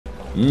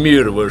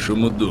Мир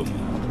вашему дому.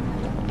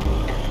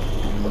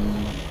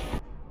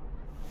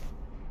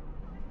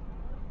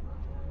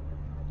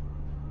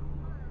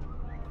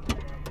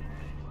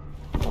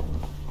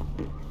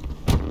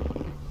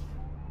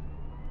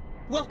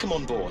 Welcome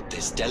on board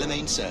this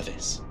Delamain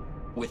service.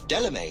 With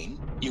Delamain,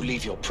 you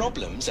leave your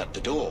problems at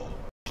the door.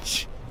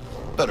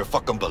 Better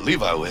fucking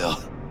believe I will.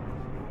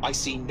 I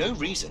see no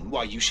reason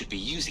why you should be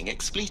using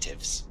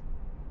expletives.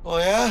 Oh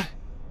yeah?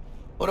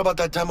 What about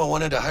that time I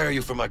wanted to hire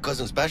you for my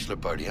cousin's bachelor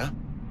party, huh?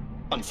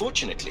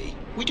 Unfortunately,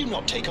 we do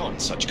not take on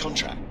such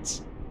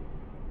contracts.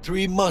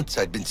 3 months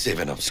I'd been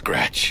saving up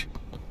scratch.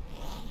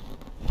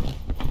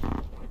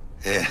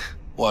 Yeah,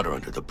 water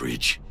under the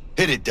bridge.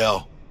 Hit it,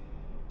 Del.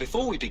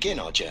 Before we begin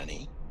our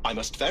journey, I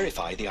must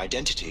verify the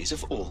identities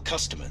of all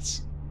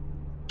customers.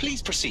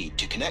 Please proceed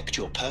to connect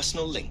your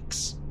personal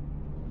links.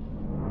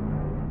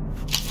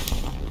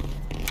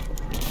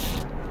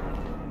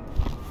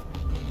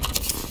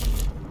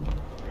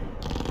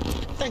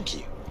 Thank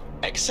you.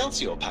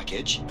 Excelsior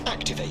package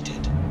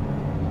activated.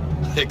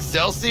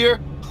 Excelsior?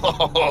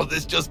 Oh,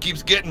 this just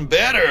keeps getting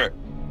better.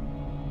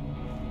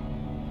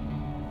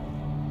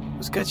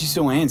 What's got you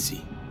so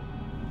antsy?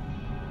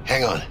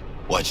 Hang on.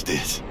 Watch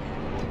this.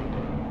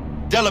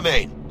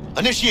 Delamain,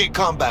 initiate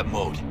combat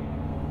mode.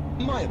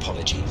 My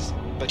apologies,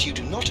 but you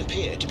do not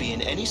appear to be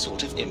in any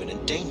sort of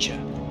imminent danger.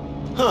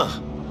 Huh.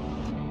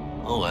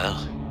 Oh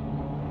well.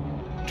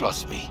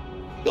 Trust me,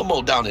 you'll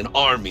mow down an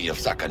army of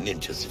Saka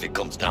ninjas if it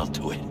comes down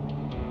to it.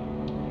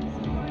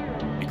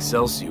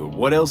 Excelsior,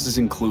 what else is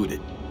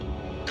included?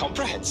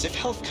 Comprehensive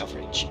health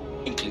coverage,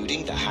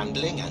 including the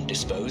handling and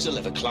disposal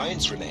of a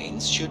client's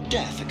remains should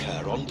death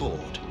occur on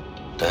board.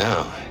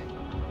 Damn.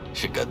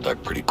 Shit got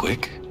dark pretty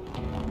quick.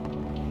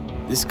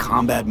 This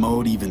combat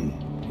mode even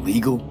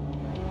legal?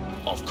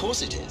 Of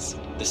course it is.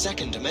 The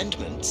Second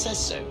Amendment says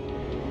so.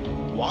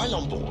 While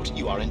on board,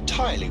 you are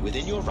entirely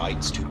within your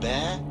rights to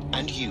bear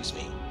and use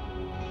me.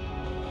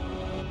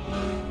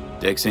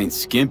 Dex ain't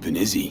skimping,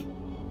 is he?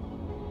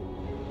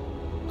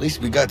 At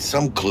least we got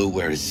some clue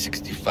where his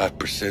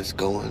 65%'s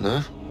going,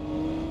 huh?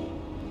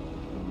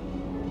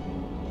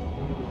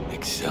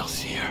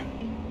 Excelsior.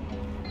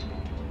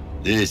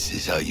 This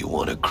is how you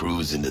want to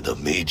cruise into the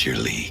major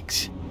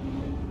leagues.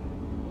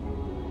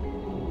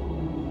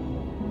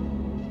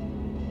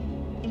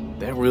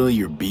 That really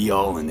your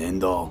be-all and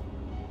end-all?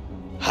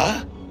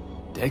 Huh?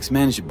 Dex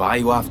managed to buy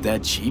you off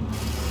that cheap?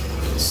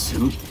 A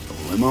suit?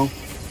 A limo?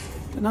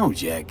 Dunno,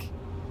 Jack.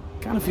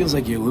 Kinda feels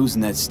like you're losing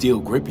that steel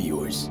grip of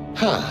yours.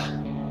 Huh.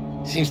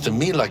 Seems to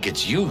me like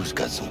it's you who's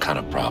got some kind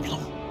of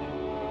problem.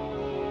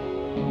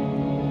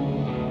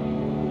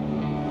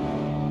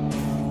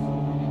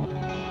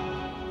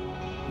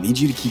 Need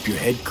you to keep your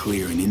head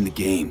clear and in the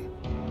game.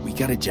 We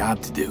got a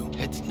job to do.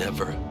 It's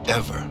never,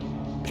 ever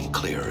been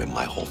clearer in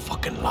my whole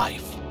fucking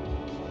life.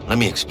 Let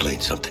me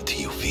explain something to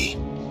you, V.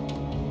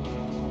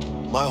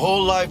 My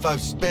whole life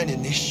I've spent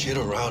in this shit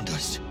around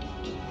us.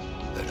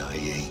 And I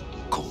ain't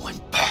going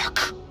back.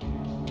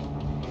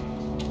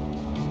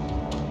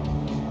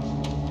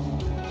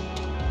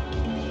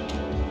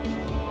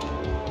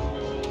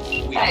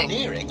 We are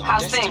nearing our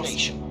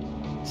destination.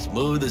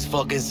 Smooth as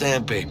fucking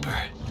sandpaper.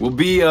 We'll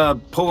be,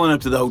 pulling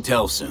up to the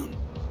hotel soon.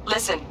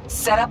 Listen,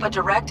 set up a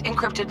direct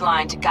encrypted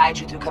line to guide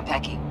you through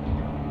Konpeki.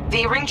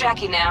 V, ring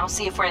Jackie now,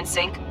 see if we're in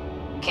sync.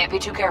 Can't be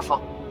too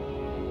careful.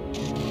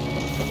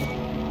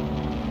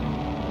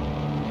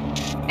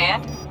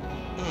 And?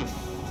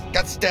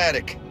 Got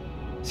static.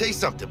 Say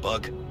something,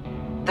 Bug.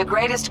 The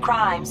greatest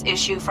crimes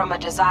issue from a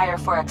desire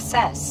for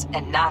excess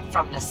and not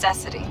from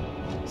necessity.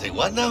 Say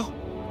what now?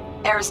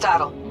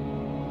 Aristotle.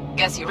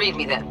 Guess you read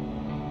me then.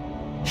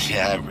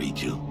 Yeah, I read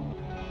you.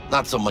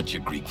 Not so much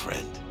your Greek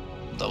friend,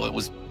 though it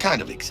was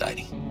kind of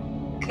exciting.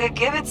 Could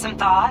give it some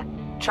thought.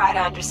 Try to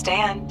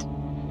understand.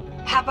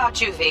 How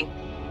about you, V?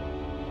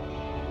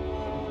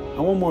 I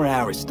want more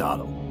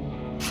Aristotle.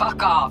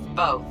 Fuck off,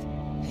 both.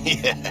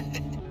 Yeah.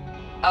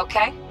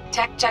 Okay,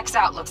 tech checks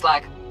out, looks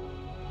like.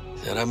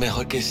 Será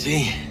mejor que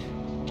sí.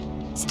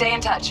 Stay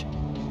in touch.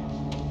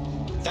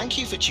 Thank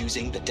you for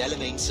choosing the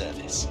Delamain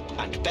service,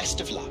 and best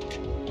of luck.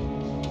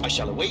 I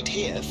shall await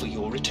here for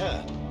your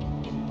return.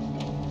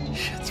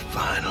 Shit's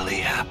finally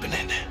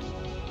happening.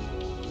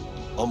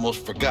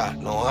 Almost forgot,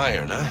 no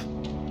iron, huh?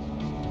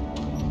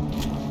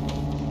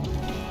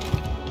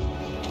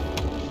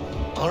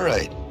 All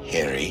right,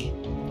 Harry.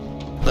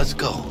 Let's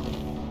go.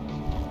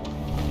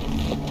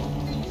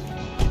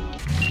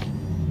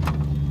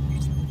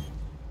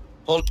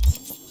 Hold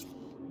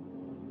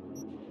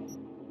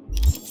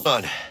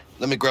on.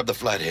 Let me grab the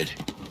flathead.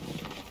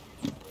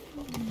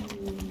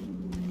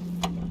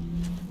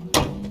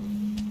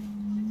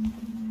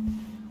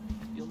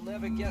 You'll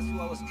never guess who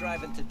I was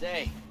driving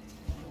today.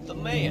 The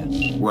mayor.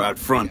 We're out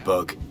front,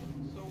 Bug.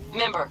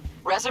 Member,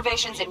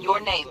 reservations in your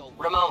name,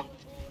 Ramon.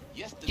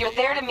 You're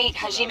there to meet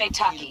Hajime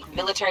Taki,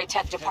 military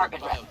tech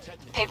department rep.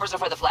 Papers are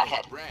for the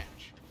flathead.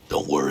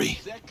 Don't worry.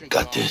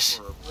 Got this.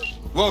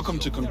 Welcome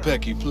to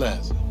Konpeki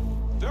Plaza.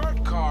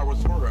 Third car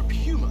was for a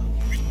Puma.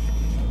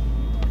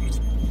 That's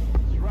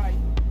right.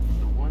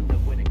 The one that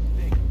went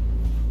extinct.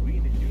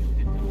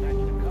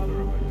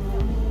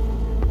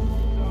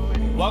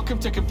 Welcome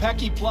to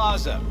Konpeki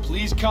Plaza.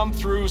 Please come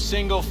through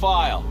single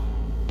file.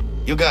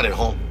 You got it,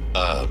 home.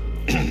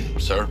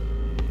 Sir?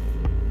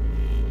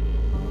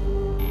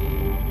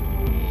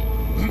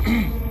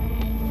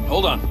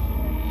 Hold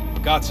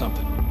on. Got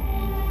something.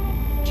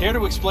 Care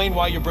to explain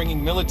why you're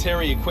bringing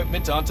military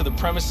equipment onto the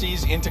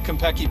premises into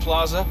Konpeki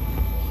Plaza?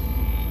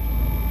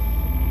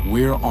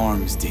 We're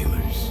arms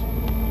dealers.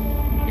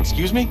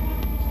 Excuse me?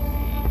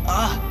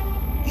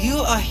 You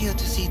are here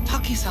to see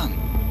Taki-san,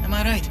 am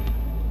I right?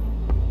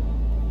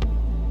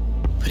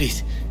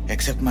 Please,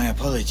 accept my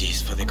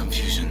apologies for the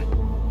confusion.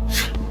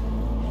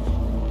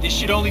 This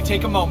should only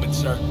take a moment,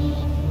 sir.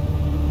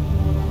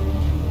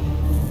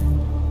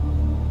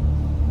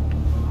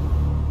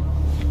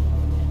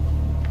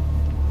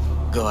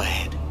 Go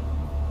ahead.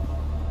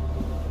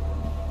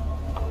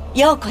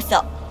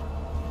 Yokoso.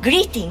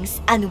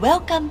 Greetings and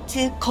welcome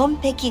to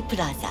Konpeki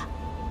Plaza.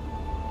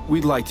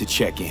 We'd like to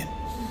check in.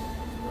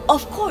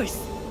 Of course.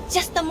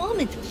 Just a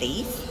moment,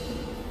 please.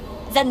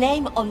 The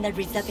name on the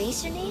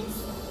reservation is?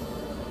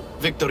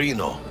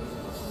 Victorino.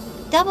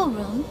 Double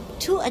room,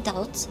 2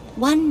 adults,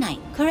 1 night,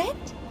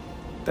 correct?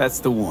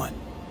 That's the one.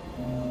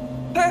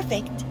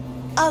 Perfect.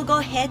 I'll go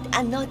ahead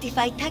and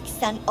notify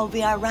Taki-san of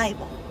your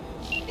arrival.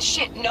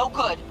 Shit, no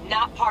good.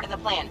 Not part of the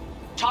plan.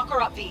 Talk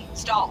her up, V.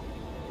 Stall.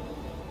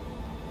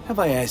 Have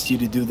I asked you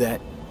to do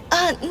that?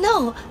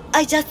 No.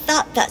 I just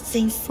thought that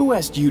since... Who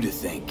asked you to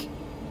think?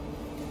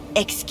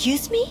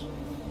 Excuse me?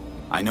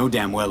 I know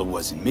damn well it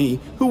wasn't me.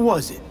 Who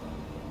was it?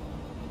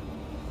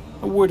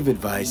 A word of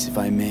advice, if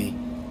I may.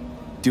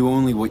 Do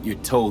only what you're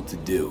told to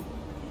do.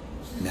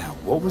 Now,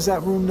 what was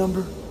that room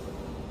number?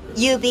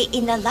 You'll be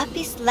in the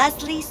Lapis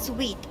Lazuli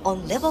suite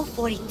on level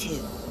 42.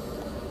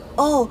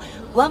 Oh,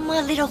 one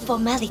more little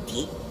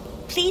formality.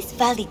 Please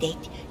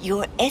validate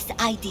your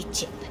SID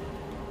chip.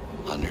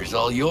 Honor's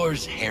all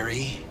yours,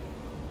 Harry.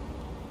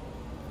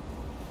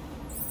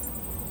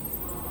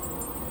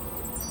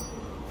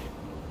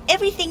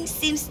 Everything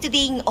seems to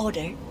be in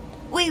order.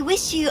 We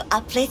wish you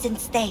a pleasant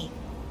stay.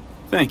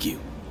 Thank you.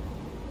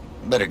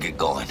 Better get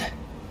going.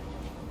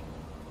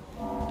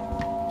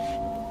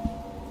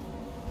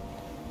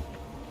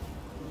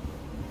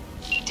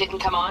 Didn't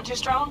come on too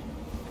strong?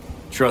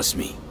 Trust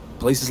me,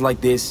 places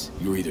like this,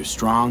 you're either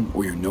strong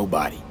or you're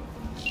nobody.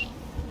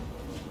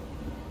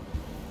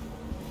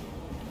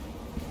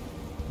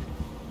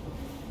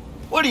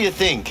 What do you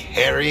think,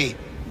 Harry?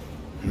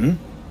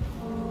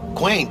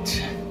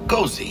 Quaint,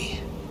 cozy.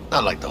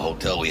 Not like the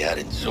hotel we had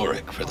in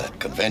Zurich for that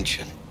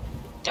convention.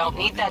 Don't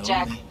need that,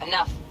 Jack.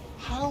 Enough.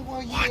 How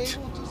are you What?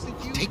 able to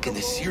seduce Taking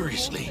this the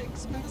seriously.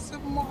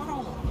 expensive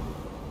model?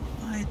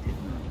 I did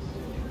not.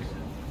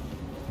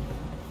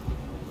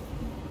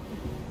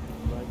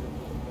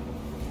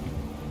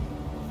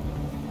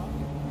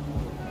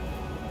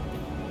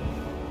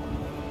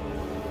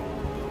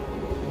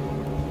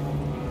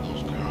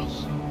 Those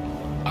girls.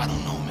 I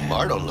don't know, man.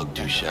 Bar don't look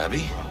too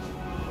shabby.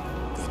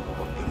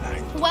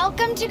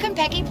 Welcome to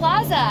Konpeki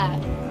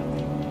Plaza.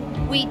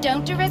 We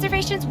don't do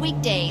reservations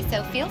weekdays,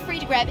 so feel free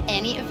to grab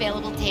any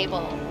available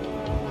table.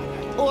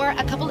 Or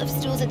a couple of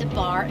stools at the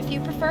bar if you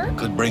prefer.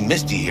 Could bring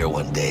Misty here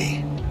one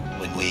day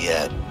when we,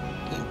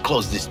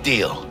 close this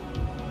deal.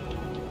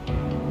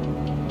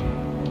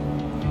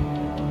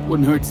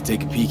 Wouldn't hurt to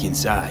take a peek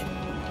inside.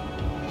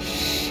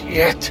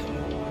 Shit.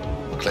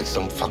 Looks like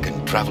some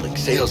fucking traveling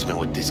salesman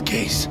with this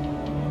case.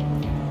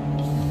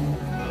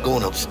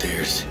 Going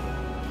upstairs.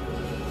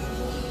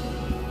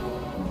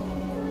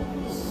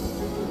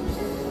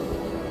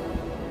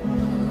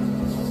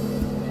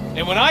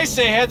 And when I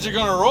say heads are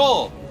gonna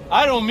roll,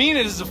 I don't mean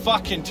it as a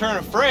fucking turn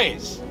of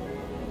phrase.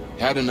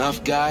 Had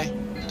enough, guy?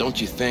 Don't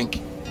you think?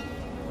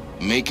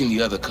 Making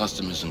the other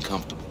customers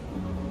uncomfortable.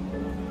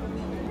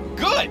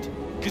 Good!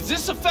 Cause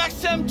this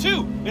affects them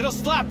too. It'll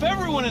slap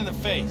everyone in the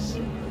face.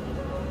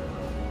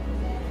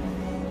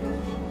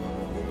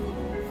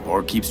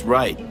 Or keeps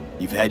right.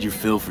 You've had your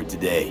fill for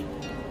today.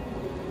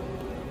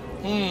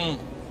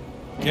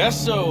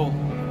 Guess so.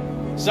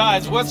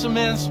 Besides, what's a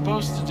man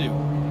supposed to do?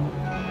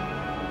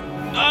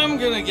 I'm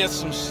gonna get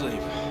some sleep.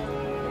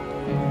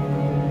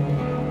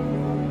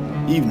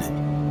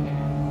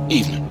 Evening.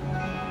 Evening.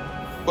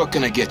 What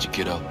can I get you,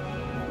 kiddo?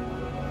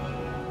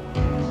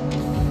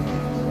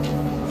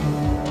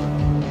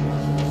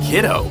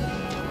 Kiddo?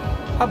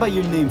 How about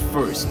your name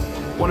first?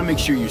 Want to make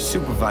sure your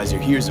supervisor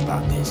hears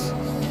about this.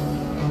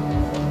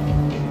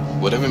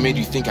 Whatever made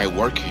you think I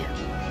work here?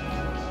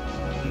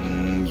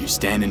 You're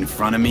standing in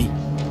front of me?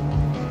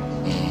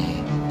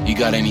 You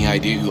got any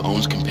idea who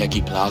owns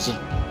Konpeki Plaza?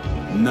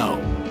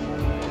 No.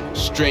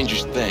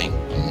 Strangest thing,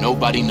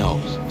 nobody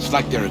knows. It's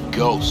like they're a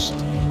ghost.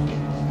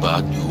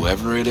 But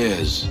whoever it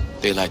is,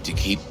 they like to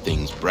keep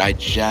things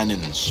bright,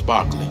 shining, and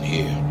sparkling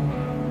here.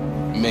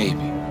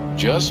 Maybe,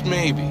 just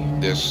maybe,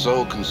 they're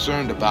so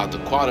concerned about the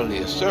quality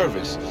of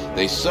service,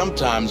 they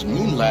sometimes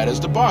moonlight as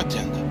the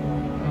bartender.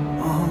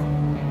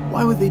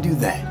 Why would they do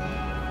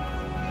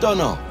that? Don't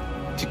know.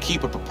 To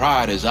keep a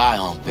proprietor's eye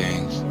on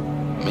things.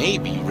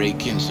 Maybe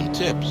rake in some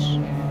tips.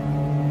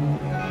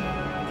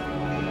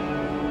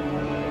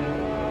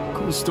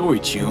 Cool story,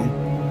 Chum.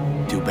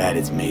 Too bad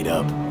it's made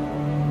up.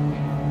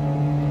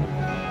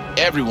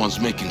 Everyone's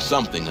making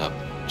something up,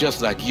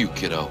 just like you,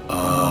 kiddo.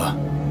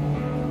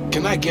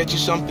 Can I get you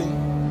something?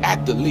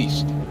 At the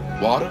least.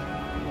 Water?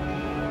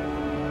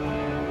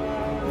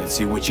 Let's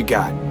see what you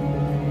got.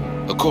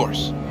 Of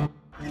course.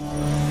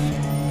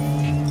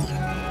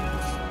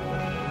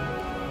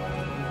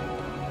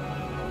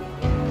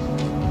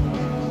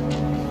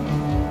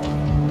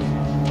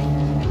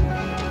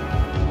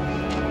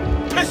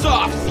 Piss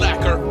off,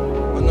 slacker!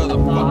 Another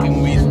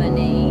fucking weasel.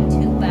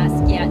 Two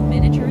Basquiat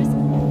miniatures.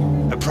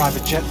 A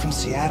private jet from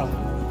Seattle.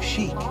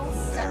 Chic.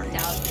 Very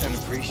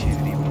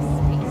unappreciated even.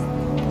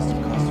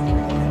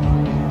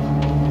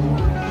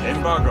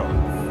 Embargo.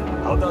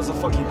 How does a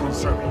fucking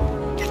concern me?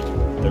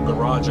 The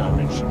garage I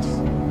mentioned.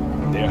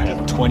 They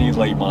have 20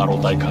 late model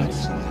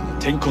Daikais,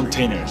 10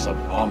 containers of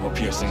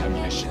armor-piercing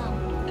ammunition,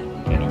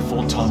 and a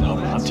full ton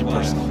of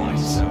anti-personnel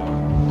mines.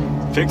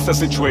 Fix the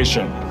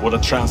situation, or the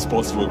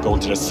transports will go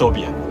to the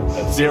Soviet,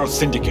 the Zero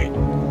Syndicate,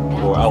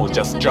 or I will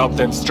just drop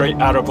them straight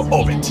out of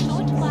orbit.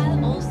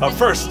 But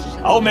first,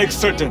 I'll make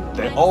certain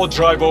they all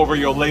drive over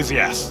your lazy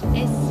ass.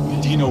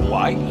 Do you know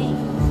why?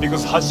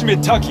 Because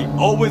Hajime Taki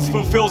always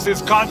fulfills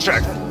his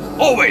contract.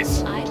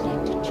 Always!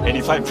 And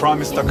if I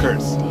promise the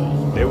Kurds,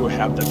 they will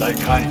have the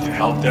Daikai to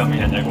help them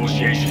in the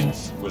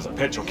negotiations with a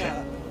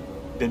petrochem.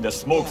 Then the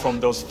smoke from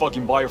those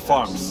fucking bio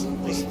farms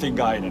will sting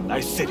guy in a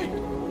nice city.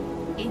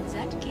 In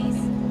that case,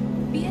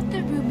 be at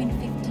the room in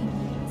 15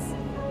 minutes.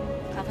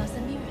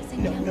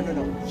 No.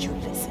 You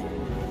listen.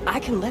 I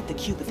can let the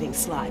Cuba thing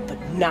slide, but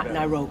not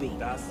Nairobi.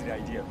 That's the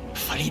idea.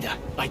 Farida,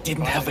 I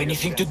didn't have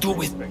anything to do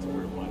with...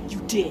 You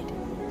did.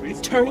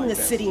 You're turning the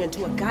city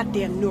into a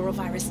goddamn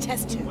neurovirus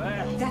test tube.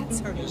 That's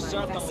hurting my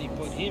certainly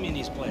put him in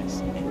his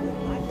place.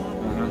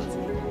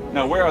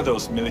 Now where are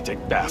those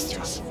Militech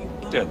bastards?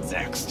 They're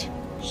next.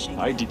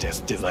 I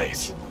detest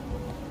delays.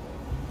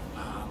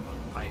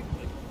 I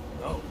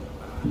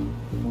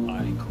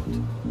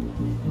could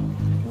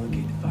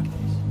locate the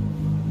factories.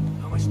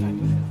 How much time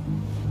do you have?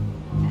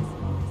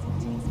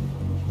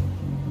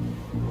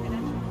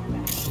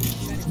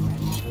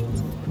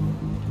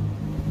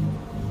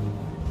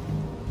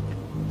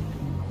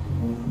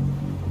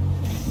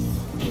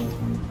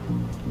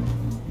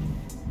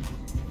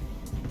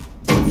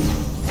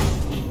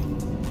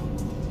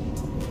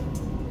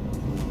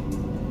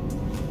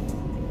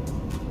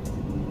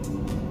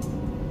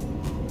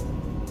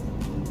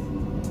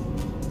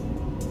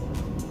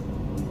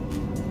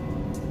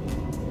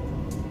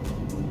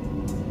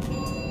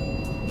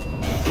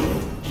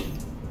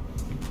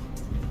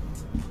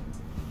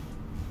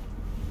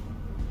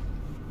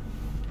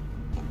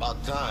 About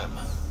time.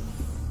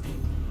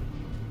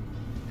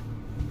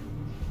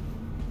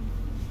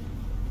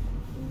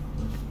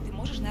 Ты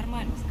можешь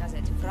нормально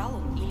сказать, врал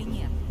он или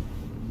нет?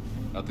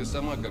 А ты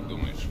сама как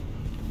думаешь?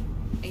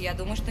 Я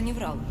думаю, что не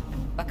врал.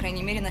 По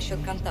крайней мере, насчет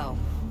Кантау.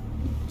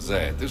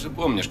 Зая, ты же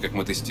помнишь, как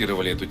мы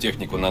тестировали эту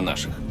технику на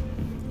наших?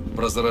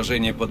 Про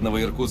заражение под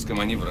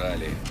Новоиркутском они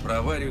врали. Про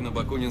аварию на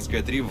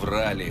Бакунинской 3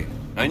 врали.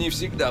 Они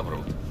всегда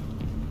врут.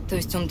 То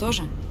есть он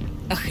тоже?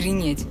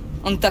 Охренеть.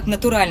 Он так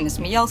натурально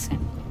смеялся.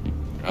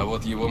 А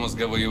вот его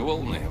мозговые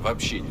волны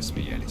вообще не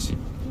смеялись.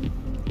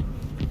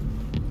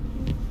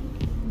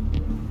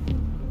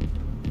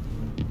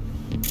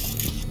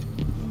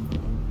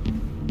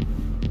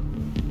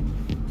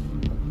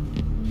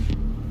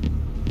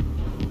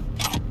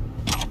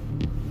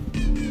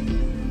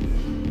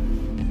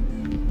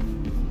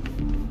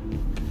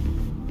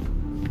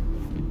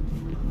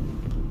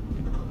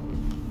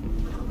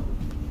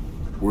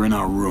 We're in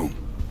our room.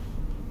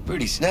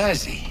 Pretty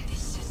snazzy.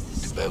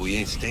 Too bad we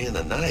ain't staying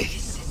the night.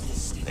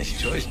 Nice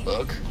choice,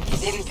 Bug.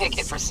 Didn't pick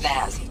it for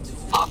snaz.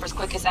 Offers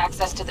quickest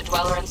access to the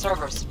dweller and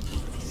servers.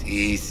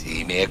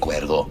 Sí, me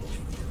acuerdo.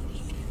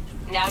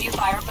 Now you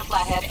fire up the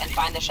flathead and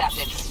find the shaft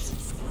entrance.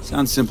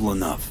 Sounds simple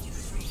enough.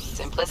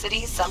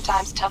 Simplicity,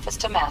 sometimes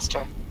toughest to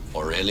master.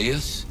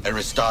 Aurelius?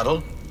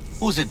 Aristotle?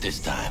 Who's it this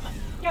time?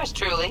 Yours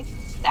truly.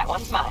 That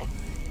one's mine.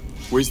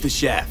 Where's the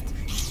shaft?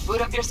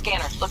 Boot up your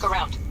scanner. Look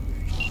around.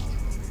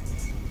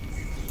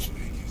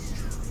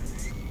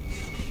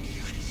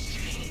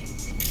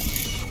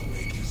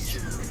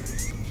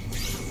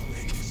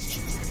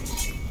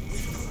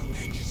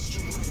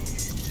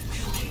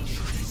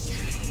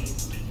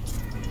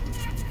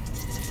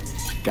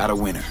 Got a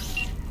winner.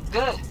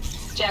 Good.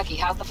 Jackie,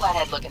 how's the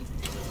flathead looking?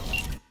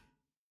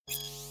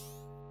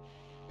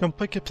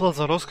 Кампеки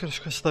Плаза. Роскошь,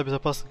 красота,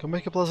 безопасность.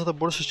 Кампеки Плаза — это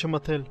больше, чем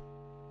отель.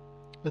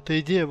 Это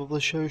идея,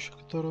 воплощающая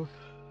которую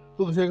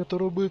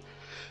мы,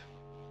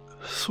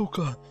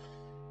 сука,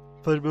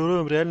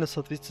 формируем реальность в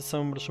соответствии с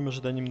самым большим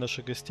ожиданием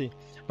наших гостей.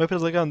 Мы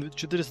предлагаем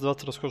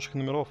 420 роскошных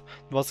номеров,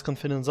 20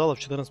 конференц-залов,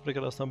 14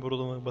 прекрасно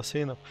оборудованных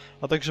бассейнов,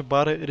 а также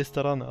бары и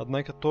рестораны.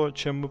 Однако то,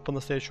 чем мы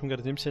по-настоящему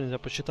гордимся, нельзя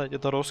посчитать.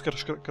 Это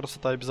роскошь,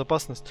 красота и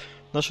безопасность.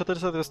 Наш отель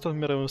соответствует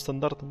мировым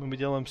стандартам, и мы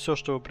делаем все,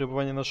 чтобы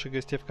пребывание наших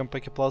гостей в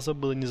Кампеки Плаза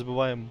было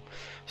незабываемым.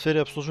 В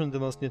сфере обслуживания для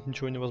нас нет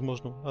ничего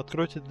невозможного.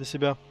 Откройте для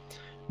себя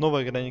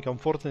новые грани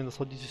комфорта и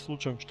насладитесь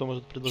лучшим, что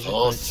может предложить.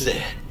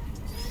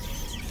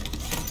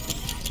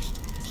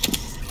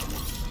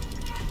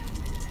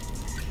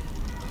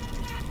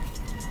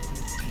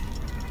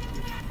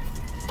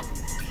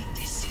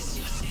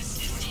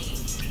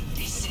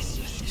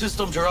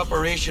 Systems are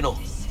operational.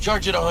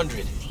 Charge it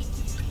 100.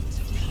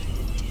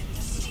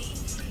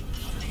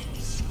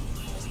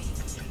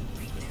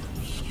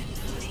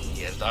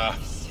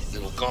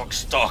 Little gunk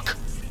stock.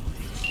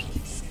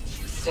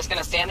 Just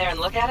gonna stand there and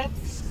look at it?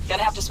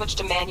 Gonna have to switch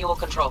to manual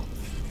control.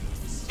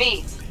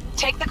 B,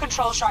 take the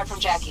control shard from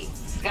Jackie.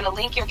 Gonna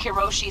link your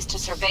Kiroshis to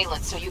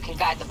surveillance so you can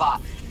guide the bot.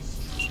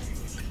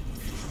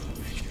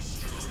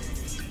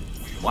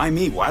 Why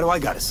me? Why do I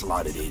gotta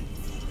slot it in?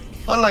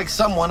 Unlike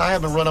someone, I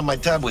haven't run on my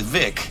tab with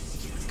Vic.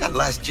 Got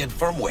last-gen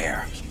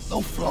firmware. No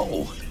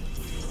flow.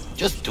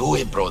 Just do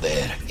it, brother.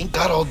 Ain't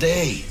got all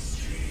day.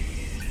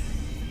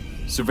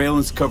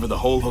 Surveillance cover the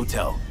whole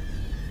hotel.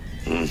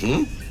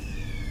 Mm-hmm.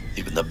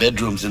 Even the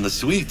bedrooms and the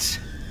suites.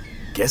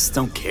 Guests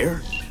don't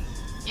care?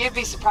 You'd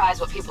be surprised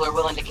what people are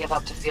willing to give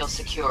up to feel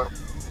secure.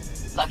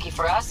 Lucky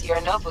for us,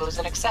 Yorinobu is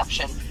an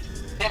exception.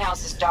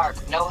 Penthouse is dark,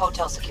 no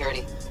hotel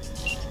security.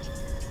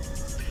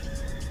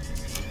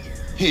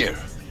 Here.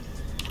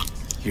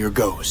 Here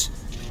goes.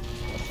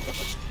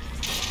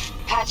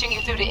 Patching you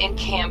through to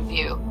in-cam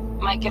view.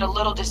 Might get a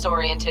little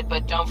disoriented,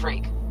 but don't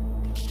freak.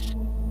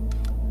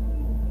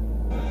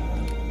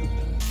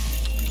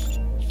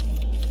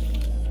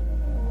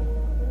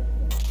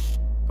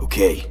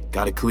 Okay,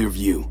 got a clear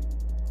view.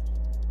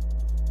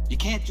 You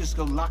can't just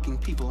go locking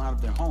people out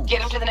of their homes.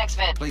 Get them to the next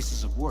vent.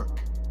 Places of work.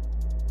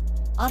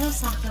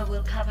 Arasaka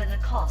will cover the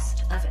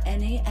cost of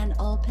any and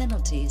all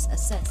penalties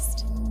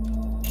assessed.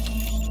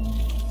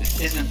 This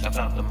isn't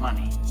about the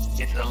money.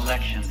 It's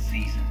election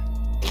season.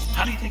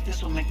 How do you think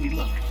this will make me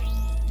look?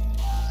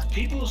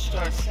 People will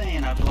start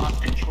saying I've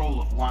lost control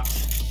of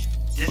Watson.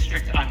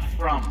 District I'm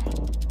from.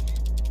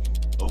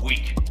 A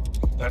week.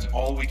 That's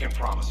all we can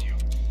promise you.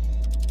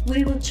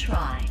 We will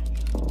try,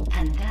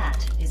 and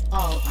that is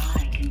all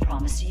I can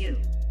promise you.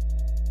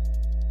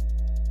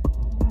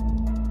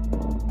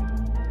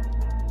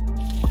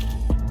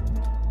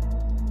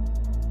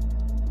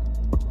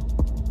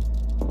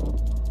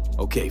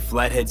 Okay,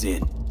 Flathead's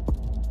in.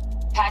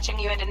 Patching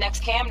you into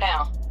next cam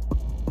now.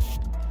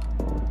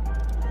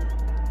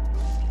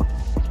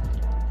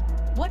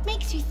 What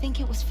makes you think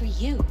it was for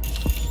you?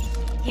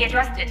 He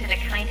addressed it to the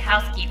kind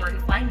housekeeper who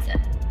finds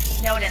him.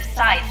 Note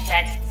inside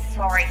said,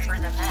 "Sorry for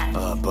the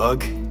mess."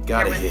 Bug?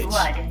 Got a hitch. There was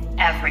blood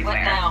everywhere.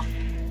 What now?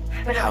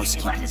 But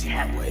housekeeping's in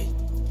my way.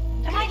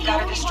 Am I the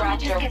Gotta only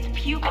distract one who her. just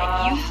gets puke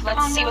at youth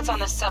Let's see condoms? what's on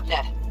the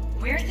subnet.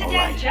 Where's the All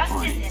damn right, justice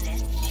fine. in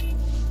it?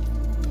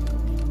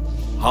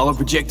 Holo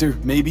projector,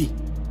 maybe?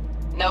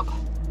 Nope.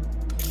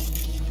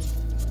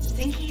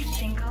 Think he's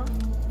single?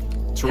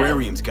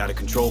 Terrarium's got a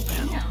control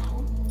panel.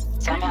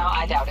 Somehow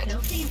I doubt it.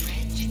 Filthy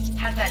rich.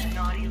 Has that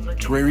naughty look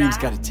Terrarium's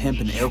inside? got a temp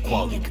and air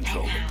quality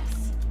controller.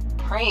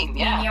 Preem,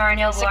 yeah.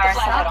 Yorinobu Stick the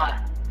flathead on it.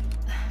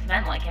 Arasaka.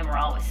 Men like him are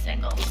always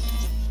single.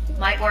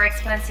 Might wear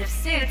expensive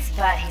suits,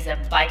 but he's a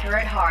biker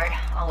at heart,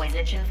 always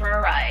itching for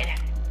a ride.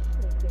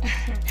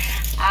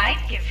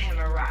 I'd give him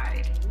a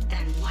ride,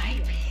 then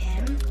wipe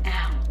him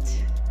out.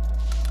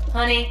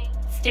 Honey,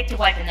 stick to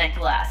wiping that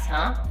glass,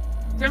 huh?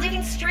 They're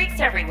leaving streaks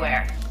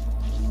everywhere.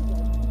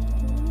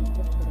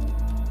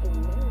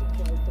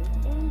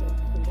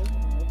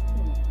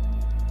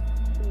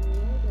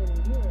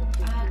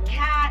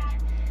 Cat.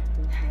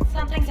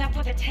 Something's up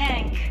with the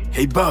tank.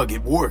 Hey, Bug,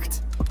 it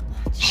worked.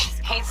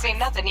 Ain't seen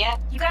nothing yet.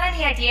 You got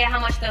any idea how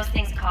much those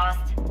things cost?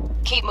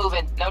 Keep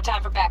moving. No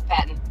time for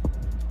backpatting.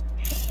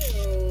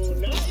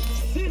 Night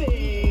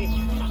City!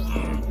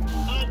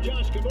 I'm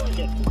Josh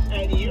Kevorkian,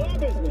 and your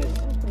business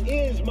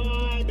is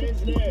my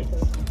business.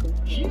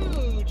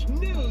 Huge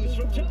news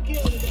from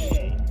Tokyo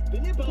today. The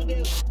Nippon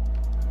Daily...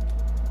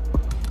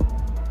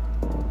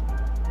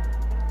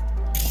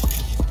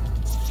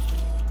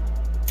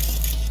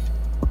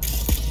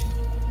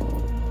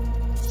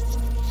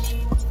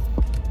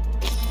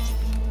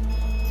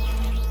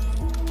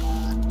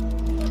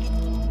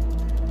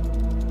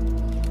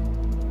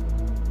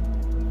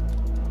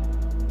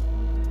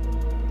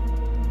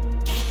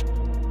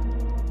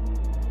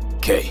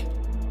 Okay.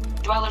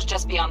 Dweller's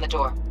just beyond the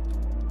door.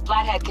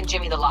 Flathead can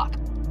jimmy the lock.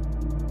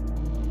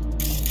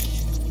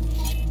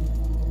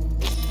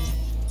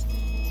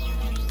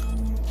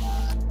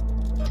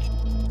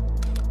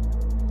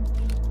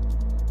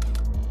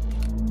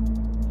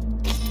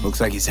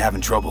 Looks like he's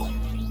having trouble.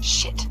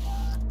 Shit.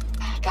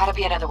 Gotta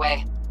be another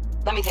way.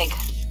 Let me think.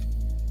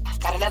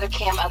 Got another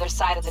cam other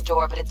side of the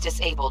door, but it's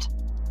disabled.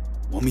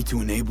 Want me to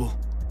enable?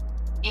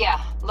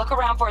 Yeah, look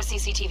around for a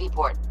CCTV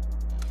port.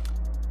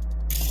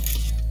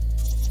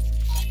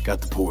 Got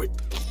the port.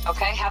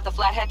 Okay, have the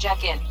Flathead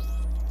jack in.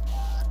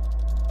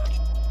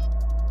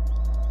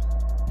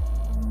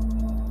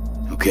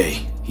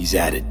 Okay, he's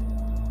at it.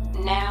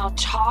 Now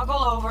toggle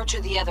over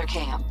to the other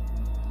cam.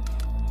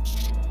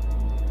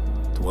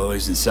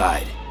 Dweller's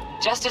inside.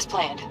 Just as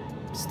planned.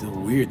 Still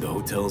weird the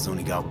hotel's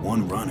only got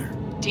one runner.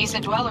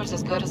 Decent Dweller's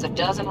as good as a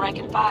dozen rank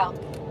and file.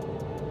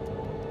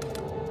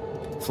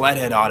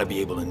 Flathead ought to be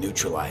able to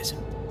neutralize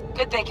him.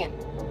 Good thinking.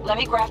 Let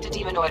me graft a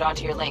demonoid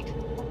onto your link.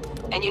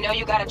 And you know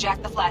you gotta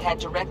jack the Flathead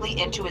directly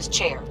into his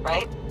chair,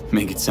 right?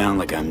 Make it sound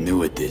like I'm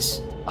new at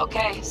this.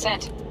 Okay,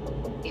 sent.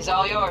 He's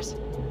all yours.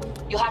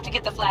 You'll have to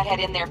get the flathead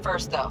in there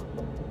first, though.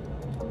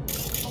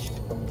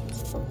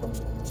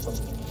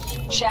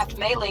 Shaft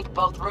may link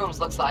both rooms,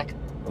 looks like.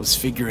 Let's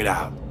figure it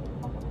out.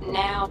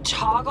 Now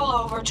toggle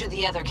over to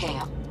the other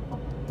cam.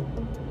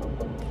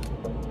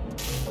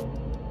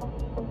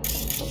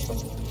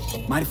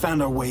 Might have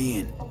found our way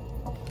in.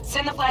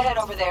 Send the flathead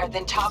over there,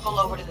 then toggle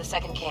over to the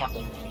second cam.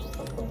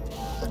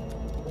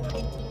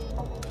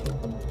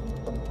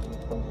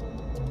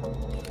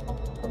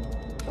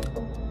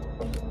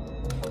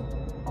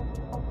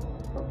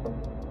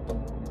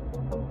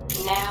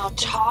 Now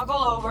toggle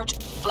over to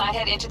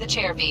flathead into the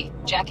chair, V.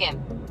 Jack in.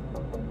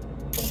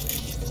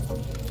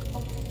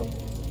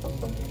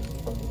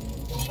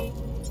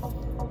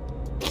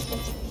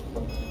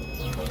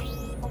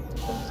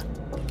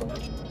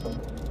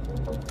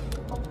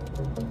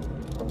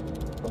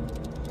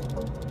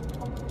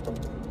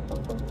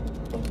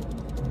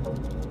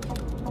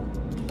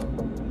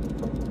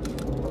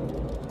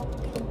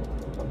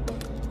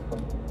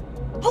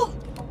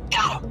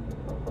 Got him.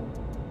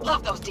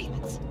 Love those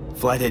demons.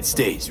 Flathead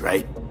stays,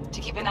 right? To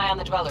keep an eye on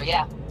the Dweller,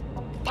 yeah.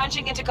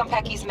 Punching into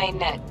Konpeki's main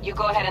net. You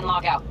go ahead and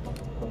log out.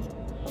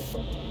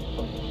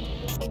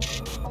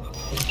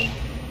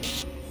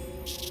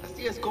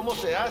 Así es como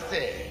se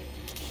hace.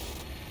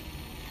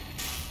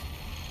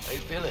 How you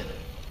feeling?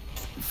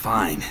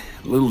 Fine.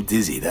 A little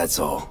dizzy, that's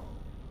all.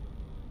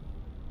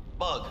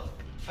 Bug,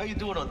 how you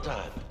doing on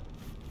time?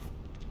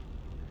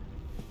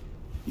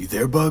 You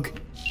there, Bug?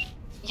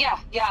 Yeah,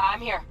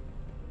 I'm here.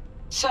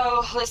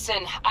 So,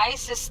 listen,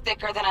 ice is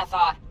thicker than I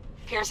thought.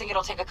 Piercing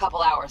it'll take a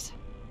couple hours.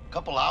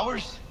 Couple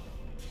hours?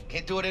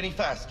 Can't do it any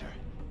faster.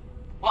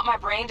 Want my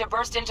brain to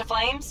burst into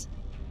flames?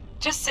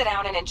 Just sit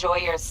down and enjoy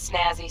your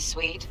snazzy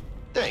sweet.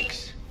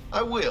 Thanks.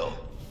 I will.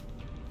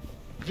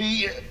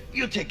 V,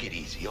 you take it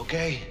easy,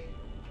 okay?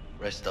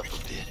 Rest up a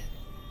bit.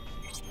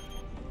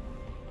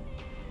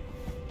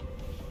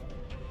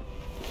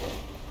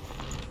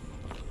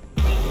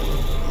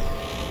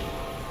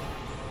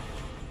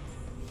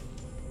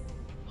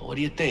 What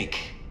do you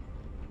think?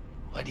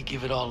 Why'd you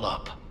give it all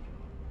up?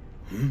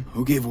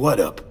 Who gave what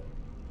up?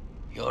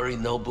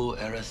 Yorinobu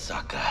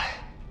Arasaka.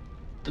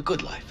 The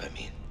good life, I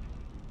mean.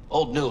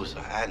 Old news,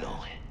 I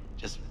know.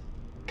 Just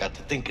got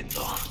to thinking,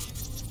 though.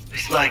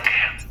 It's like...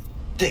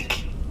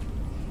 Think.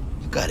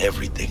 You got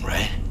everything,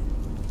 right?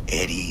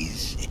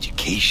 Eddies,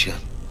 education.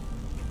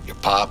 Your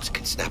pops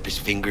can snap his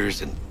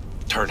fingers and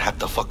turn half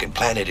the fucking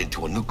planet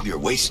into a nuclear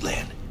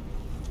wasteland.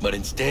 But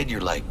instead,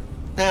 you're like,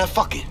 nah,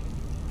 fuck it.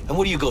 And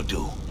what do you go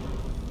do?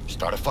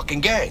 Start a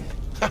fucking gang.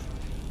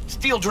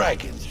 Steal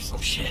dragons or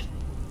some shit.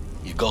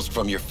 You ghost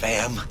from your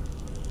fam,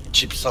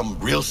 chip some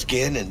real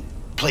skin, and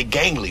play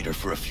gang leader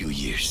for a few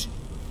years.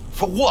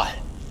 For what?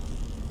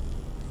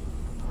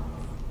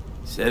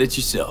 Said it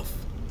yourself.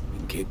 You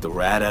can kick the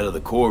rat out of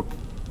the corp.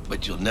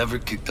 But you'll never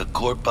kick the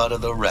corp out of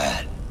the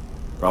rat.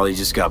 Probably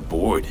just got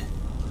bored.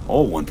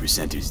 All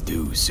 1%ers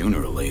do,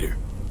 sooner or later.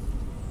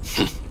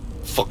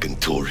 Fucking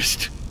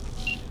tourist.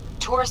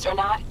 Tourist or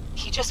not,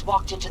 he just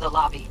walked into the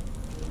lobby.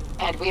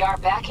 And we are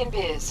back in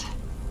biz.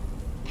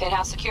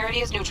 Penthouse security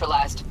is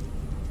neutralized.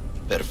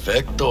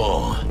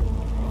 Perfecto.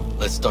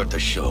 Let's start the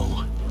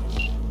show.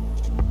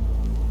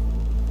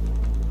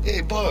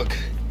 Hey, Bug.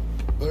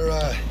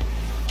 Were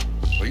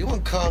you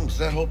on comms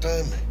that whole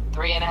time?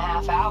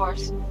 3.5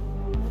 hours.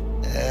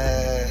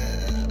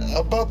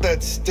 About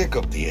that stick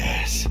up the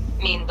ass.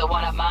 Mean the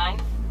one up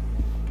mine?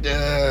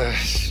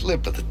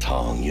 Slip of the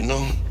tongue, you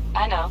know?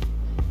 I know.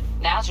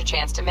 Now's your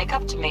chance to make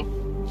up to me.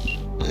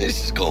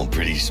 This is going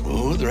pretty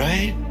smooth,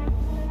 right?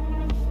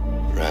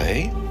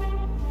 Right?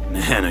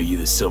 Man, are you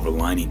the silver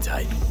lining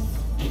type?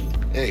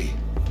 Hey,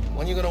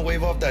 when you gonna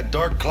wave off that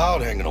dark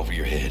cloud hanging over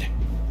your head?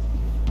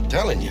 I'm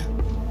telling you,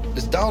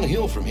 it's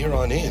downhill from here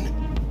on in.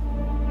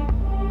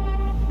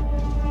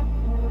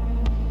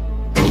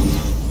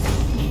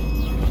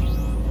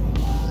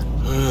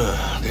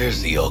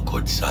 There's the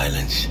awkward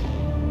silence.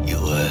 You,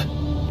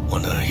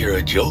 wanna hear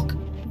a joke?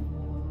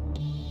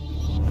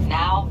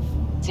 Now?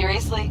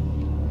 Seriously?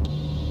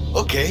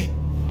 Okay,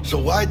 so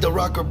why'd the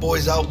Rocker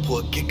Boy's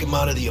output kick him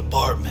out of the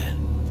apartment?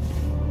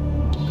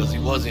 Because he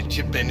wasn't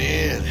chipping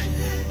in.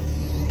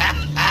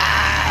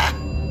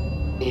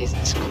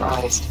 Jesus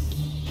Christ.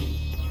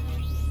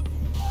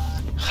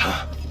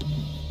 Huh.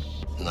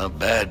 Not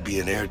bad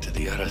being heir to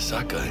the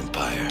Arasaka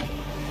Empire.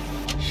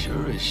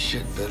 Sure as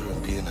shit better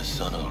than being a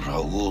son of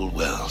Raoul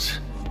Wells.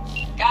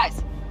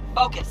 Guys,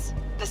 focus.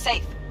 The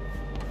safe.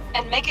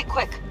 And make it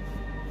quick.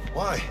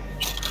 Why?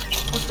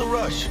 What's the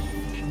rush?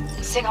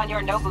 Sigon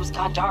Yorinobu's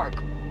gone dark.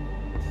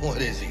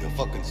 What is he, a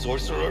fucking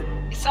sorcerer?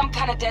 Some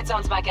kind of dead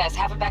zone's my guess.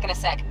 Have him back in a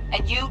sec.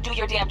 And you do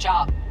your damn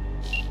job.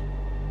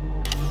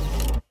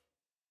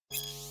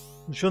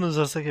 Ученые из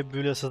Арасаки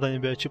объявили о создании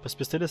биочипа.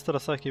 Специалисты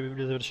Арасаки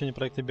объявили завершение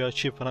проекта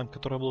биочип, в рамках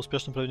которого было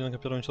успешно проведено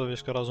копирование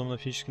человеческого разума на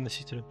физический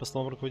носитель. По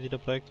словам руководителя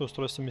проекта,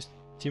 устройство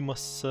совместимо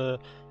с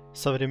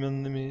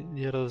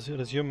современными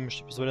разъемами,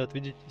 что позволяет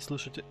видеть и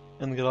слышать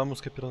энграмму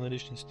скопированной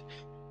личности.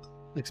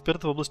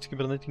 Эксперты в области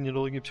кибернетики,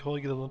 нейрологии и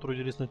психологии давно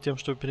трудились над тем,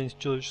 чтобы перенести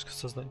человеческое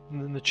сознание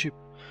на чип.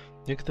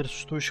 Некоторые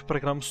существующие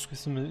программы с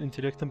искусственным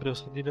интеллектом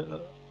превосходили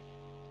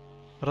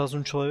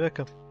разум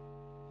человека.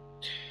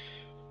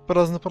 По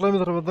разным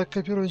параметрам, однако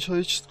копирование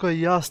человеческого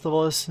 «я»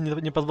 оставалось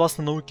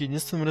неподвластно науке.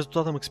 Единственным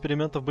результатом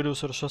экспериментов были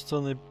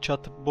усовершенствованные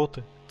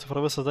чат-боты.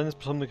 Цифровые создания,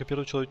 способные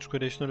копировать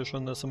человеческую речь, но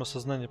лишенное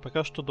самосознания.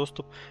 Пока что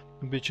доступ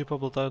к биочипу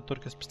обладают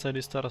только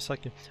специалисты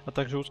Арасаки, а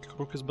также узкий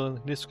круг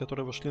избранных лиц, в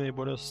которые вошли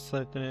наиболее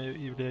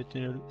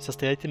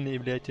состоятельные и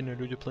влиятельные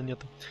люди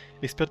планеты.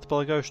 Эксперты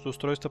полагают, что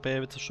устройство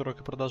появится в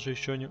широкой продаже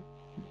еще не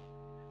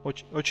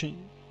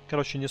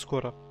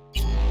скоро.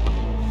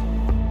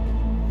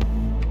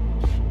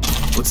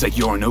 Looks like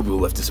Yorinobu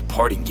left us a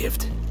parting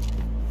gift.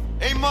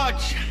 Ain't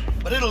much,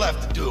 but it'll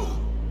have to do.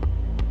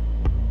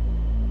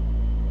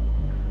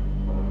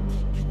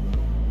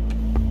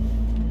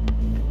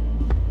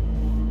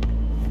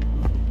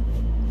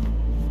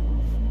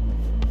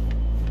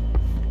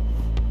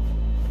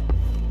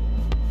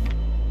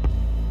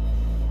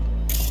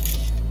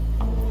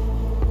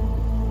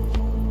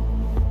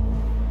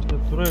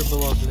 Которая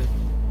была, блядь.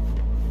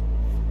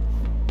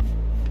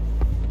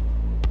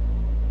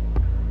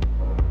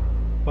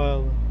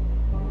 Файлы.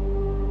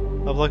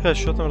 Облака с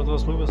счетом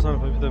родословия сами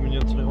победа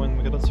меняют церемонию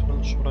миграции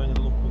в шифрование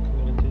долгов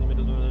гарантийной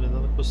миллионной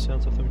данных после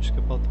сеанса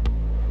автоматической платы.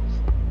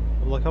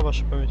 Облака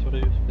вашей памяти в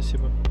раю.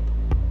 Спасибо.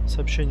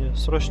 Сообщение.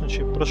 Срочно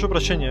чип. Прошу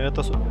прощения,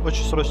 это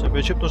очень срочно.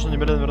 Биочип нужно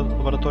немедленно вернуть в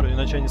лабораторию,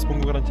 иначе я не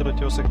смогу гарантировать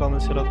его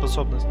сохранную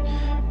сериоспособность.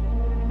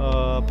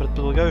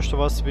 Предполагаю, что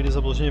вас ввели в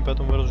заблуждение,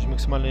 поэтому выражусь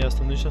максимально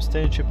ясно. В нынешнем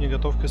состоянии чип не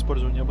готов к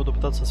использованию. Я буду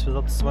пытаться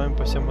связаться с вами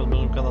по всем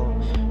возможным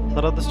каналам. С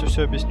радостью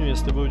все объясню,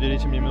 если вы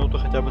уделите мне минуту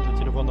хотя бы для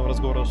телефонного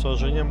разговора с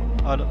уважением.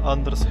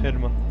 Андерс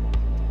Хельман.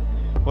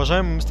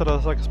 Уважаемый мистер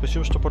Арасака,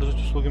 спасибо, что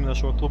пользуетесь услугами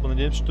нашего клуба.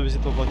 Надеемся, что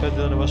визит в облака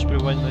сделали ваше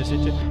пребывание на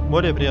сети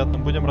более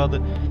приятным. Будем рады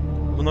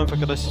вновь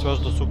окрасить ваш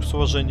досуг. С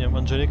уважением.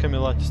 Анжелика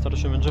Милати,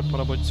 старший менеджер по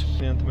работе с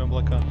клиентами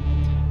облака.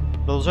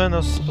 Продолжая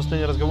наш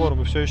последний разговор,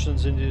 вы все еще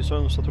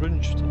заинтересованы в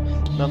сотрудничестве.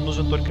 Нам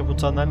нужен только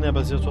функциональный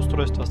образец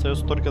устройства.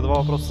 Остается только два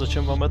вопроса: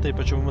 зачем вам это и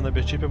почему на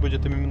биочипе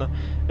будет именно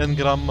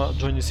энграмма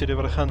Джонни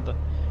Сильверхенда.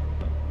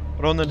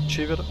 Рональд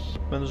Чивер,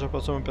 менеджер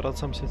по всем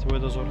операциям сетевой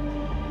дозор.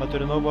 От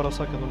Yorinobu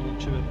Арасака, Рональд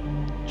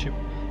Чивер.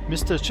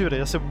 Мистер Чивер,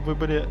 если бы вы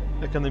были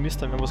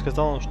экономистом, я бы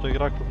сказал вам, что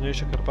игра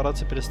крупнейшей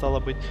корпорации перестала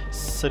быть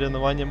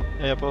соревнованием,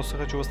 а я просто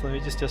хочу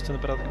восстановить естественный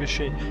порядок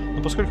вещей.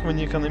 Но поскольку вы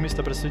не экономист,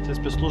 а представитель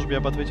спецслужбы, я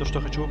бы ответил,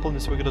 что хочу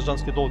выполнить свой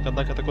гражданский долг,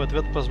 однако такой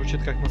ответ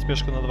прозвучит как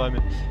насмешка над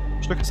вами.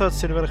 Что касается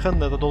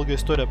Сильверхенда, это долгая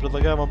история.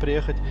 Предлагаю вам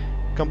приехать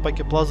в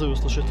Кампаки Плаза и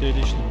услышать ее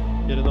лично.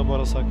 Yorinobu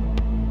Арасака.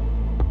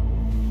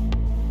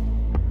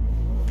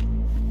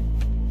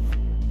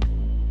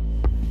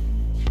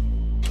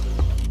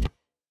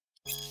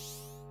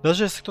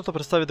 Даже если кто-то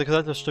представит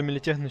доказательства, что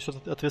Милитех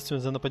несет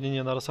ответственность за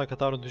нападение на Арасака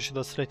Тару в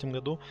 2023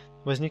 году,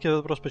 возникнет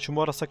вопрос,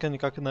 почему Арасака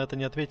никак на это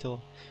не ответила.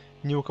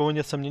 Ни у кого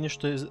нет сомнений,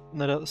 что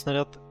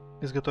снаряд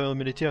изготовил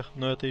Милитех,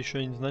 но это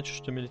еще и не значит,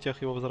 что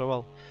Милитех его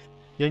взорвал.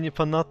 Я не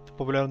фанат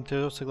популярной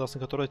теории, согласно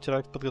которой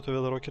теракт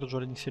подготовил рокер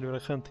Джонни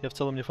Сильверхенд. Я в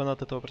целом не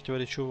фанат этого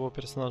противоречивого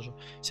персонажа.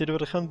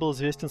 Сильверхенд был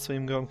известен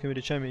своими громкими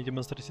речами и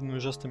демонстративными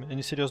жестами, а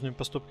не серьезными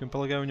поступками.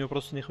 Полагаю, у него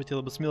просто не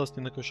хватило бы смелости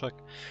на такой шаг.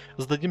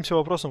 Зададимся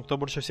вопросом, кто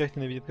больше всех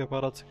ненавидит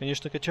корпорации.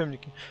 Конечно,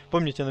 кочевники.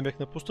 Помните «Набег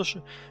на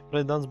пустоши»?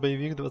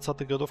 Брейданс-боевик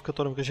 20-х годов, в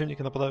котором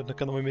кочевники нападают на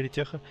конвой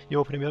Милитеха.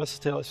 Его премьера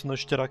состоялась в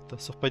ночь теракта.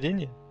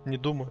 Совпадение? Не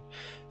думаю.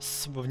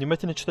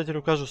 Внимательный читатель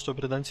укажет, что в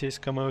Брейдансе есть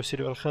камео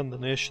Сильверхенда,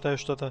 но я считаю,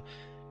 что это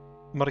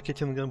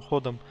маркетинговым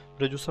ходом.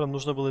 Продюсерам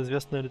нужно было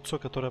известное лицо,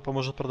 которое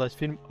поможет продать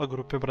фильм о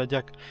группе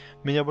бродяг.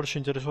 Меня больше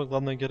интересует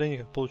главная героиня,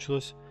 как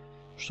получилось,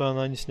 что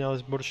она не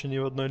снялась больше ни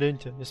в одной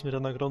ленте, несмотря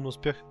на огромный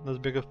успех на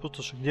 «Сбегах в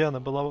пустоши». Где она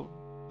была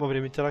во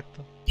время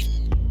теракта?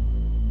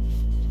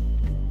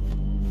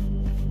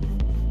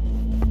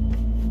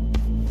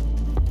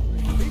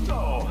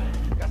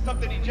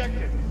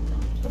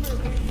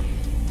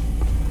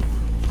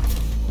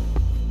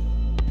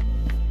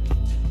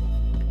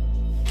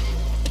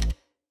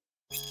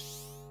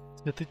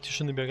 Цветы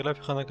тишины.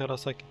 Биография Ханако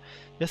Арасаки.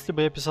 Если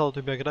бы я писал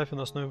эту биографию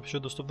на основе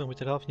общедоступных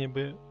материалов, в ней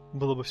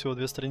было бы всего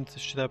 2 страницы,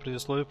 считая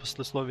предисловие,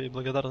 послесловие и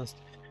благодарность.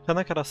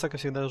 Ханако Арасака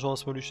всегда держала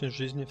свою личность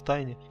жизни в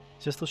тайне.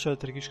 Все слышали о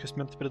трагической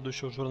смерти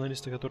предыдущего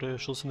журналиста, который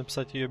решился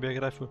написать ее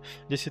биографию.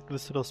 10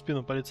 выстрелов в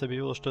спину, полиция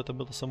объявила, что это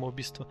было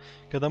самоубийство.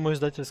 Когда мой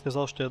издатель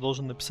сказал, что я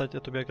должен написать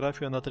эту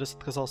биографию, я наотрез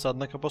отказался,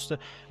 однако после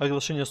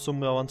оглашения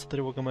суммы аванса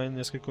тревога моя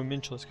несколько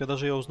уменьшилась. Когда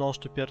же я узнал,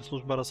 что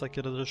пиар-служба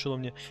Арасаки разрешила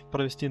мне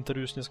провести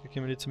интервью с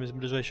несколькими лицами из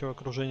ближайшего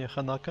окружения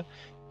Ханако,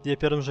 я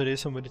первым же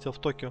рейсом вылетел в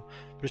Токио.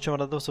 Причем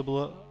радоваться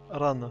было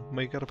рано.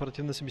 Мои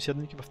корпоративные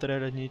собеседники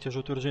повторяли одни и те же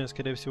утверждения.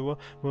 Скорее всего,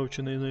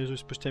 выученные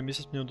наизусть. Спустя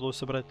месяц мне удалось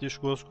собрать лишь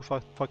горстку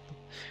фактов.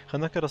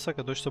 Ханако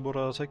Арасака, дочь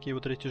Сабура Арасаки и его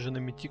третьей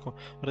жены Митико,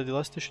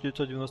 родилась в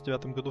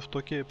 1999 году в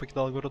Токио и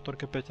покидала город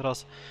только 5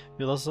 раз.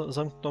 Вела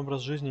замкнутый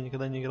образ жизни и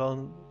никогда не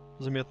играла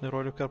заметной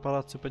роли в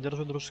корпорации.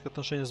 Поддерживает дружеские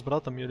отношения с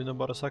братом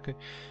Yorinobu Арасакой,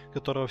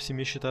 которого в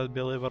семье считают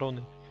белой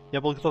вороной. Я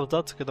был готов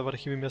сдаться, когда в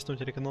архиве местного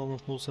телеканала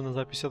наткнулся на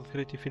запись от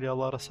открытия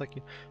филиала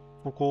Арасаки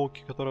в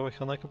Фукуоке, которого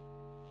Ханако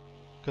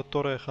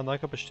которое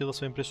Ханако почтила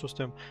своим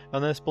присутствием.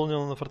 Она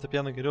исполнила на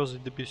фортепиано грезы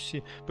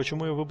Дебюсси.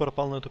 Почему ее выбор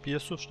пал на эту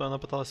пьесу, что она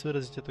пыталась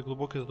выразить этой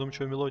глубокой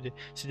задумчивой мелодией,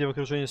 сидя в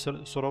окружении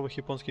суровых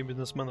японских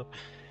бизнесменов.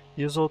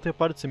 Ее золотые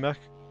пальцы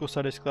мягко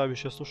кусались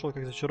клавиши. Я слушал,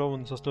 как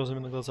зачарованный, со слезами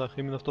на глазах.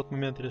 Именно в тот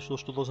момент я решил,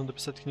 что должен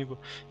дописать книгу,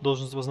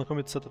 должен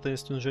познакомиться с этой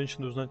таинственной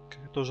женщиной и узнать,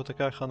 кто же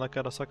такая Ханако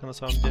Арасака на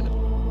самом деле.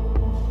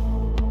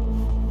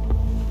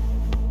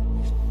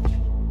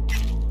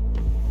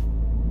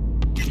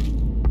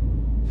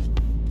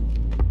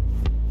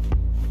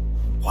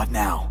 What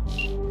now?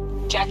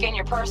 Jack in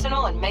your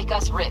personal and make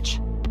us rich.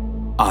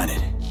 On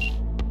it.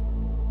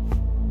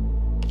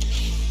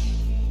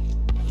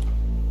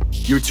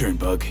 Your turn,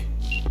 Bug.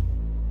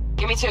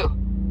 Give me 2.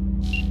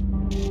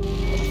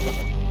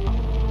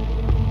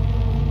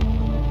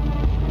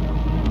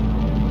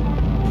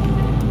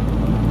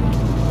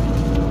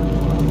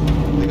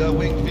 They got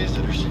winged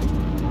visitors.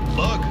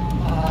 Bug.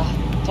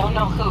 Don't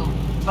know who,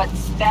 but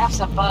staff's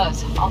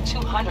abuzz. All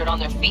 200 on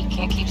their feet,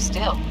 can't keep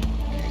still.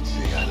 Can't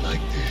say I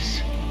like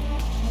this.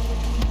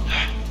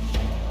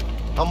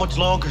 How much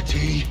longer,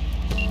 T?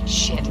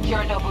 Shit,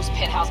 Yorinobu's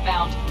penthouse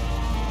bound.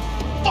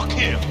 Fuck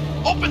him!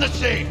 Open the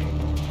safe!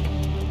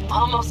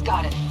 Almost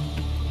got it.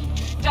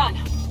 Done.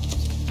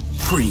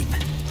 Cream.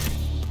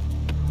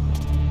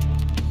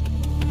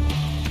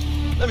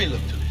 Let me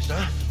look through this,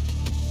 huh?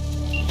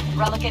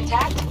 Relic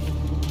intact?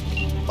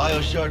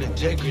 Bioshard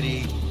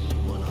integrity,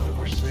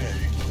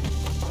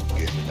 100%.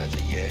 Guessing that's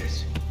a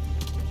yes.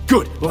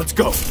 Good, let's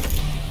go.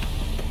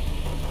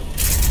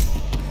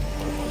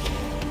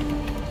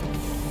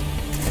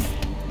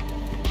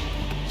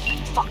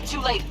 Fuck, too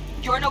late.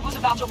 Yorinobu's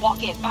about to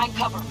walk in. Find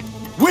cover.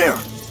 Where?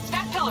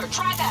 That pillar,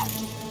 try that.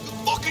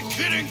 You fucking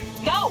kidding?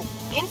 No!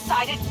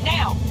 Inside it,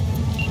 now!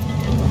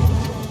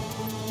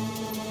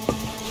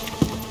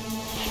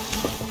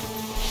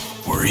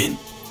 We're in.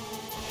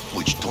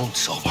 Which don't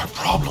solve our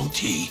problem,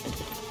 T.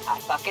 I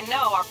fucking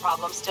know our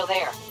problem's still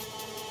there.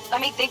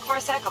 Let me think for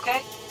a sec,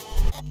 okay?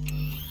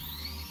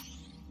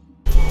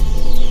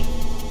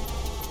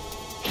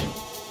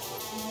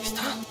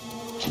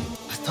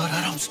 I thought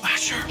Atom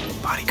Smasher.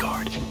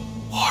 Bodyguard.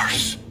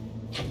 Horse.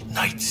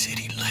 Night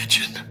City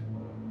legend.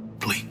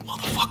 Bleak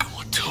motherfucking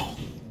one too.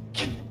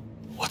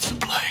 What's the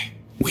play?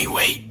 We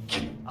wait.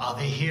 Are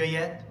they here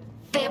yet?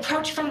 They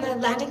approach from the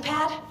landing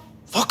pad?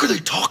 Fuck are they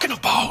talking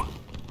about?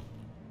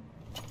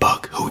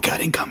 Bug, who we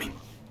got incoming?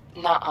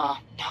 Nuh-uh.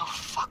 No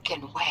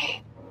fucking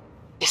way.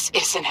 This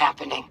isn't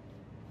happening.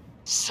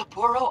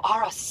 Saburo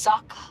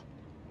Arasaka?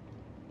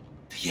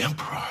 The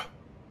Emperor.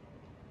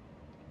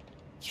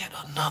 Yet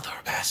another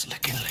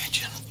ass-licking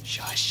legend.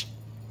 Shush.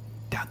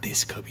 Doubt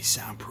this could be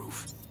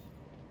soundproof.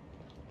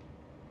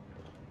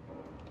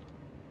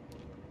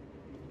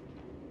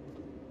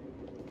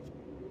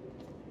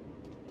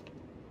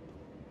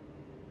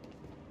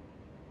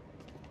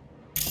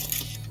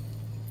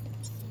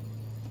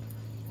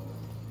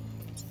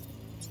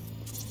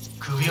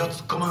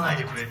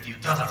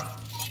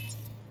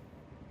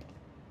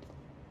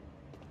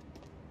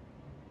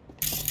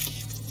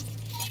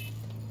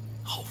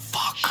 Oh,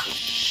 fuck.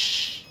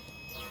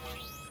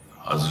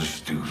 外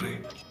してく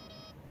れ。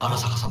荒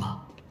坂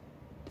様、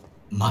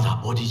ま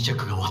だボディチェッ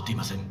クが終わってい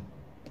ません。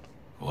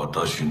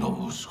私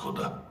の息子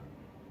だ。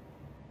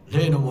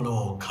例のも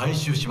のを回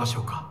収しまし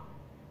ょうか。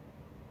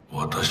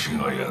私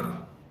がやる。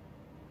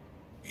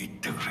言っ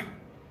てくれ。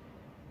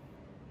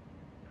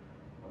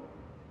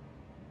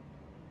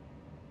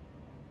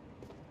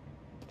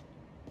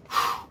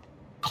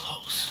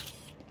Close.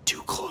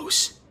 Too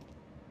close.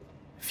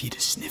 If he'd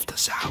have sniffed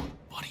us out.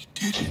 But he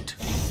didn't.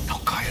 No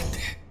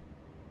cállate.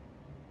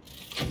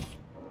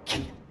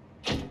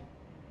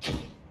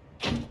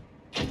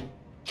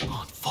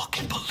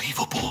 Unfucking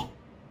believable.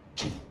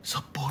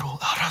 Saburo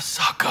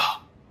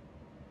Arasaka.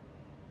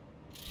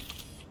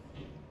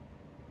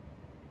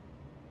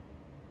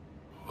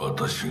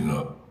 Watashi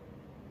ga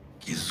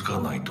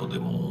kizukanai to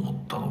demo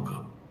omotta no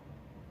ka?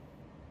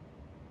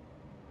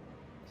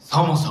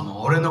 そもそ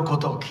も俺のこ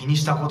とを気に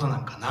したことな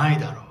んかない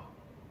だろう。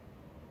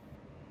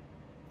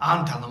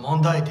あんたの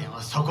問題点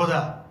はそこ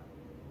だ。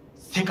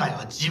世界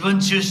は自分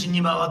中心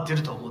に回って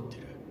ると思って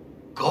る。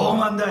傲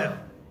慢だよ。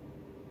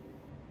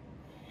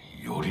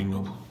頼信。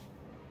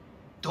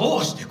ど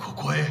うしてこ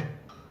こへ？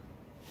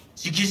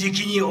直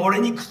々に俺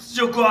に屈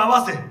辱を合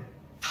わせ、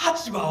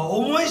立場を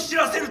思い知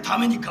らせるた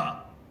めに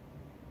か。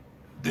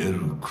出る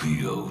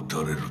杭が打た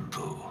れると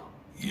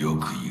よ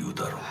く言う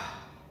だろう。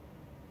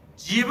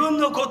自分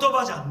の言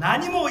葉じゃ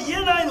何も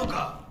言えないの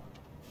か。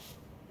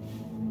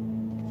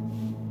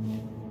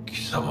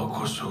貴様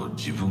こそ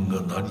自分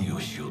が何を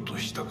しようと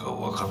したか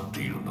分かっ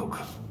ているの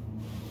か。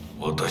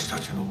私た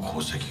ちの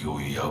功績を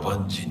野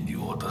蛮人に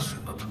渡す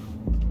など、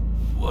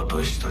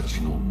私た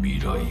ちの未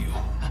来を。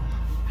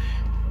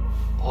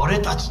俺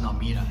たちの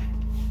未来。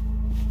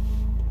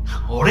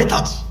俺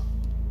たち。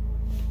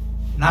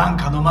なん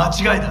かの間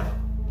違いだろ。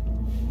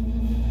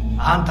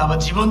あんたは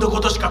自分のこ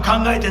としか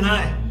考えて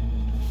ない。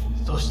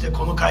そして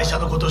この会社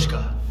のことし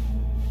か。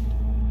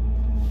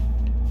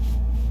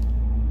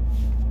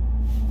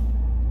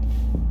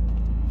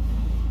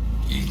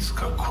いつ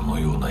かこの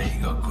ような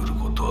日が来る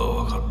こと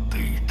は分かって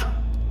いた。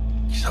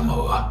貴様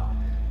は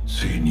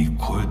ついに越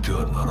えて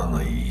はなら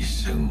ない一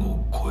線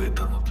を越え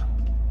たのだ。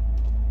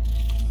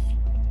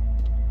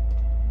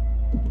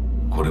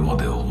これま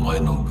でお前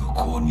の愚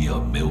行には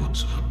目を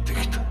つぶって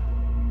きた。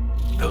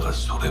だが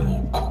それ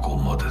もここ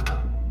までだ。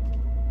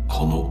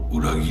この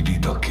裏切り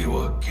だけ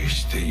は決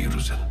して許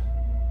せん。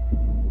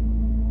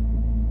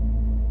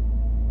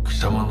貴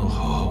様の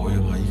母親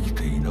が生き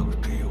ていなく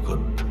てよかっ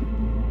た。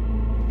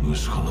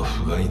息子の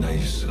不甲斐ない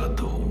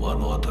姿を目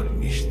の当たり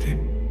にして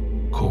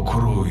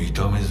心を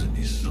痛めず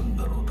に済ん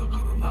だのだか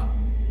らな。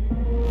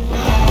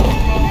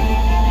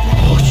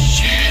おっ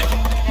しゃ。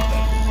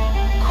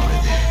これ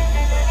で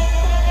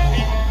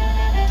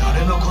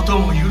誰のこと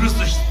も許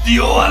す必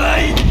要はな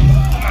い。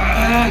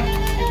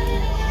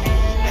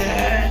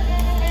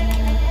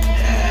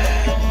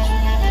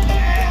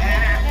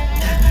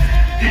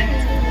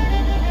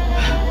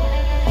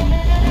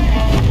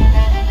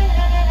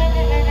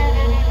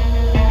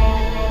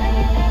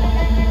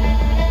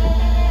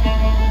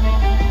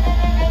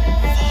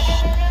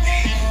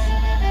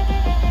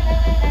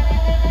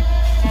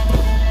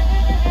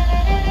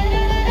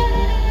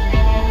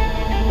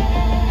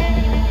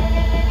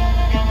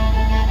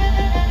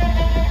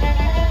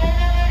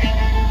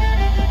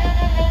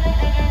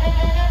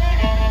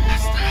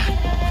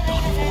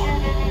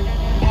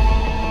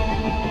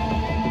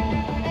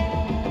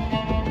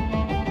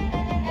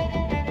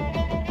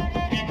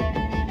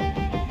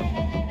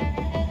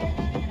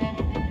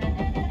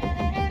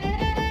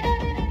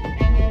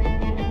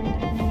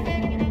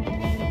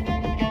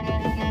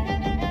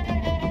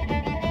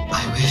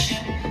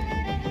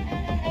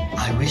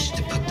I wish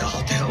to put the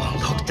hotel on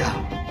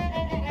lockdown.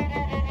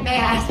 May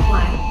I ask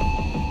why?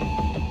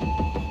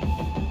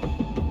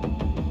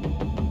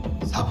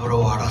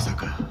 Saburo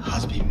Arasaka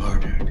has been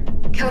murdered.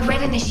 Code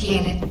Red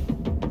initiated.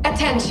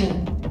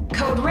 Attention.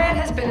 Code Red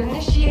has been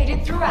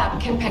initiated throughout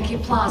Kenpeki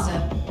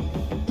Plaza.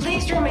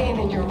 Please remain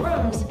in your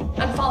rooms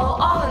and follow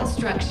all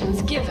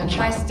instructions given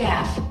by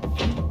staff.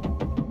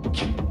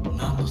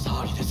 何の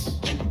騒ぎで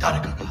す。誰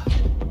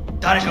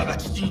かが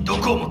父に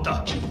毒を持っ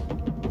た。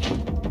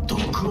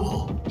毒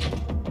を。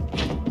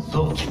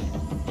そう。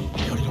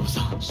頼信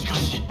さん、しか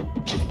し。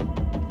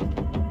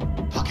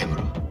竹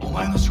村、お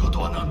前の仕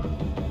事は何だ。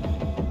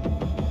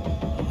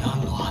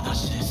何の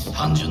話です。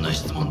単純な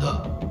質問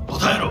だ。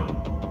答えろ。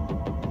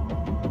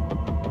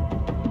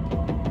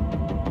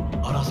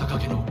荒坂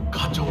家の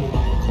課長のこ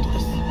とで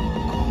す。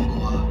今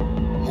後は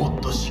もっ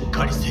としっ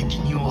かり責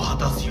任を果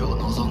たすよう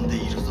望んで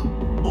いるぞ。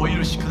お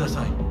許しくだ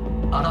さい、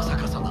荒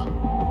坂様。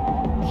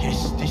決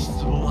して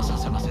失望はさ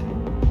せません。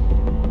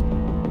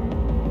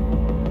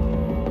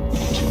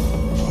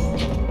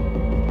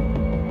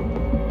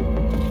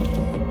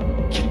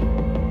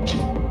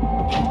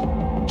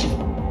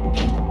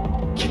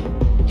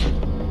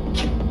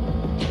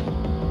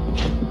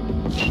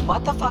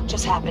What the fuck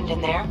just happened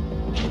in there?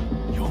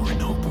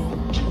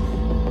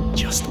 Yorinobu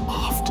just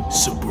offed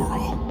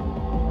Saburo.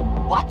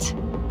 What?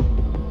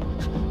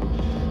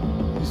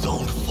 His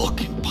own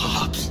fucking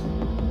pops.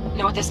 You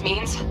know what this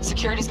means?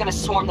 Security's gonna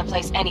swarm the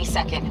place any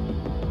second.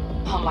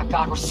 Oh my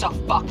god, we're so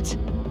fucked.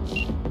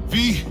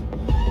 V,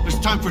 there's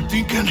time for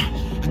thinking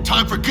and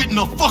time for getting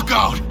the fuck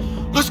out.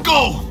 Let's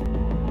go!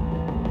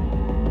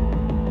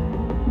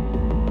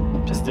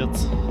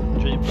 Пиздец.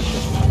 Ничего не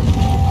понимаю.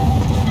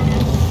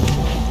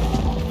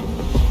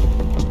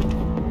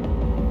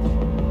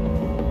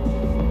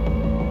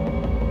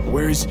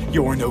 Where's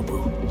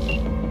Yorinobu?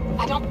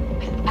 I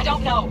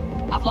don't know.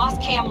 I've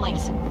lost cam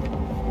links.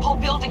 Whole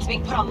building's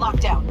being put on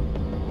lockdown.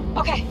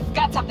 Okay,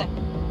 got something.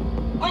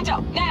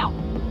 Window, now!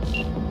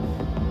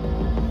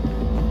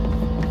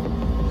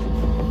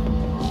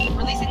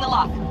 Releasing the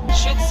lock.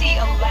 Should see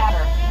a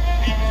ladder.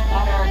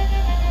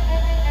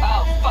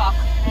 Oh, fuck.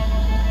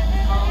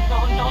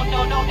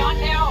 Oh, no, not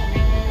now!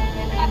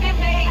 I've been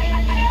made!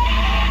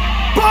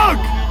 Bug!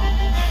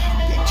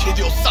 Pinche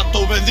Dios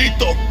santo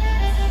bendito!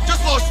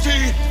 Just lost T!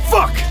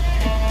 Fuck!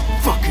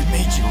 Fucking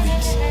major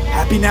leagues.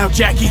 Happy now,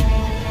 Jackie?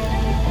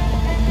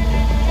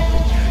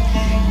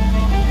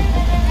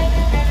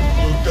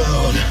 Look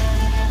down.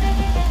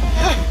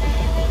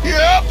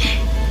 Yep!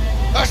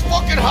 That's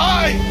fucking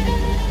high!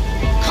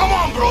 Come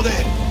on, brother!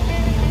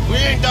 We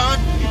ain't done.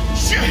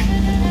 Shit!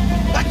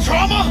 That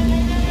trauma?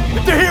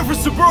 If they're here for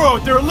Saburo,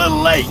 they're a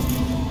little late.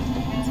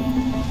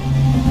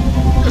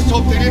 Just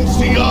hope they didn't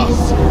see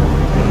us.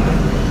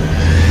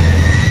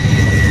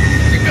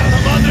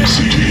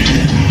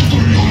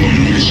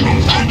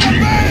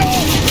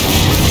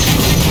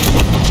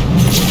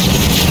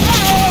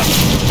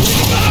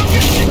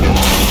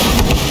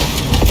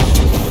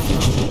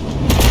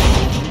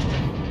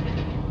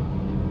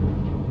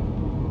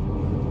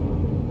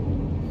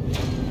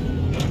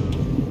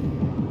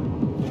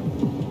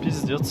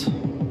 Пиздец.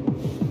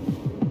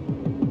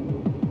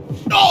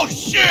 Oh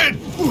shit!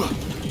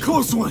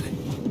 Close one.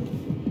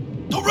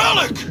 The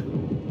relic!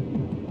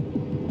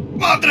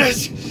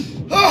 Madres!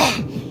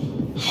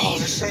 Oh,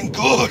 this ain't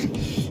good.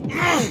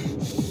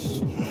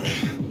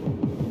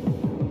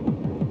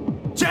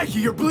 Jackie,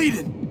 you're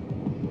bleeding.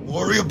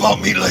 Worry about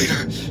me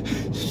later.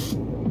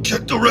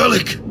 Check the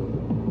relic.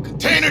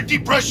 Container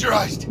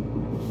depressurized.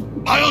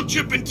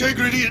 Biochip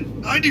integrity at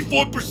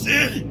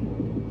 94%.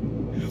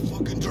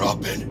 Fucking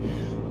drop in.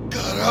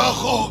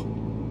 Carajo.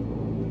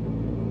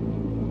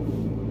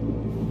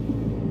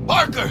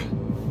 Parker!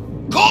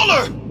 Call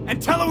her!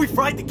 And tell her we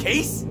fried the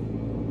case?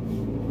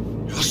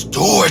 Just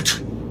do it!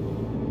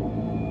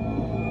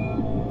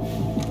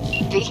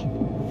 V?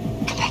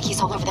 Konpeki's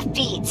all over the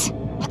feeds.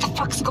 What the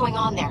fuck's going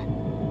on there?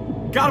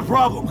 Got a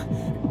problem.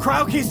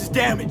 Cryo case is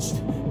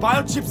damaged.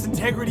 Biochip's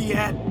integrity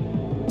at...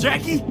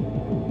 Jackie?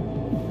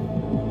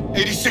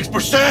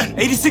 86%!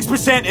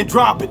 86% and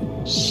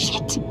dropping.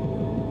 Shit.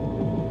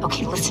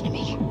 Okay, listen to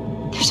me.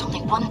 There's only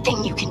one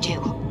thing you can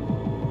do.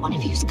 One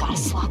of you's gotta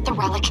slot the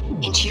relic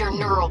into your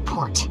neural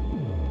port.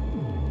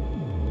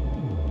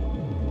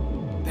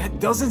 That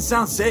doesn't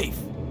sound safe.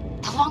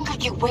 The longer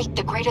you wait,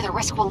 the greater the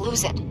risk we'll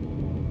lose it.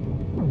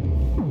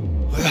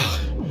 Well,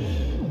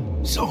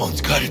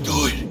 someone's gotta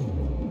do it.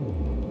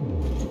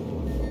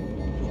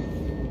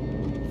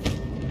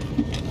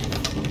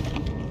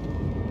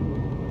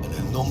 En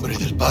el nombre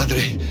del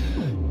Padre,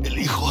 del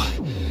Hijo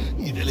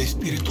y del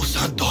Espíritu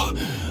Santo.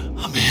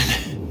 Amén.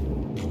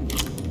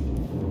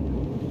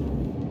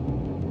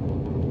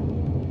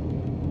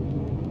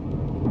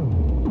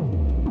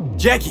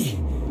 Jackie,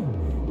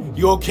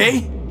 you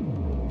okay?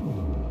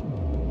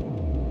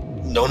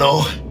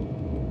 No.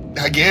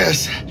 I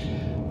guess.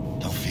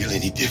 Don't feel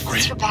any different.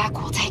 Once you're back,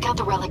 we'll take out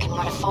the relic and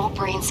run a full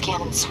brain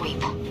scan and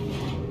sweep.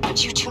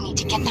 But you two need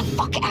to get the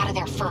fuck out of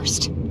there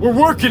first. We're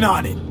working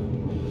on it.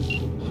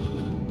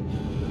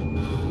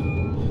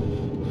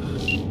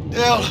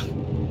 Hell,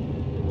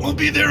 we'll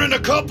be there in a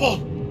couple.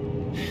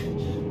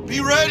 Be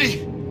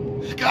ready.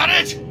 Got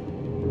it?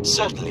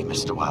 Certainly,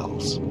 Mr.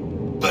 Wells.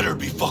 Better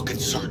be fucking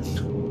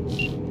certain.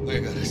 We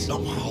gotta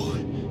somehow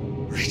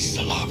reach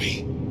the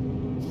lobby.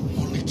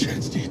 Only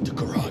chance to hit the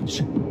garage.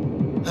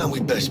 And we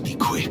best be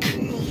quick.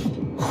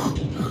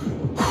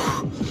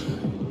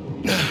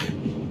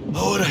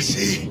 Ahora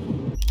sí.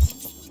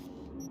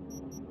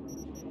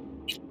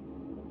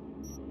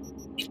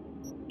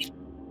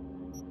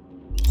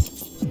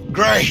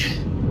 Great.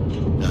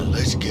 Now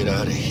let's get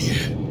out of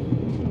here.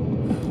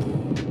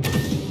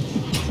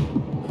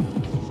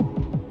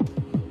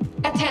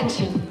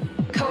 Attention.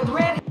 Code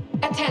Red.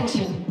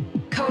 Attention.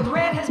 Code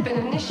Red has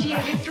been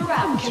initiated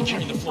throughout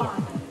Securing the floor.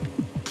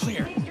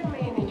 Clear.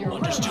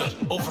 Understood.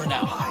 Over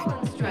now.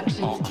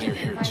 All clear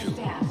here, too.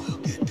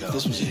 If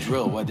this was a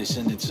drill, why'd they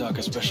send in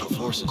Sokka Special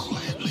Forces?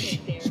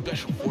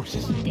 Special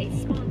Forces?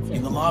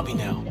 In the lobby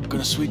now. We're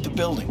gonna sweep the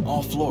building,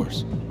 all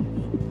floors.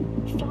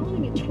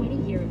 Following a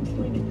 20-year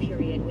employment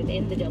period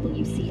within the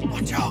WCS,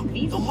 watch out,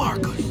 the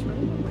markers.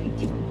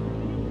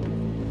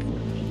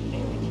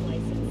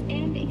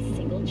 And a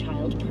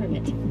single-child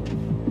permit.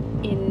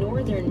 In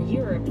Northern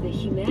Europe, the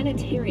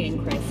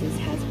humanitarian crisis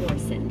has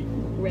worsened.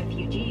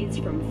 Refugees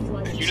from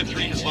floods... Unit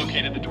 3 has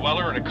located the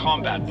Dweller and a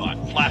combat bot,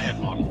 Flathead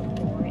model.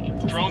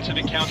 Drones have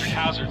encountered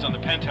hazards on the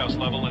penthouse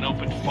level and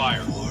opened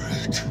fire.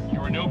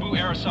 Yorinobu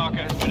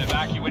Arasaka has been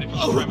evacuated from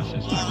the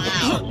premises.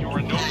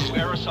 Yorinobu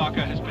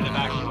Arasaka has been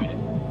evacuated.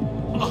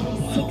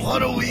 What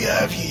do we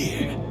have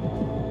here?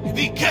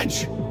 Be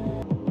catch!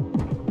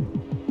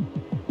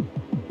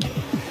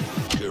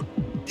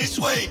 This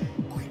way!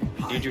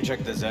 Did you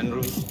check the Zen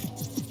room?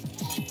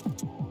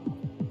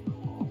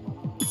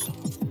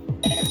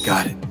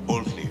 Got it.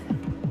 All clear.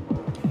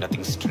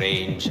 Nothing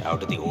strange,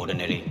 out of the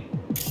ordinary.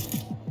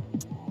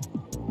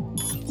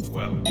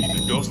 Well,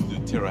 the doors to the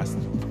terrace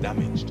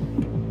damaged.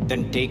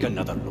 Then take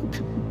another look.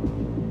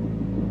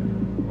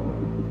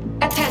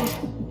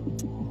 Attention.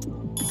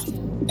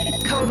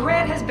 Code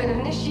Red has been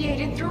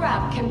initiated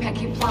throughout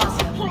Konpeki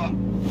Plaza.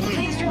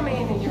 Please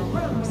remain in your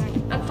rooms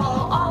and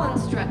follow all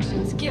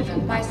instructions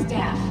given by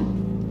staff.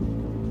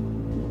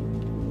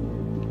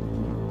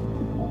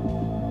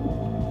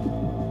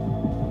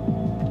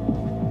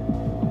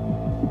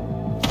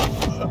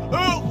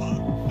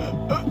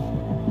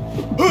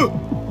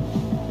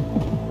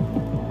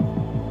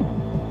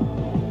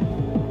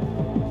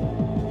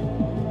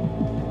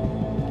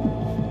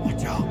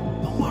 Watch out,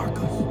 the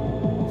markers.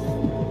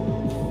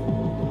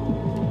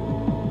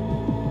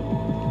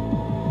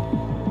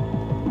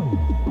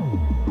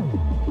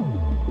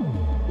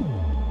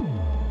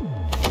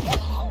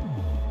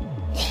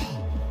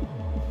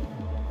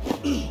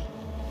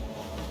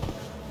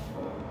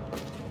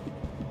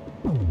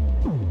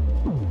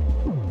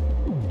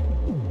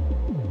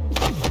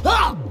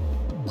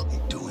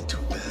 Ain't doing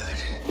too bad.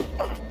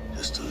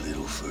 Just a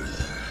little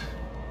further.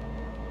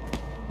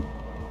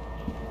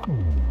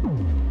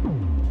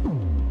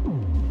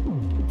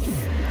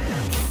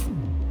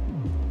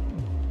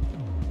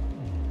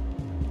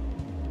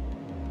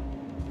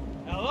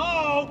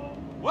 Hello?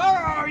 Where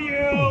are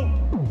you?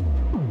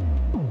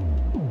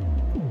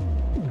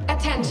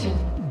 Attention.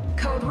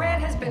 Code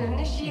Red has been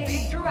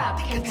initiated throughout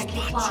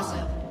Konpeki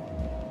Plaza.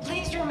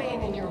 Please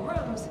remain in your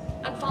rooms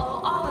and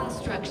follow all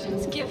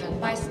instructions given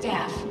by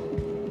staff.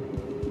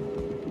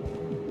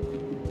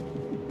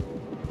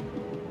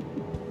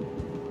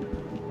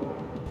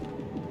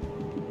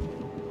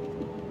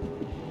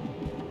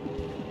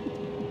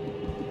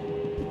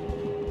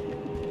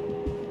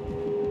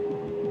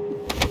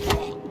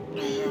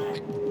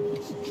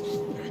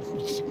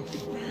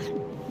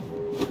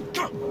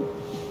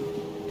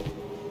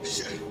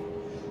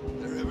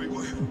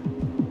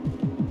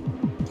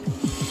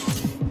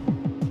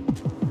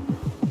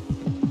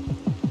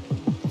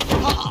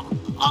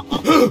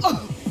 По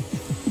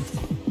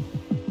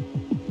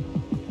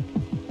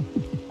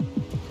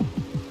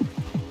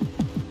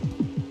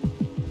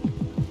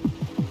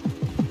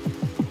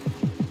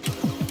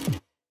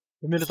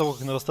мере того,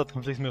 как нарастает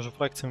конфликт между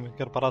фракциями и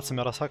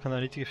корпорациями Арасака,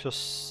 аналитики все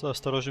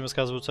осторожнее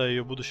высказываются о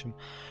ее будущем.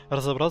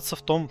 Разобраться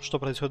в том, что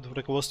происходит в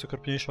руководстве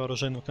крупнейшего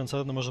оружейного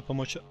концерна, может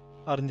помочь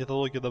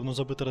орнитология, давно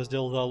забытый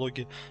раздел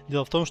зоологии.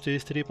 Дело в том, что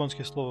есть 3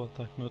 японских слова.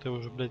 Так, ну это я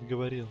уже, блядь,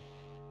 говорил.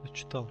 Я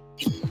читал.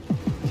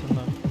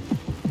 Цена.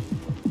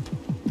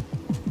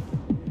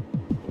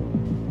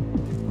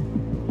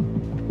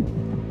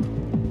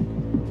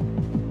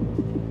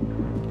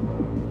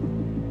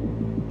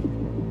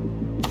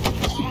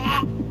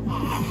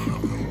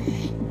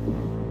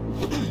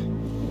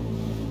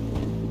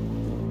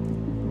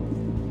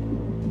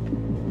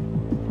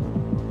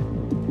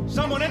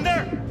 Someone in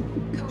there?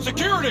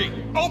 Security!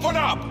 Open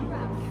up!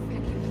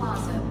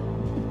 Plaza.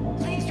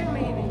 Please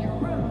remain in your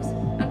rooms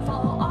and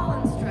follow all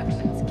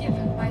instructions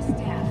given by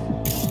staff.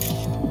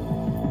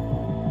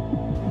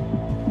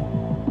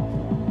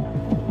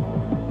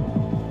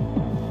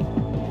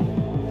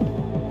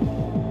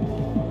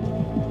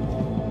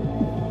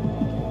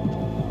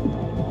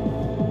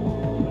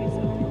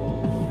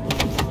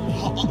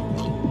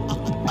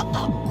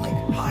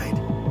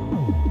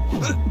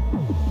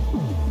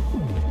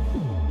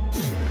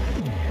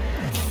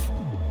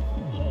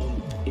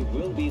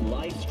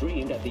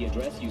 At the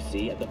address you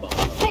see at the bottom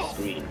of the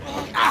screen.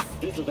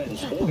 This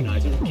event's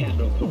organizer,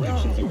 Capital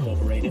Corrections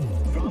Incorporated,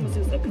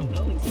 promises a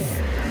compelling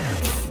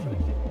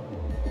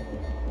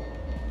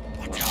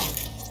Watch out!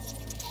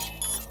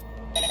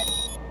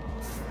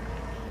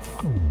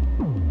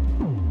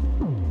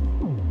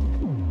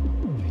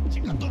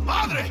 Chica tu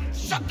madre!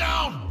 Shut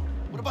down!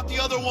 What about the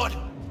other one?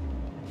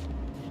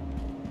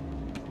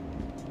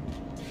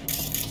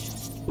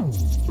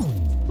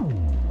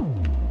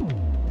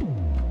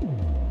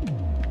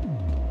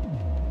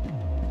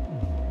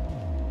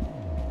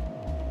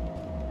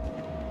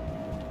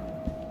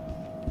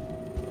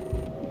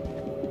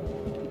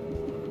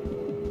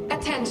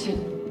 Attention!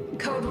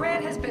 Code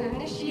Red has been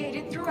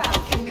initiated throughout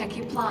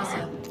Kenpeki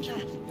Plaza.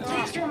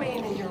 Please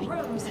remain in your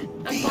rooms and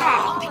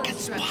follow all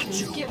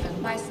instructions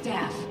given by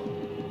staff.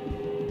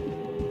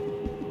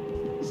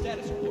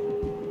 Status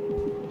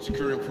report.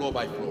 Securing floor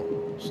by floor.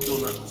 Still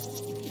nothing.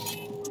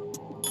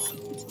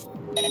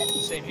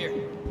 Same here.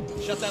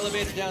 Shut the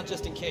elevator down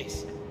just in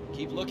case.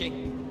 Keep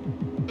looking.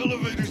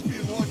 Elevator's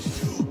being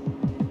watched too.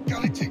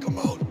 Gotta take them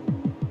out.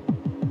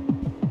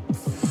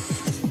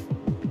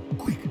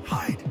 Quick,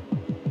 hide.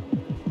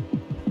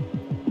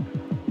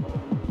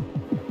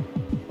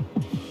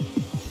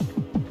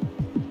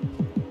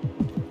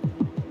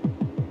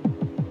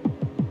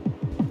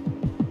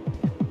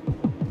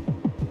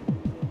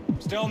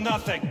 Still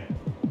nothing.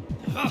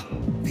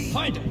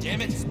 Find him,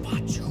 damn it!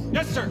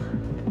 Yes, sir.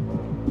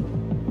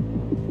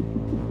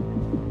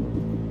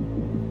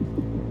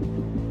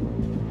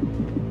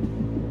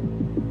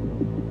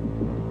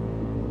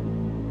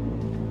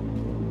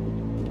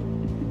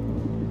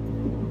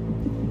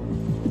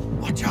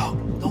 Watch out!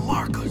 They'll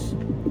mark us.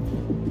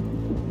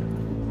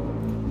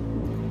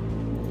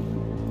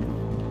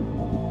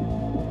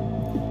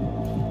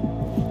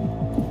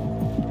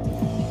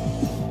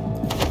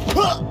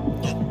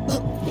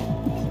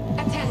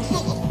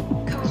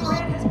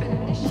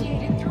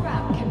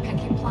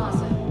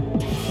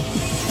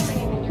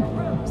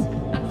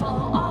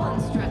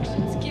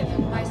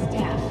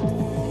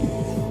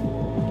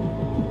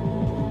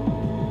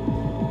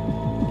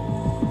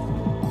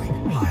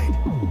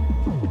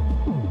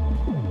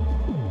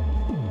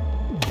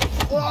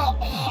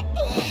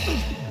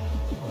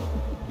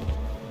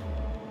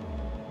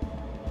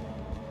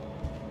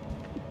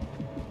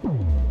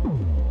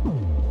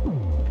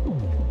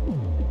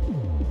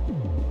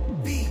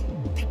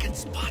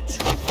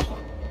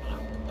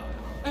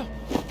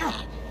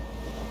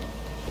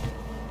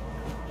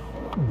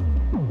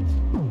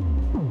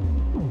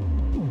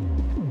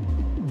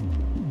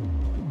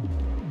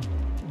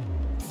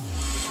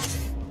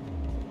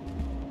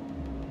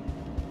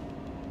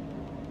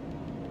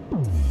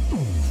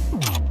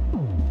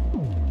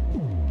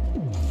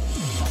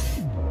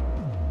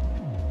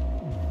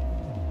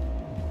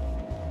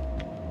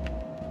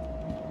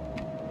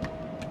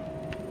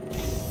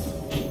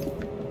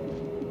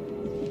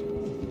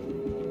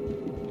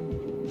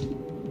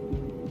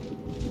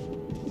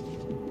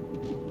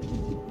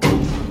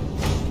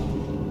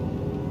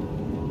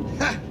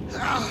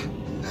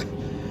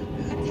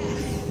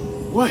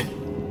 What?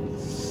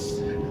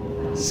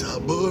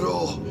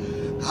 Saburo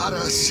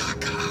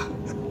Arasaka.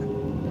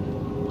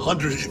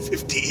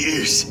 150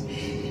 years.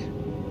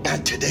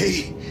 And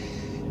today,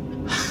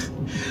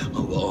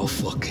 of all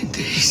fucking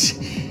days,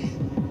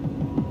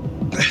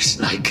 that's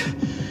like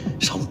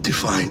some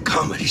divine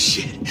comedy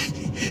shit.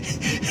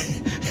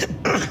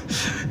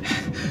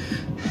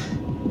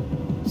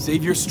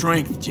 Save your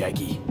strength,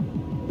 Jackie.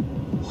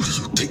 What do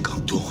you think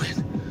I'm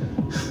doing?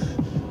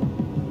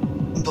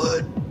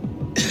 But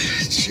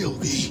she'll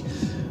be.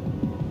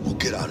 We'll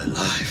get out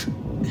alive.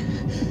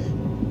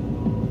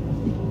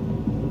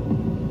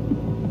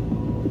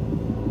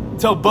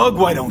 Tell Bug,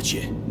 why don't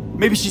you?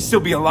 Maybe she'd still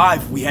be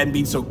alive if we hadn't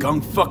been so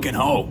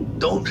gung-fucking-ho.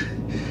 Don't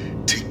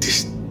take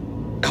this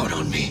out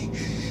on me.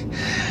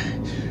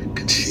 I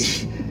can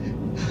see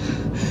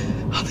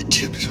how the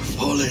chips are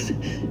falling.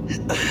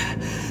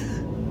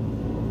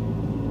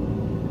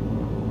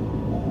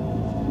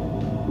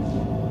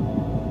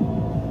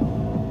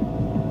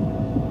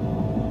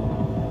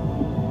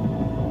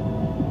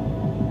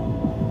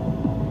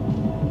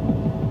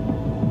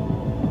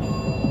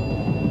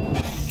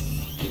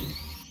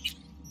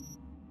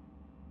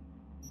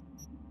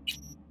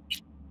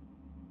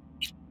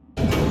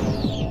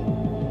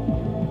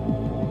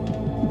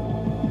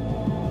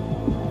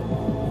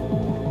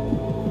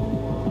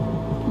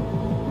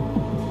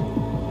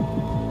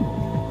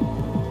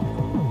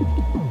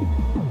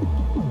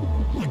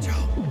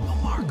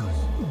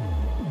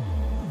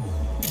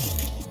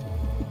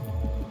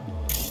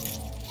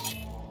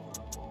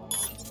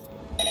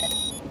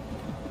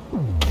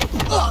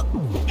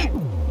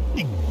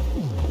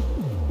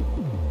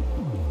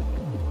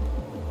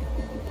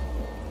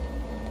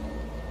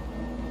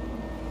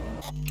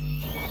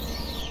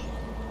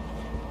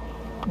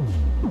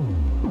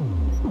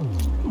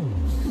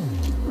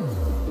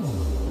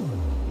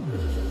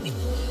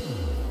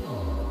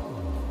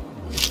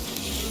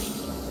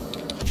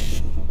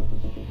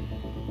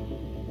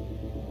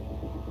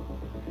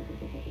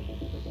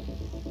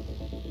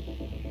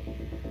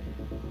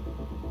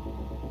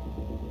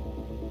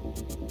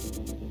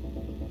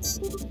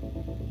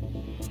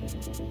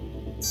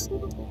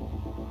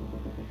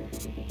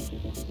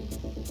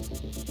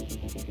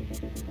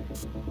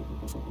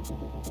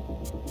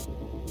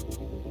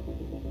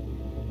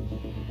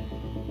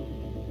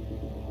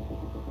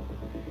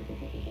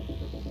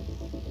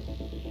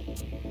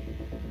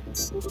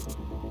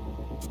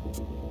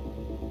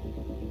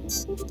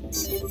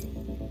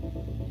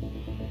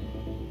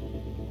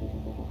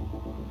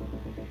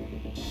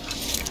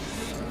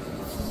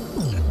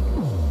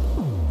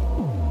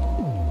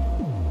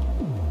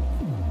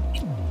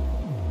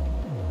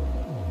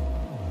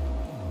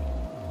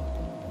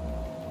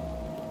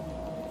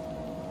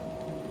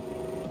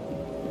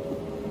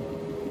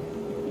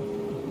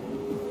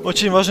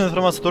 Очень важная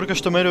информация. Только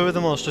что Мэри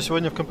уведомила, что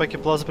сегодня в Компаки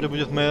Плаза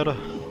прибудет мэр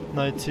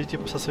найти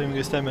со своими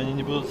гостями. Они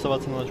не будут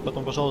оставаться на ночь.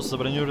 Потом, пожалуйста,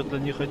 забронируйте для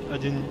них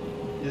один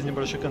из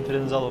небольших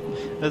конференц-залов.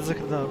 Это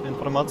закрытая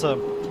информация.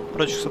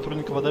 Прочих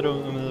сотрудников Адарио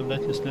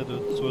уведомлять не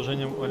следует. С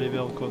уважением,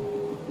 Оливия Алкон.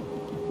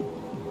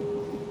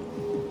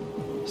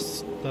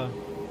 Да.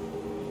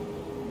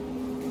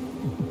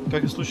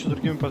 Как и в случае с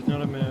другими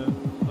партнерами,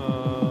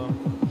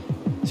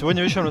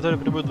 сегодня вечером в отеле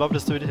прибудут два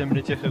представителя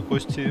Мритеха,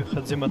 гости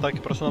Хадзиматаки.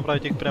 Прошу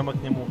направить их прямо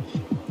к нему.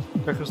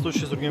 Как и в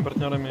случае с другими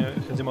партнерами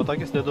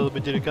Хадзиматаки, следует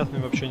быть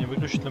деликатными в общении,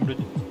 выключить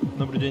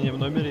наблюдение в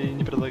номере и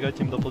не предлагать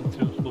им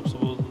дополнительных услуг. С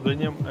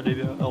уважением,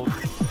 Оливия Алкон.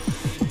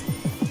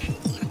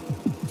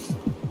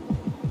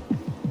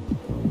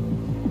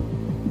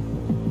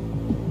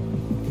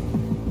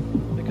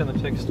 Я на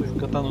всякий случай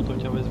катану-то у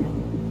тебя возьму.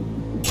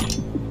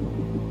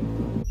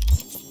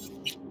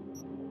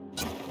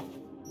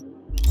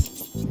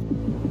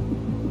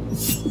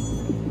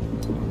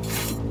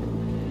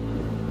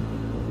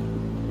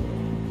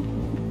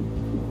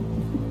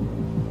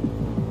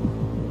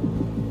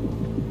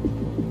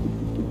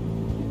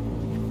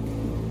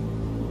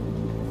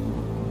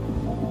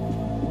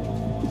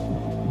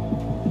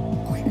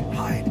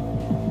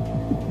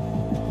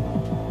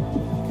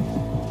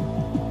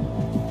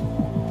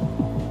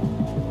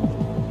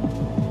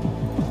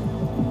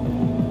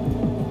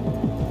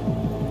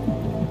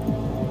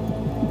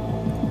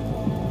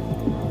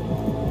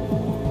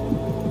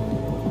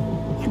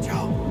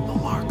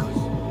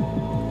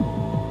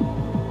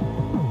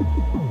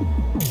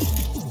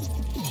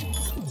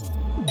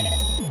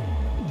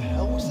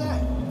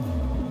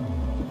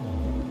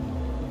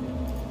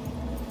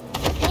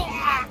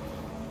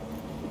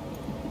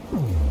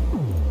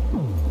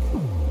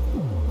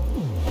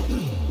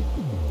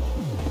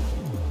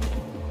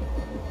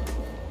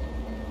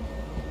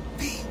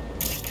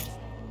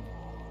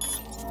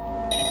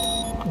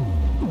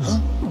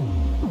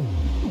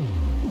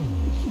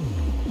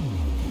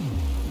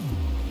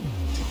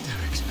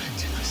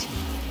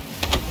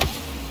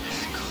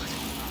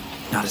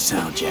 Not a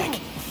sound, Jack.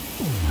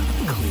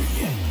 Not clear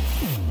yet.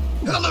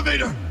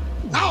 Elevator!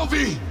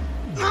 Alvy!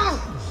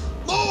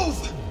 Move!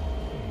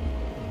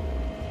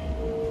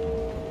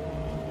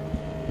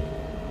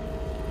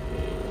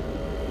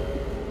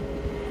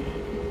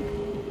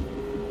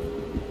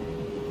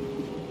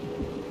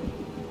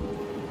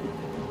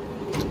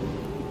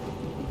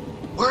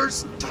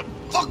 Where's the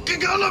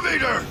fucking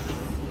elevator?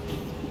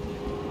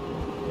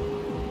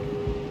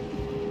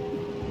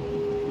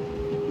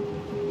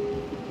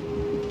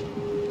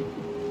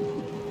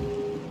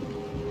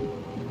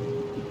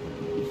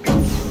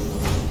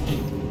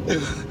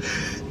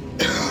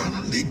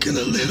 Leaking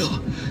a little.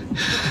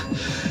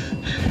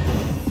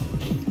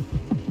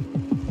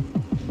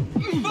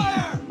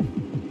 Fire!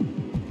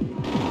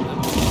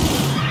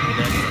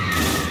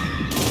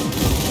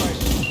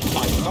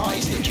 I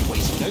advise that you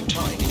waste no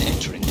time in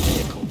entering the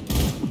vehicle.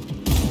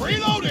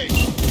 Reloading!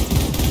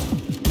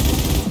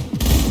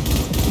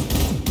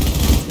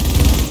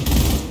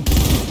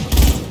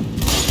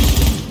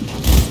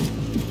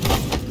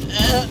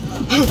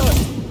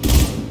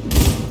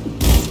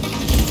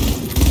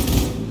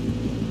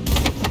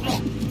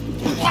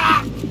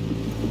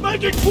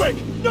 Make it quick!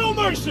 No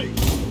mercy!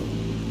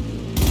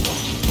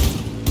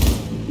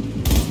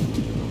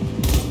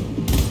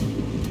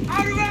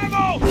 Out of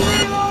ammo!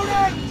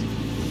 Reloading!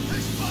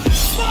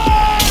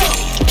 Fire!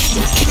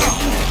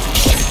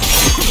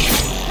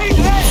 Keep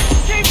hit!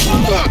 Keep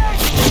moving!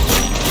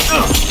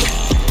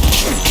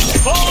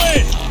 Fall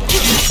in!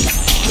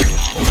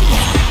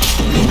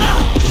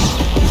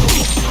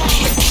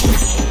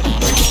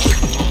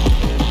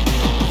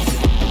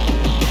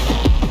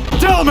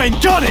 Delamain,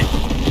 got it!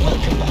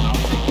 Welcome back.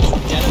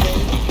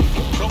 Delamain,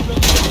 problem?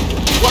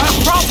 We'll have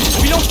problems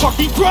if we don't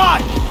fucking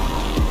drive!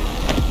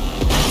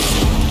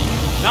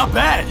 Not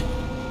bad.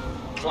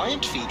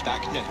 Client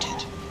feedback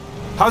noted.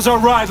 How's our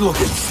ride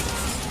looking?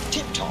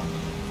 Tip-top.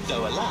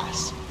 Though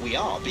alas, we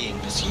are being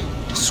pursued.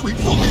 Sweet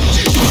fucking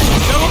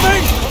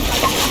Delamain!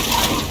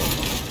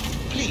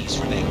 Please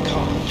remain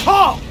calm.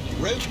 Calm!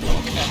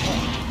 Roadblock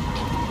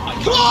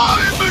ahead.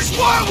 Why, Miss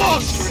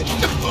Wireless?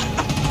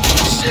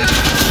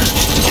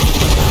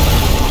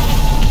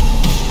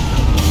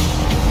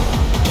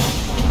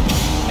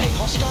 A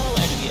hostile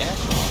enemy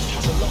aircraft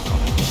has a lock on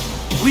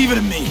it. Leave it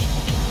to me.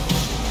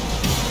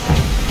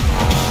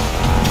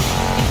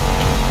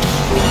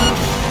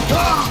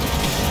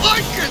 I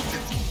get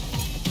it!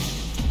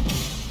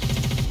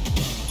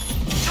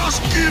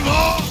 Just give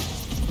up!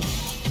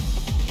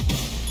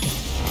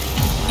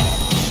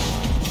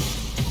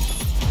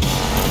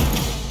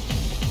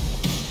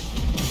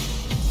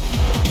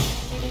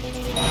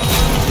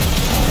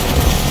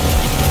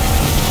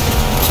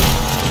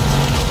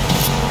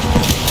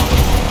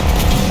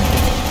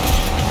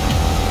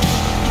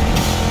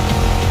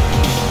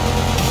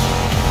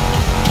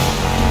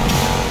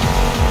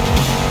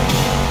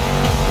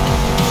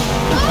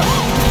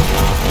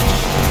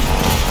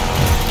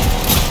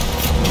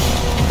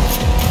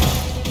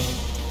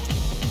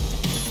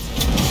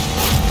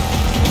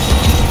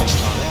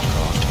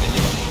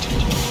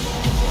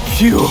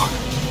 Phew.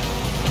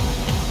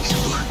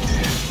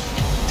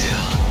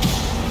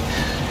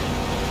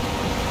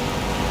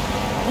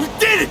 We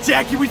did it,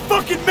 Jackie! We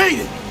fucking made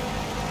it!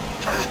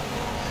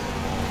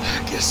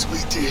 I guess we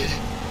did.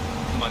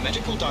 My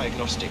medical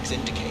diagnostics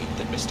indicate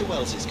that Mr.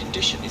 Wells's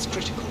condition is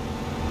critical.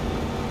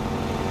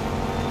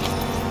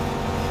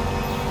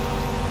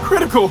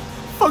 Critical?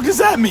 Fuck does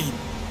that mean?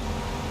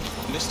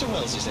 Mr.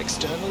 Wells's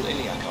external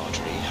iliac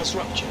artery has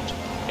ruptured.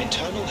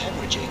 Internal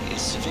hemorrhaging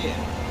is severe.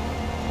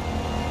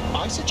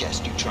 I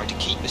suggest you try to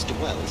keep Mr.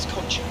 Wells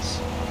conscious.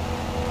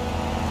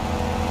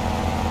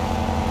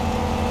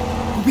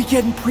 We'll be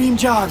getting preem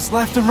jobs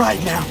left and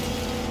right now.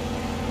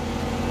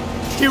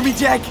 Hear me,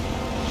 Jack?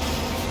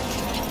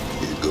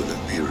 You're gonna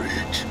be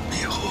rich,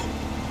 mijo.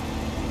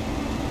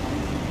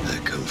 I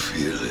can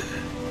feel it.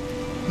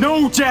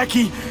 No,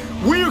 Jackie!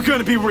 We're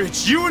gonna be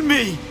rich, you and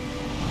me!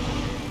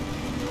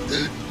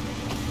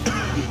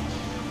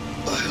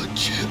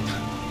 Biochip.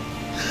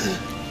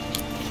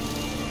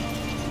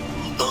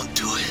 Don't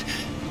do it.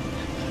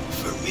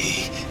 For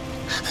me.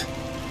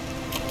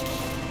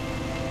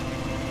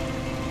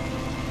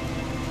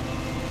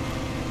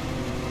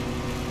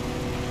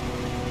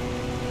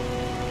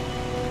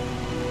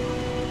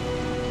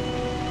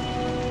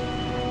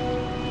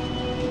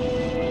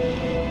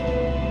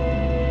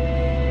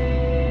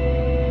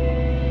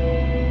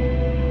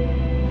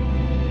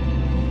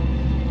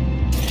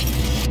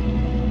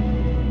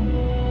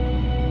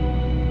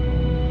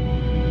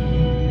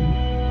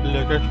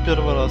 Бля, как в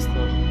первый раз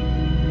так.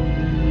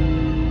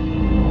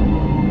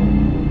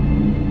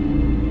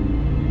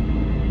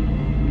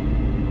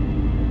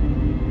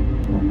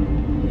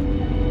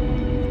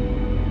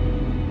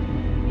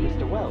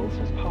 Mr. Wells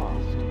has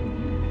passed.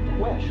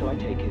 Where shall I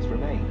take his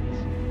remains?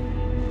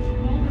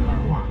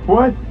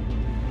 What?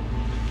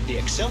 The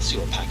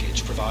Excelsior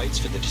package provides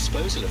for the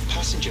disposal of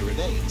passenger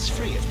remains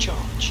free of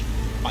charge.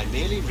 I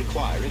merely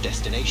require a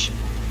destination.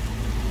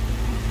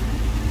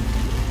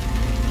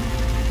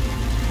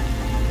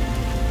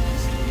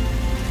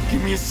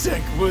 Give me a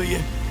sec, will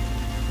you?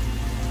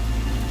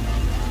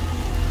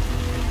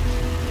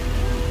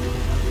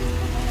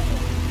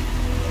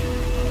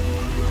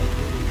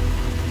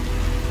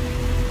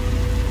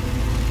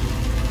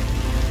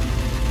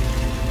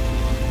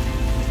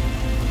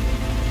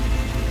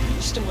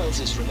 Mr.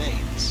 Wells's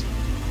remains.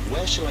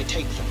 Where shall I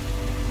take them?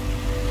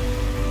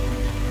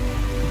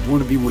 I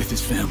want to be with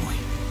his family.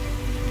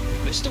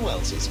 Mr.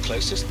 Wells's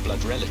closest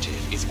blood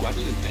relative is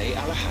Guadalupe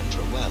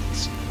Alejandra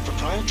Wells,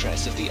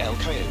 proprietress of the El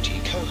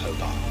Coyote Coho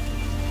Bar.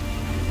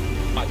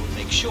 I will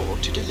make sure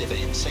to deliver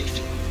him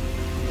safely.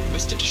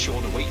 Mr.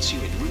 Deshawn awaits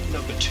you in room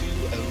number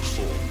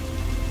 204.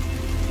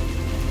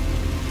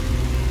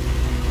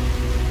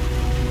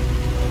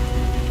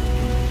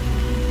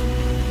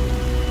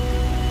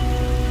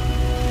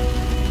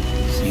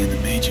 See you in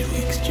the major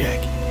leagues,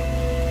 Jack.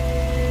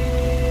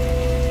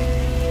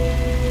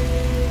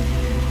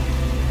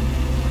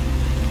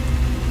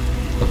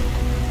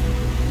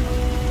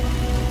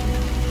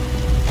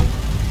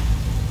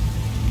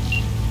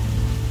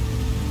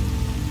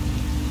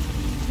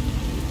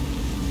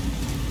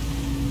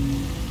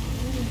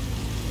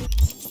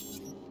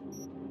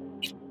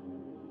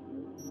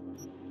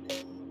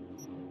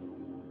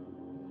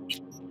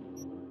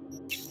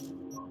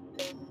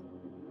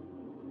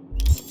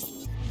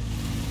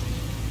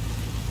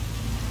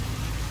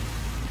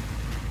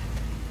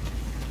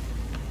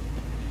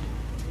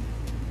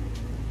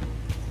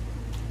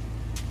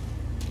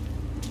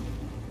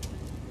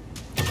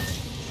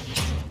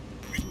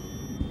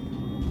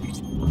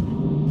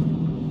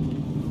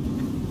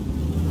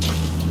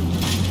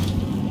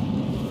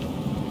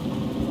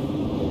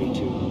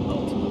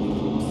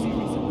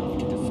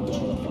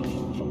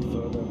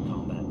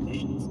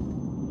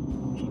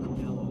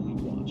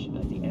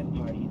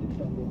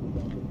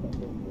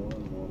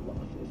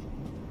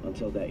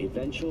 of their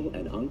eventual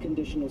and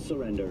unconditional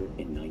surrender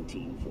in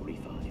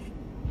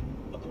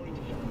 1945. According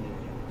to family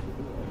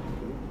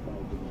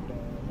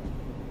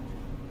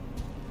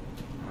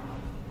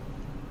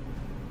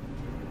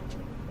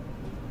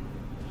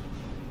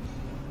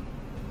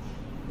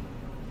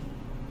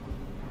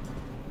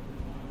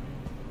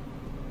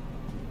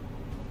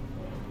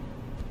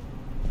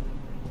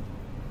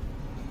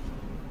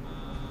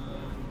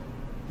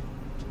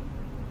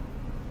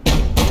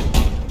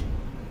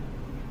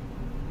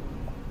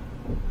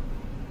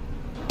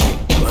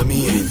Let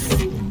me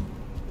in.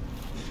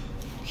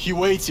 He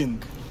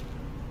waiting.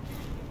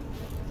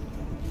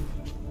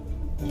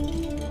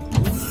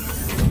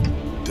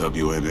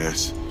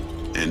 WNS,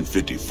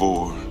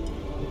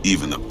 N54,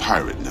 even the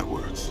pirate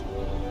networks.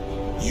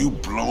 You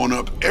blowing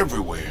up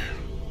everywhere.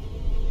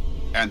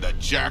 And the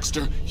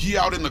Jackster, he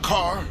out in the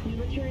car?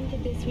 We return to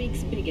this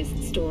week's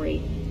biggest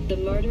story. The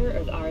murder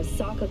of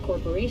Arasaka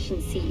Corporation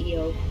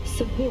CEO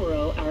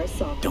Saburo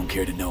Arasaka. Don't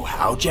care to know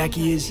how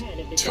Jackie is?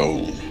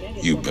 Tone,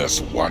 you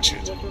best watch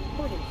it.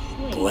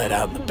 Bled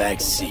out in the back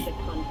seat.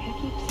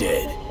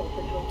 Dead.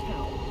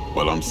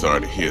 Well, I'm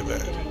sorry to hear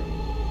that.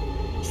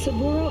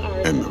 Saburo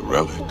Arasaka, And the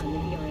relic?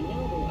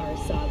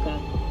 Arasaka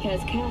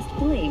has cast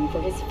blame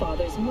for his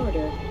father's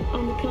murder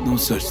on the company. No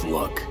such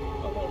luck.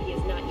 Although he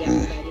is not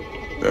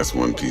yet That's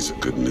one piece of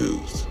good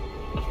news.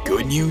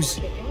 Good news?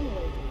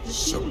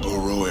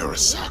 Saburo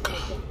Arasaka.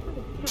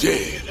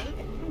 Dead.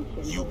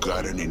 You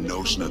got any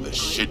notion of the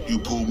shit you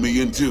pulled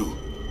me into?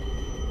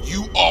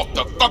 You off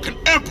the fucking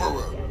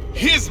Emperor!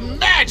 His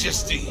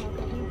Majesty!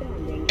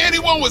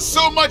 Anyone with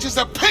so much as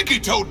a pinky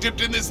toe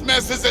dipped in this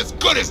mess is as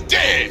good as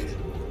dead!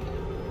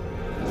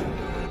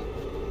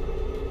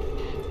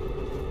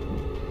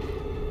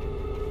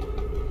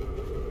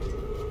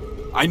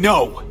 I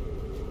know!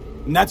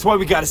 And that's why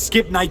we gotta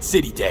skip Night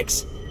City,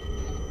 Dex.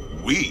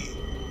 We?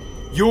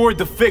 You're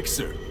the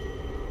fixer.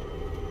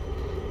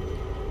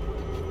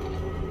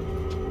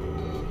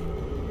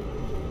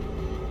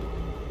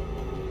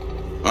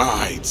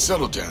 Alright,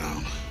 settle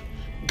down.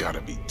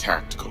 Gotta be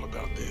tactical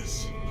about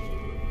this.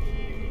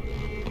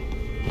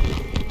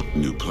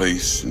 New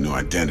place, new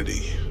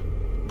identity.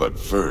 But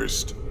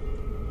first,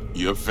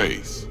 your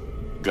face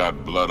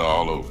got blood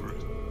all over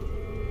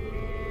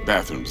it.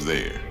 Bathroom's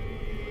there.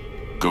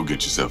 Go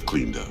get yourself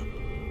cleaned up.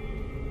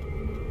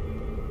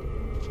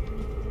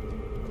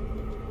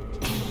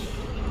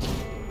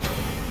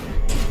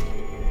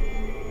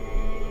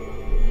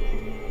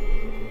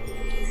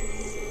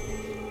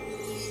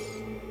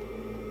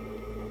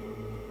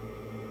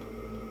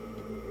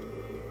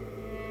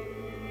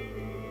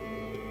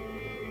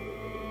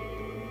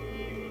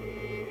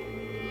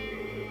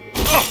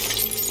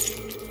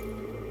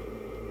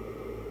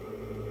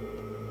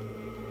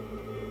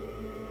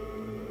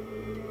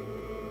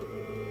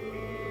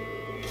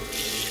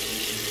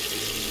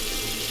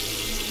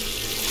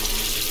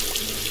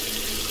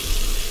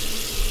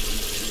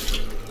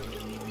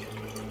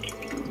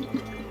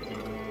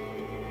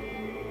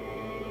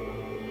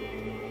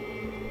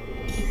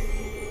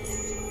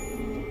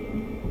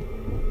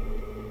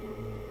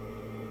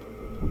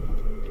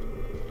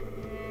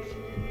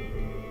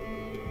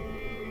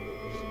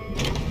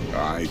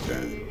 Alright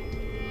then.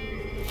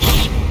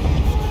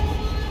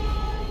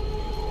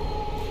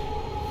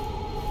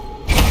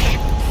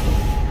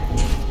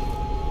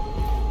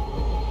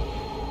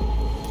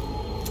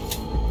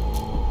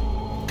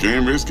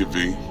 Can't risk it,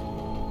 V.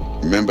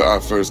 Remember our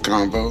first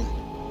convo?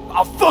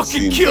 I'll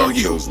fucking kill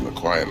you! Chosen the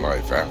quiet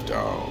life after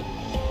all.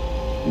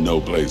 No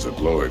blaze of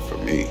glory for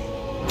me.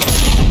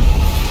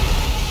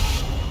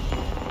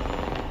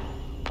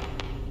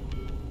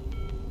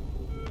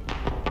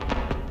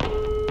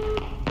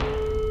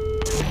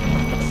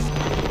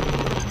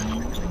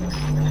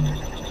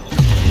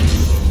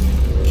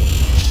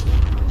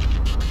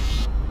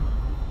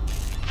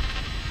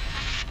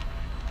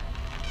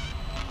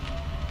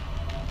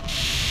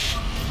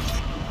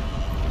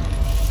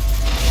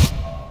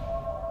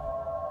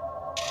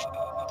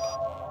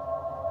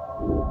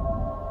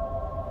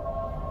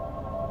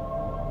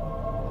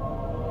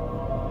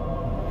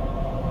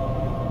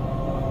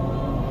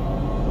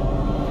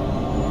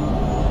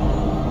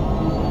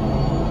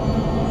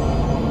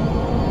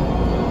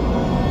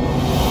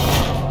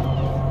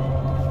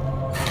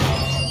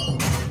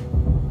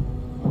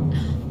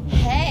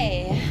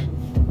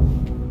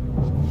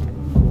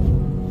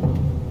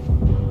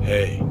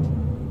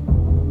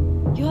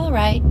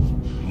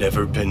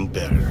 Never been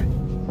better.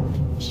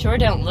 Sure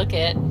don't look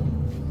it.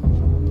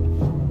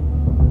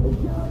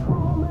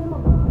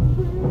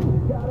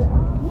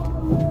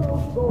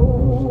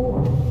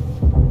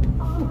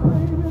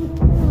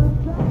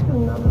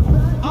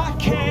 I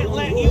can't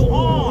let you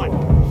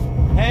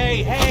on!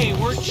 Hey,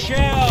 we're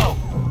chill!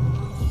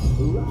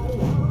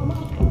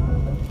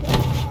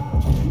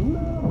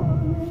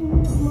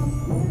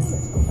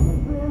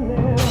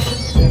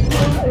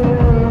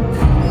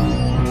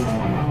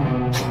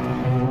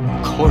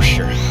 Of course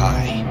you're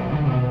high.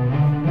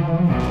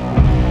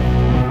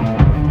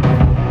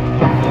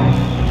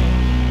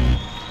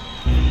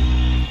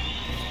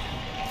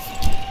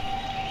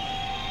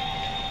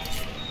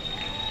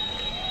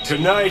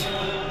 Tonight,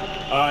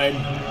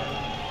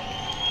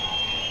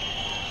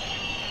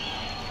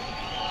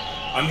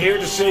 I'm here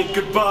to say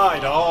goodbye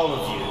to all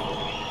of you.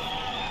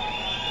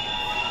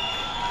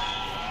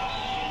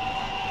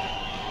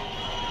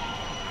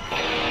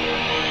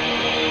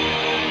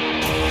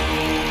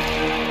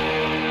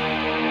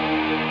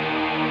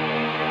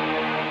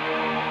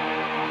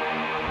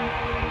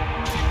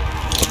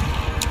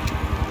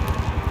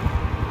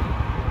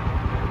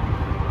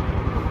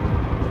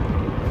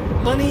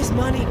 Money's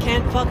money,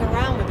 can't fuck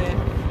around with it.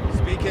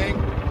 Speaking.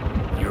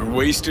 You're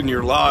wasting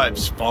your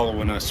lives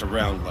following us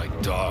around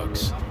like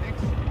dogs.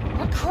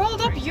 What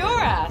crawled up your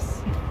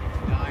ass?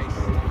 Nice.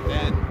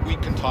 Then we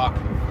can talk.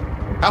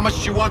 How much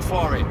do you want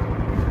for it?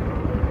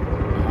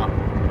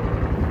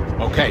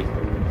 Okay.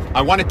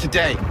 I want it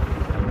today.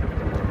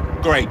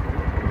 Great.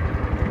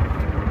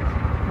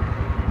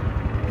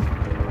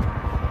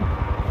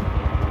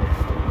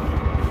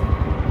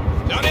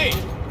 Johnny,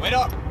 wait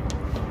up.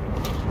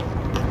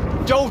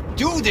 Don't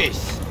do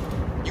this!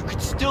 You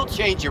could still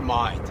change your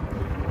mind.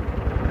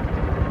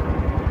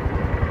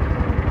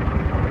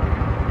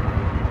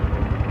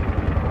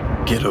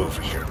 Get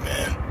over here,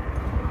 man.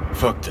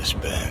 Fuck this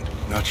band.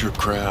 Not your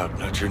crowd,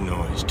 not your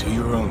noise. Do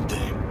your own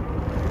thing.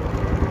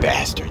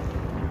 Bastard.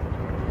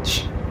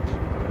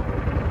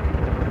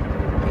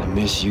 I'm gonna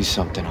miss you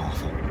something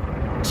awful.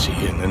 See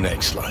you in the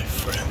next life,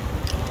 friend.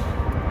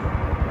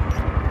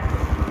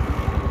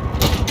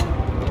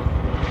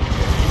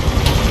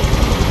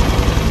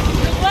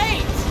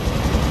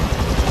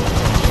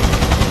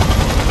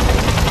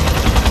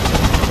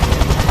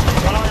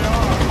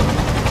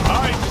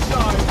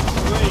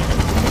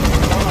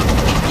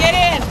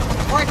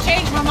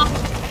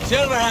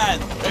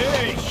 Silverhand!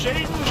 Hey,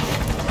 Shaden!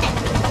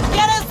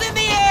 Get us in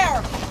the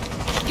air!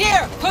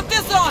 Here, put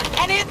this on,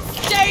 and it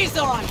stays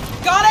on!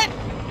 Got it?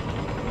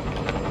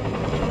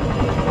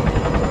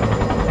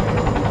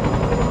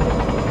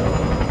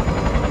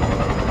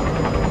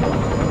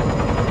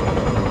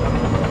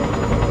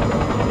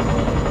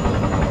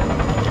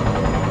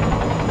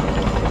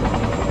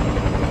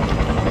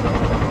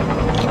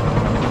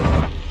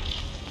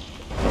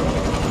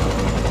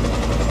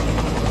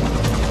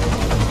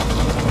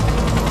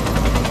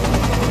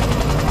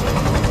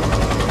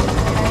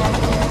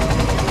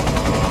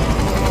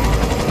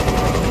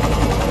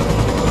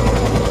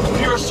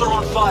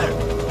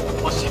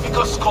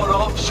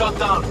 Shut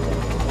down.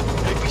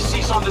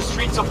 APC's on the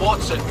streets of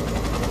Watson.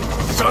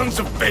 Sons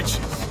of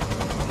bitches!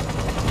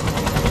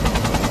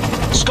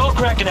 Skull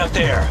cracking out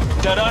there.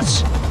 That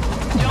us?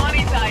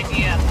 Johnny's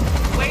idea.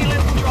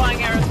 Wayland's drawing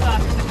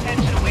Arasaka's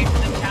attention away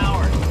from the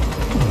tower.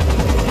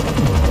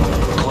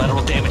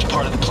 Collateral damage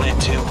part of the plan,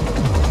 too.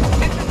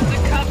 This is the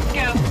Cub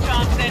Scouts,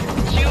 Johnson.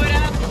 Chew it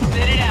up,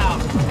 spit it out.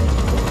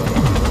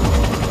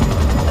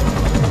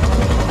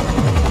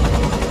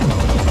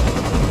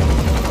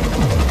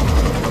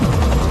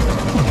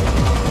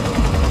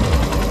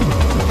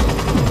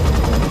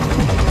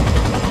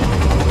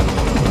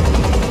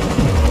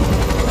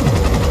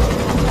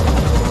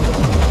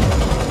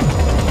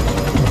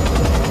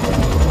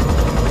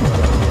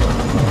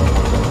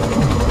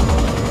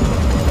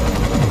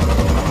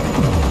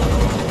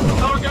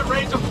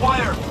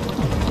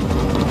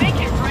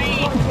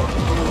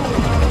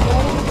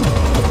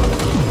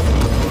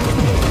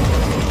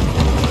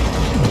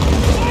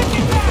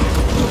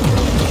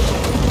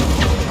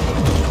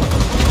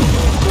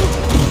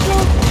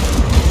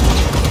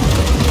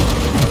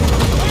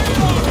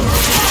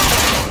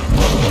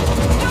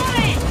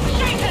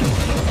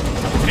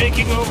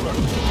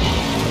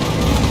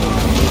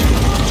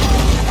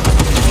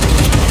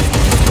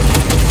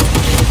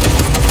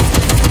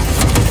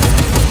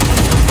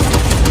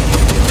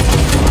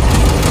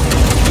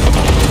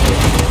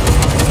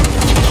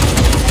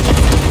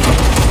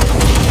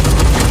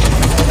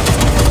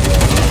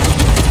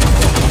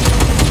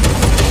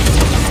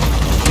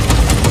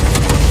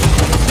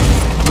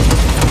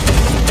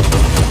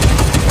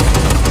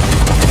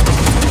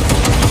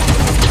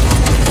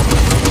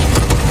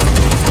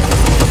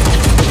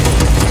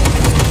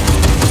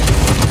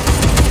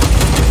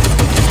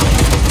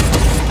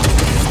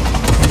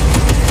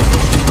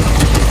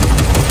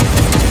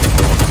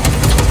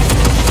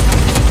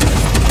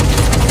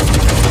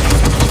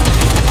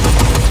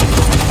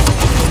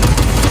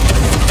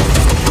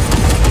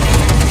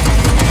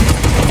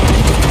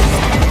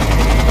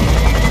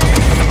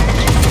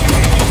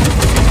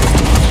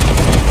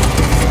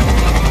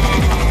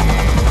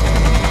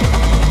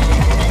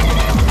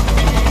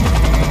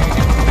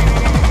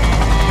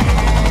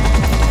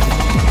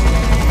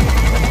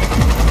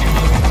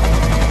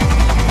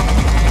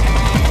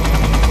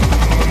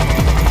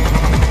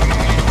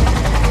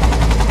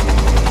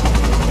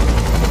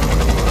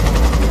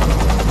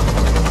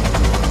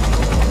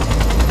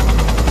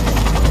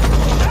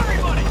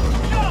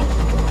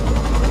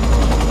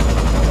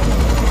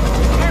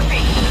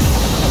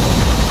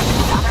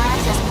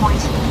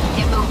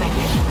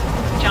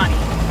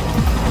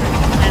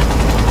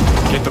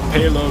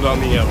 Payload on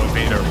the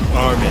elevator.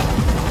 Arm it.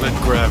 Let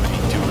gravity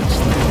do its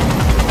thing.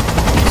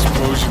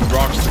 Explosion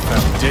rocks the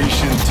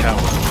foundation,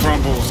 tower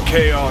crumbles,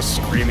 chaos,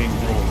 screaming,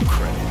 roll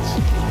credits.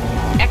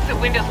 Exit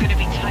window's gonna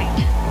be tight.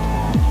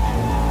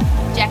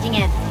 Jacking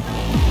in.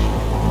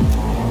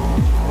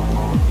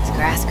 Is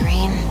grass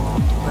green?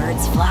 Do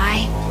birds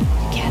fly?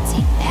 Do cats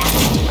eat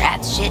bats? Do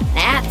rats shit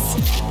gnats?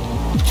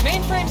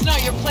 Mainframe's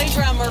not your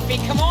playground, Murphy.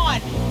 Come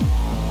on.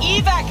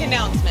 Evac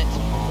announcement.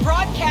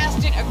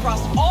 Broadcast it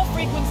across all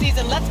frequencies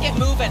and let's get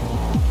moving.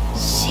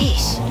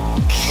 Sheesh.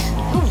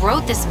 Who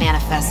wrote this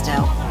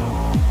manifesto?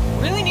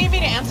 Really need me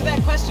to answer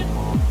that question?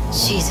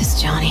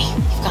 Jesus, Johnny.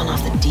 You've gone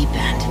off the deep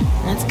end.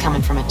 That's coming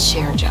from a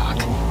chair jock.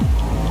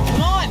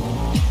 Come on.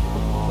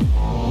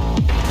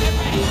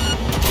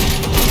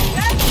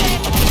 That's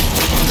it.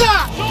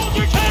 Stop!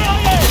 Soldier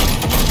KIA!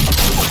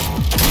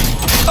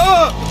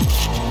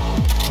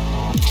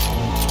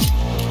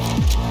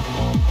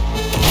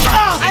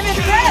 I'm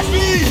impressed!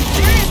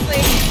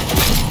 Seriously!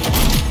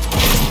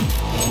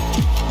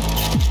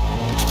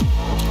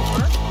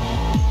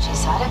 She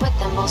sought it with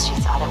thimbles, she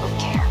sought it with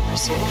care.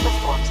 Pursued it with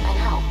forks and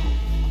hope.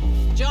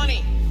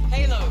 Johnny,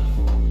 Halo.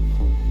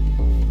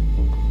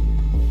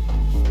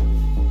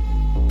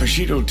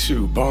 Bushido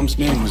 2, bomb's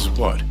name was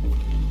what?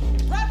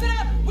 Wrap it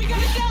up! We got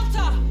a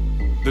Delta!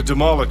 The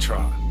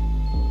Demolitron.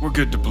 We're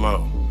good to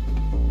blow.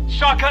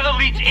 Shotgun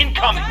Elite's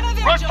incoming!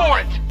 There, Run Johnny. for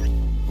it!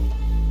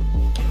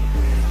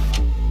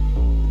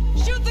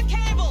 Shoot the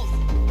cables!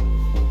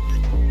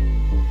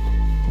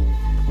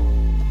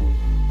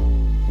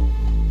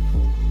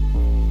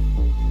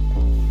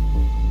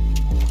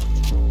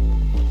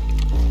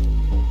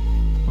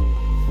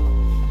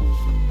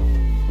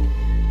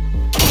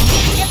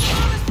 Get the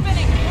motor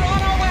spinning! We're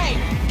on our way!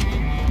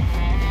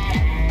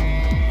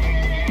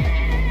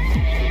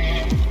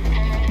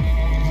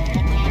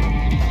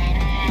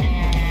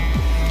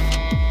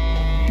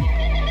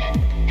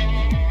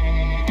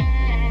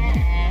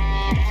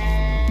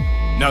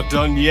 Not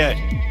done yet.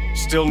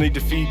 Still need to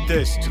feed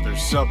this to their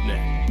subnet.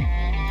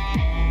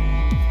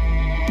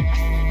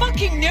 I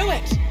fucking knew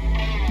it!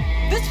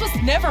 This was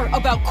never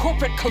about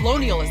corporate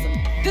colonialism.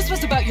 This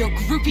was about your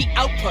groupie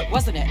output,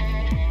 wasn't it?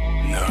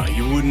 Nah,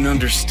 you wouldn't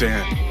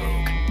understand,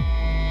 Rogue.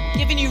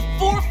 Giving you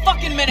 4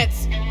 fucking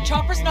minutes.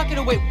 Chopper's not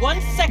gonna wait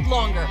 1 sec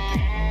longer.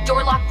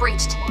 Door lock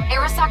breached.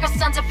 Arasaka's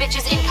sons of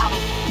bitches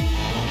incoming.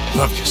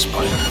 Love you,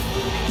 Spider.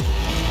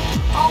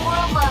 Whole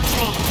world loves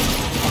me.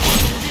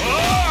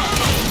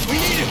 We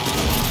need him!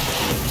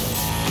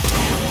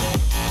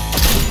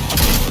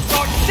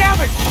 Oh, damn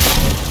it!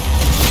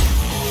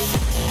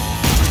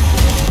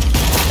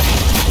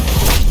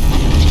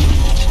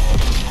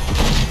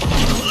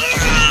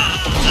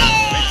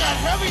 We got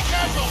heavy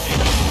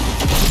casualties!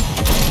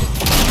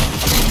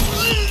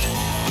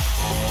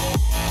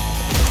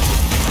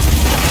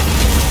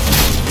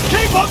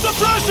 Keep up the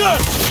pressure!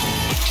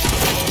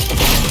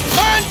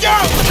 Man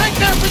down! Take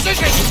their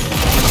position!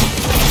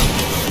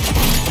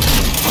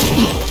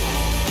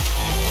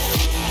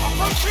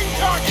 Approaching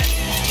target!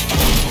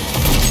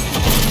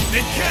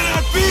 It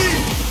cannot be!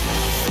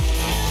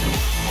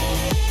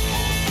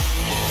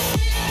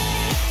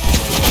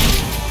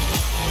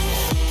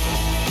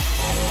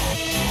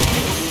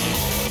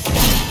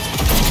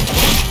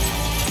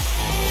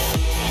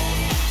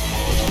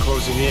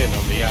 Closing in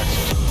on the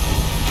axis.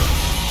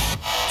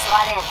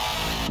 Slide in.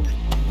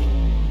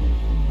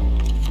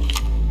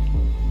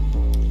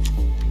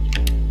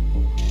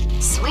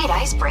 Sweet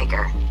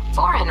icebreaker.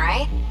 Foreign,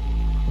 right?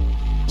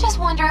 Just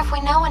wonder if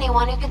we know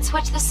anyone who can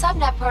switch the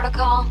subnet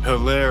protocol.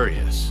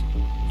 Hilarious.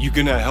 You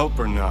gonna help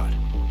or not?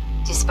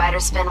 Do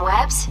spiders spin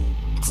webs?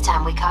 It's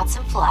time we caught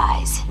some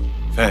flies.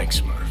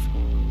 Thanks, Murph.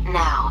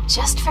 Now,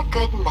 just for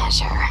good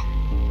measure.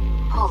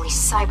 Holy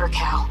cyber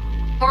cow.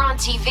 We're on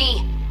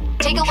TV.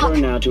 Take a look.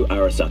 Return now to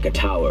Arasaka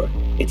Tower.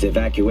 Its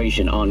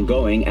evacuation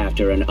ongoing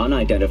after an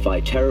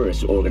unidentified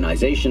terrorist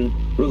organization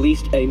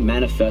released a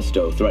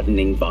manifesto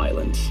threatening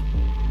violence.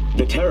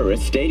 The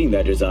terrorists stating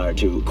their desire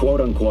to,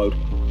 quote-unquote,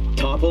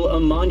 topple a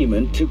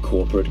monument to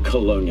corporate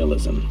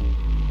colonialism.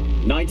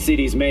 Night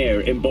City's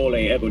mayor,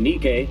 Imbole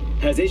Ebunike,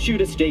 has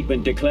issued a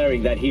statement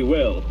declaring that he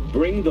will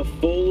bring the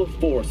full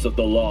force of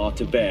the law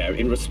to bear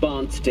in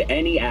response to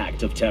any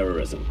act of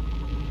terrorism.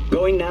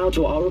 Going now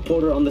to our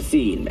reporter on the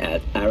scene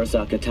at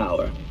Arasaka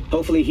Tower.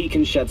 Hopefully he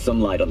can shed some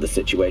light on the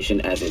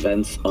situation as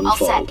events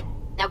unfold. All set.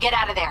 Now get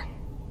out of there.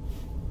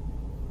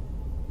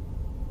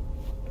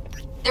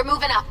 They're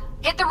moving up.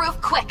 Hit the roof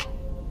quick.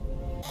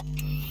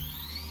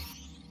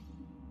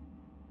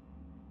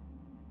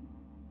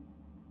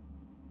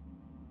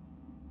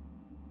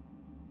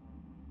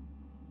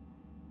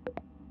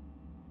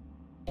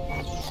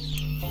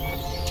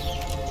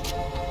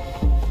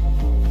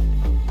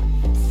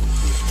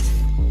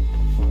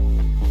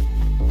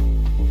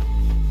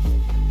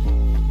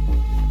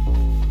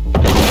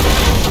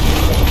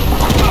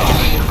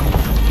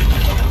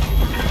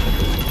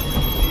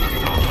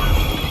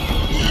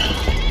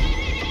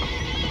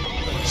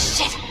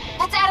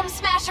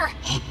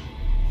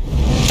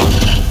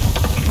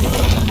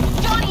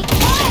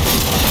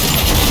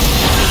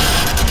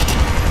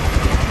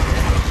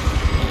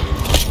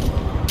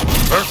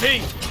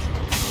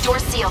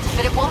 door's sealed,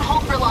 but it won't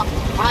hold for long.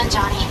 Run,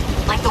 Johnny.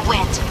 Like the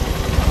wind.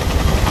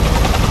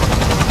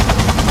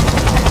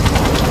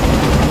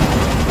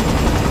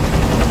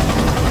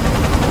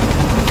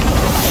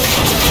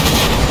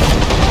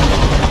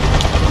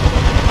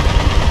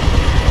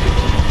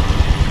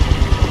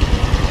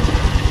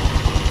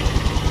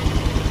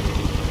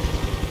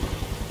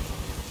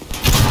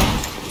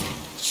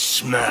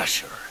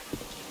 Smasher.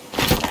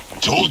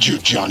 Told you,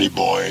 Johnny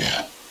boy.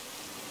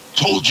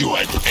 Told you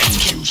I'd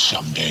end you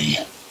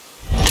someday.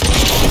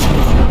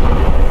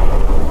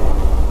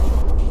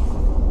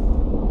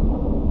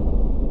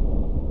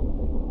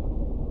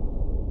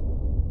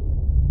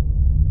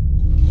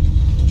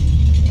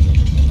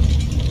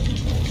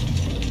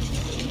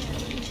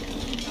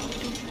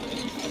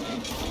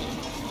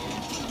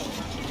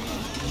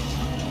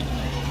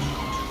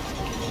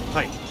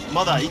 Hi,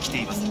 まだ生き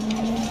ています。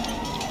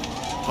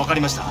わか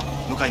りました。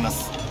向かいま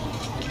す。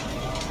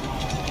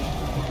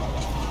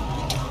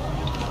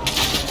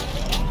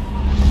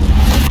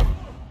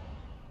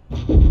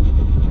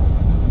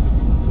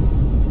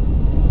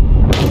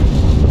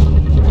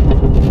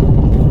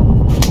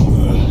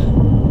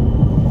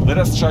Let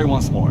us try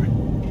once more.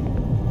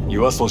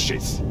 Your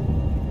associates.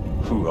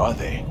 Who are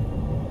they?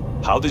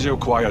 How did you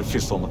acquire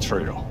fissile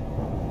material?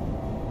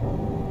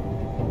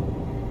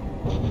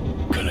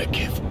 Gonna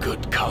give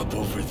good cop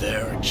over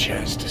there a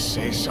chance to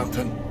say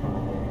something?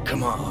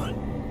 Come on.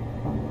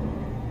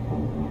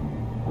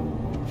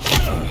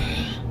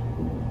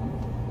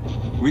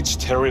 Which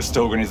terrorist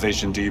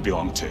organization do you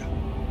belong to?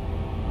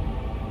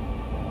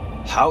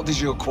 How did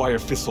you acquire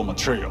fissile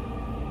material?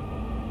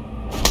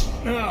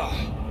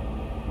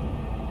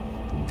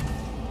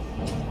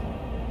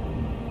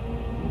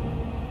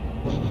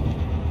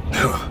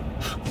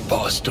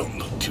 Boss don't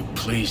look too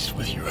pleased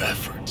with your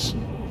efforts.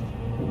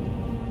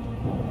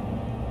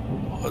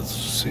 外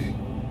せ。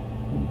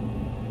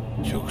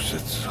直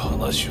接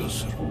話を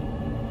する。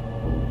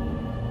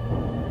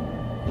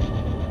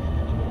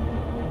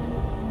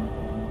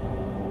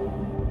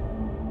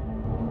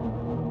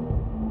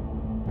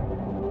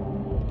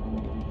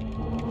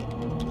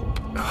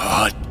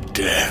Hot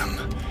damn.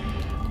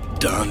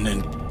 Done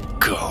and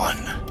gone.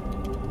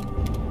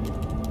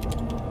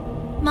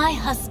 My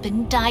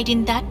husband died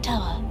in that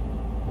tower.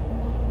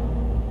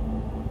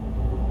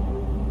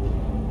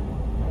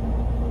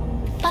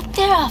 But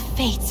there are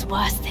fates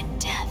worse than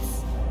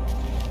deaths.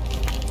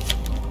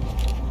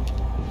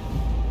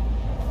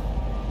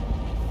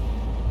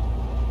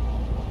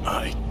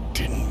 I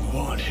didn't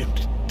want him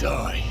to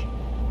die.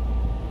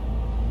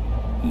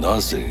 な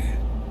ぜ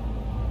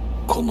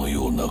この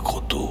ような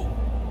ことを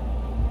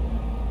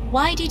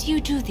Why did you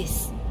do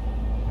this?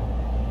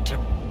 To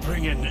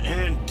bring an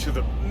end to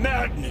the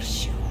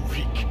madness you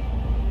wreak.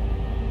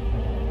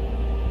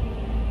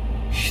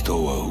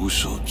 人は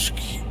嘘をつ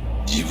き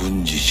自分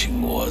自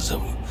身を欺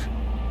く。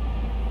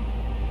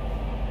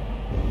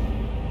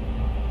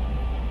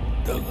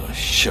だが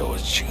死者は違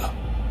う。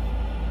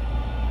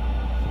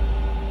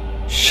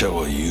死者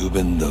は雄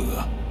弁だ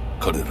が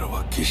彼ら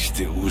は決し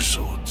て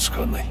嘘をつ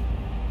かない。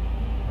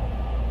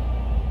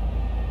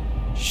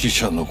死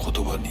者の言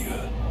葉に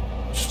は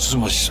つつ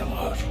ましさ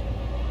がある。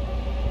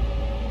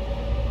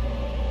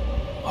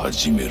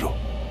始めろ。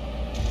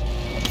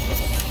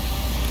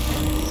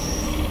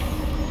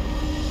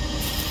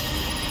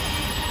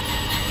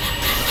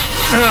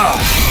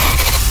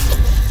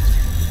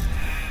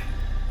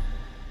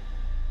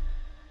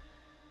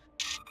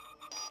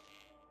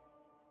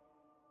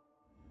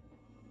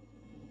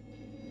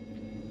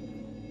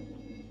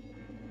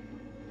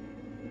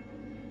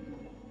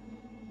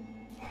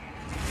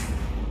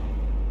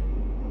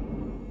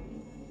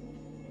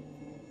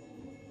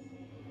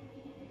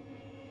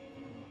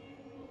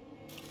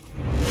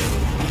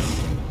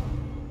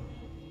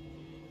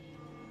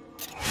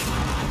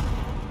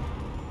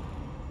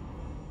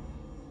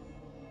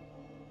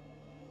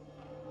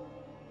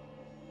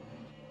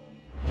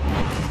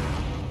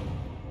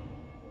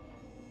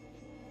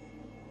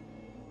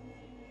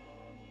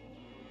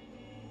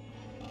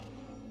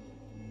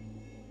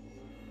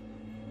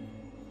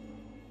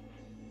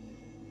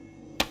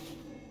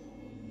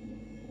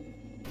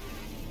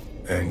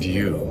And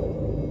you?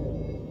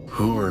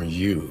 Who are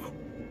you?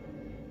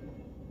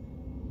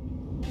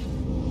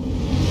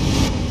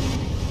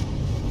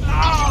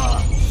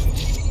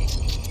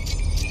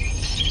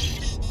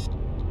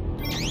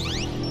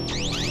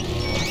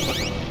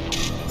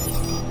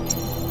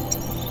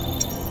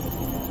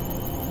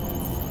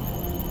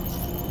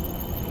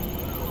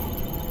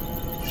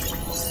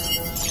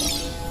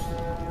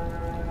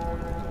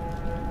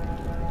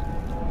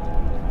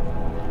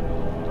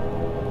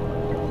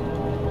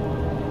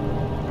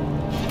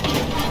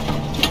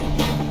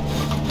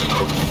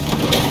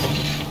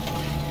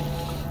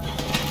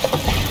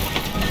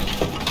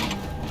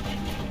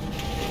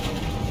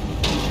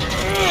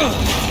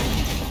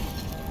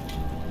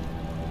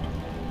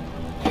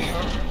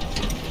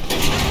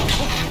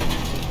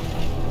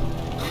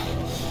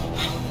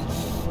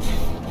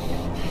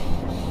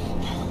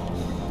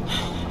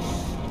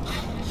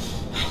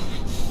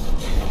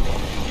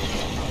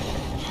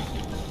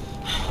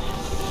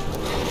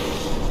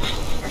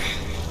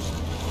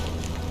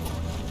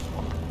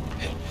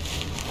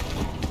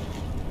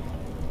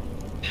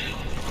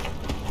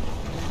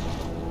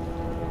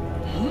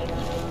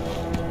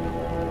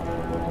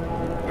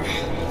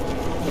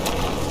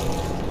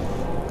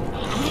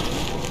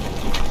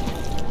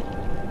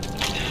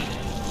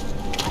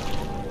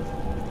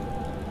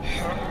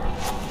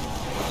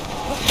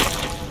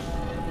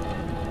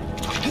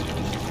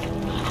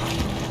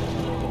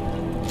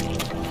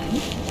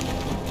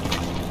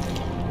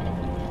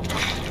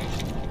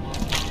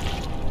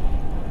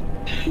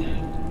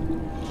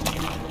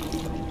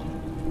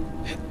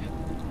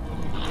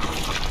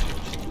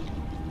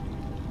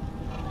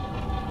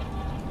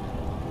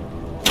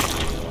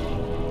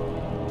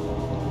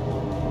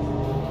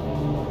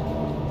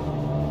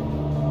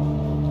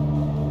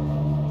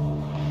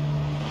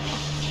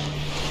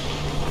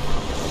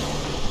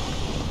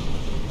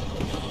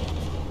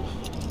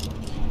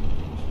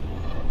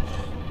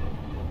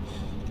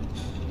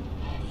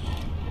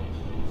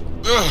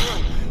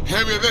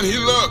 heavier than he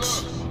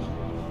looks.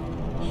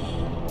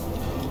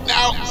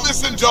 Now,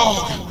 listen,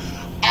 dog.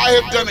 I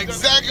have done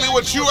exactly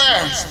what you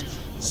asked.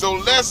 So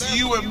let's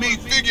you and me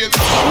figure...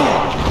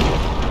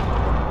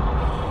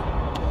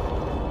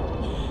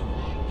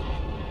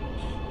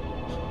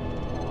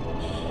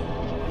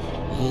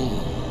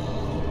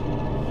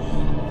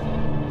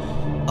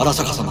 荒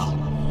坂様、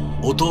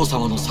お父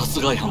様の殺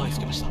害犯を見つ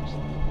けました。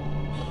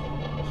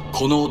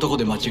この男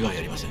で間違い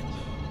ありません。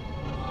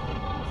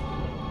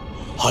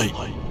はい。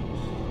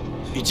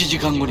1時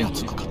間後には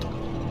着くかと。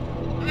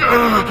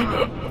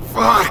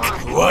Fuck!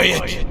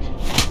 Quiet!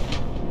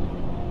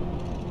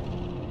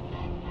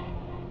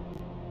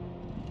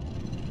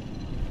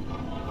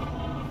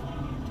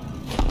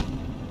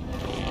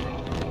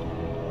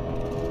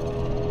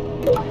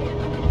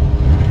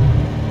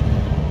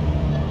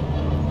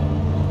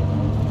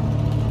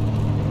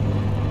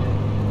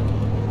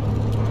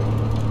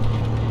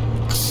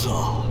 く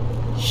そ、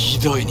ひ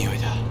どい匂い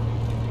だ。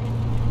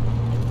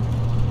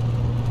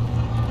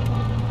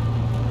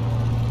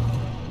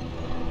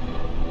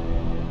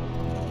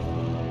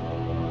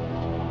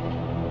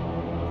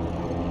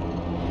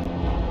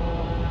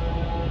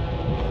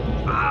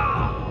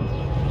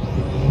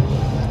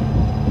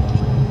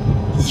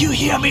You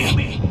hear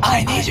me?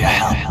 I need your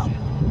help.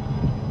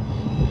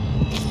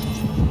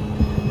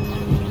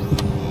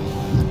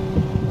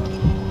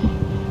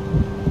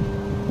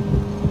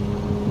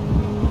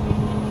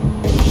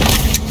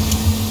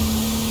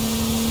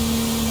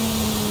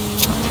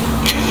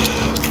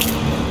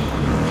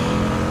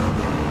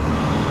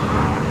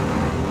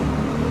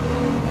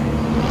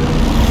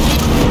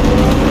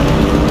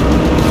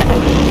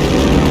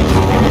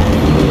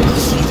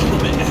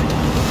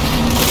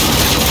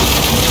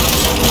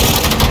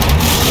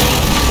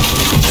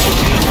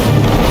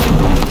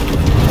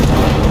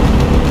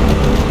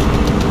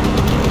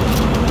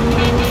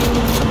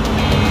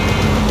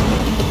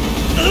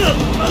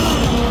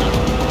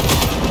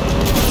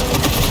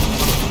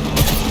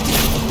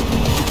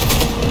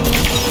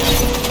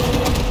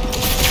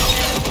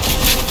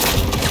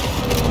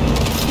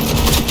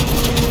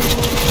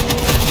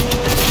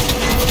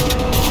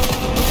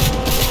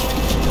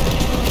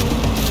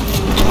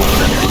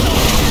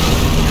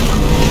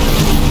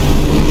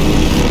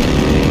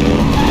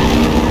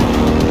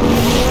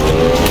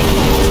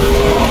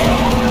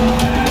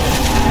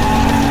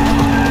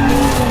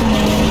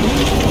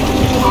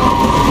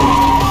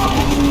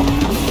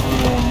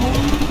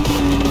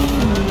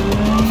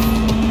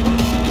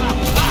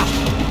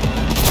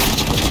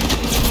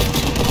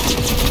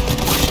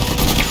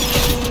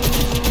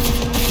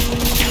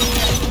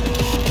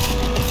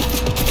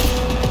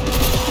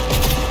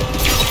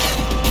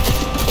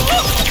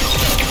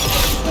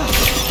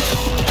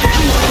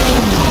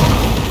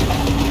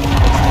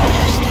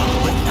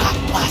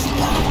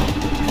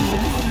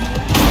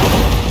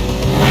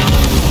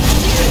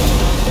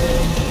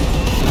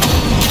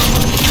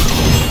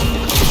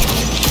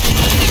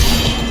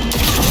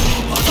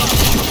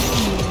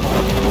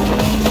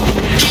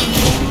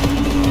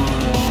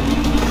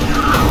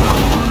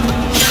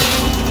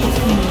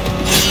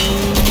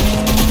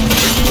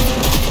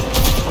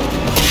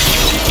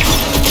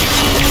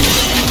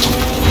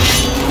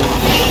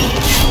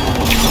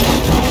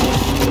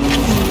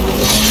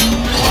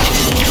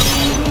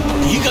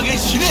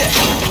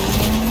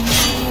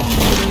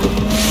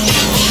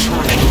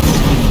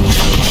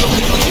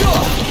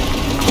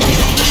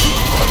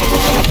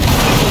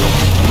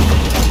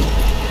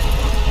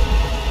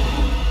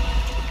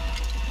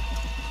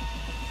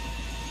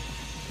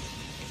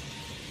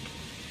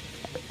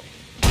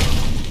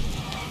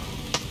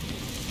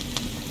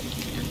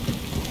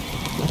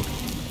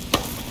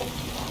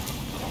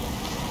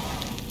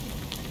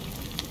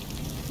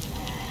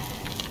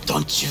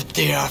 Don't you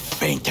dare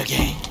faint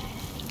again.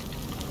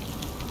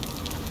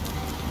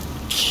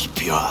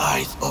 Keep your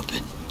eyes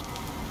open.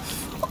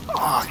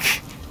 Fuck.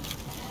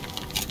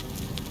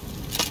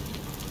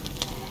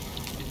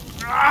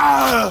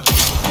 Ah!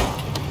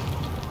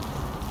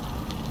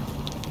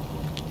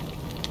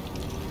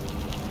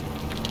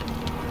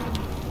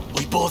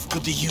 We both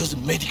could use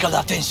medical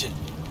attention.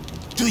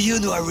 Do you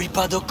know a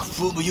Reaper Doc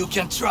whom you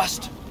can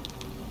trust?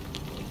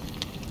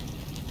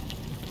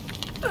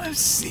 I've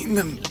seen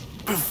them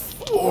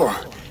before.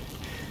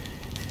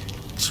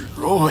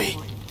 Troy.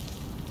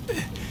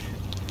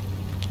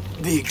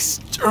 The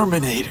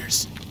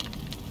exterminators.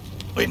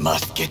 We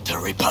must get to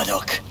Reaper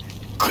Doc.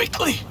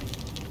 Quickly.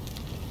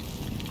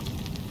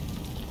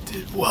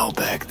 Did well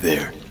back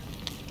there.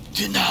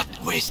 Do not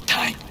waste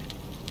time.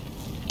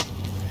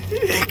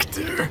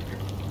 Victor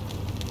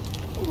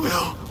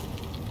will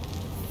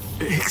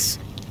fix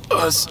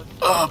us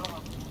up.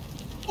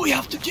 We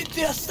have to get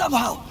there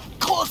somehow.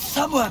 Call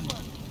someone.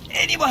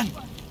 Anyone.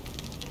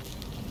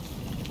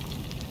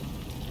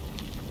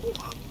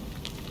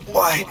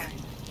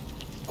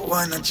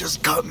 Why not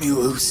just cut me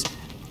loose?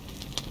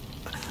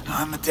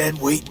 I'm a dead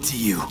weight to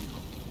you.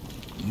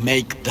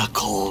 Make the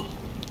call.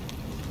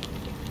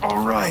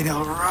 All right.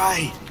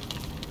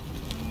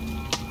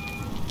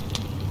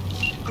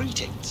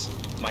 Greetings.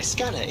 My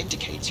scanner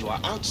indicates you are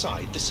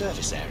outside the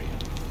service area.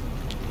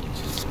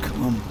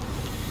 Come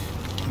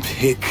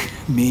pick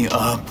me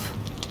up.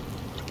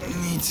 I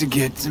need to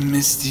get to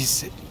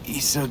Misty's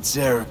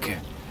Esoterica.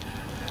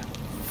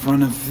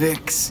 Front of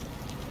Vic's.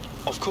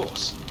 Of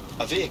course.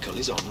 A vehicle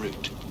is en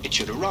route. It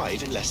should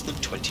arrive in less than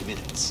 20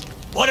 minutes.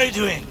 What are you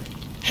doing?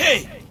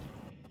 Hey!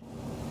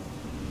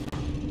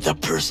 The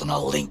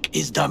personal link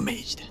is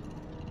damaged.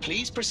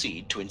 Please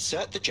proceed to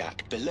insert the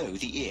jack below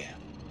the ear,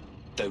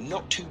 though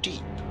not too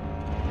deep.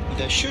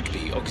 There should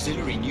be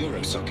auxiliary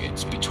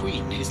neurosockets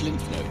between his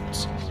lymph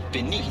nodes,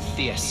 beneath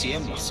the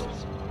SCM muscle.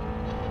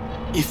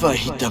 If I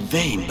hit a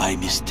vein by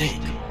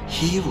mistake,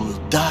 he will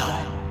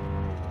die.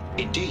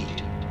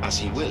 Indeed, as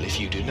he will if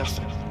you do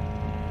nothing.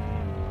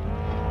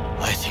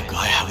 I think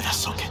I have the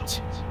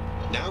socket.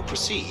 Now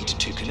proceed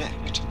to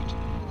connect.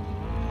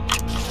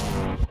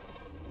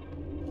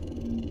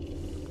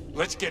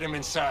 Let's get him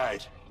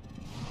inside.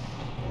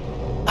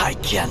 I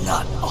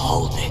cannot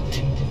hold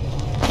it.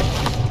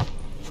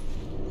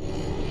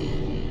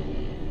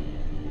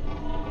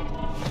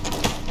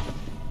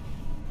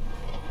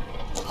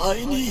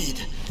 I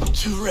need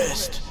to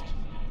rest.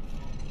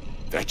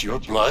 That your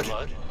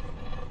blood?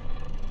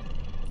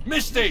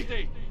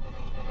 Misty!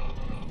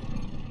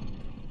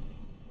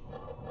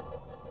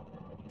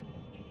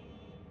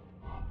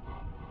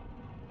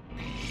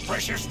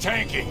 Pressure's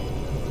tanking.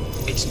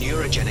 It's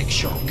neurogenic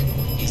shock.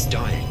 He's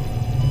dying.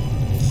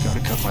 Gotta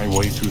cut my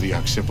way through the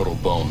occipital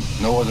bone.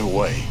 No other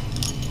way.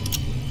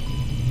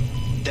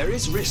 There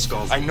is risk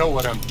of... I know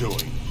what I'm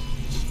doing.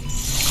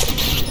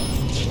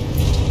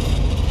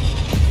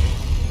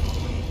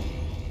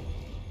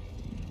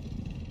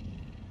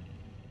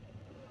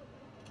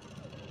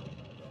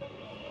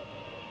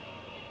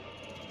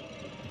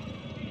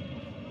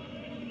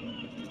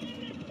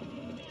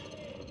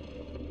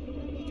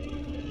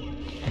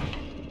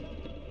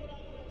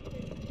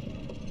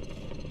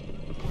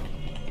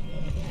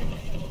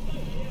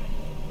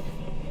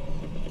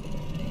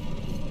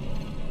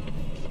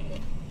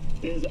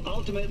 Is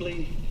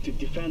ultimately to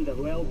defend the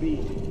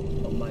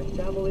well-being of my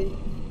family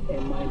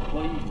and my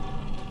employees.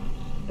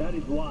 That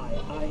is why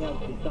I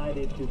have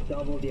decided to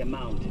double the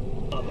amount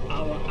of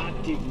our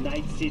active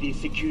Night City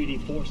security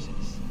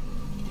forces.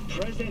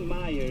 President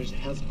Myers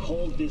has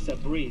called this a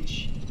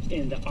breach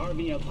in the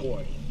Army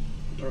Accord,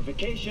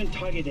 provocation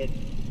targeted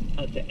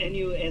at the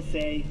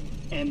NUSA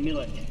and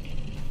Militech.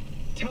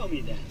 Tell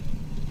me then,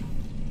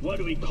 what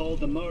do we call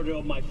the murder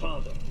of my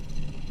father?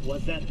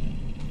 Was that...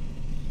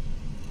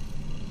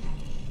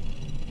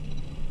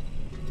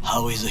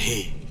 How is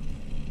he?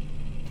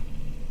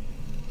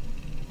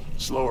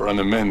 Slower on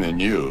the men than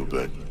you,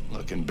 but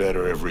looking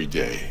better every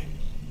day.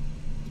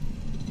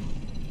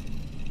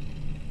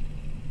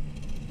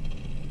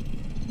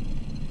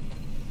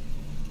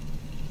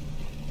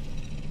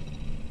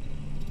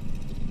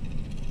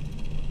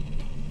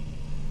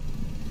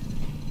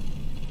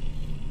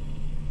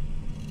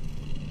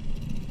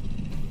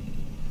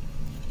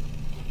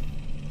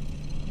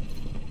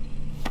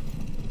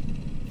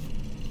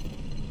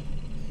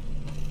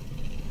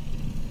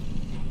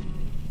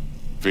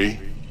 V,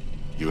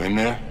 you in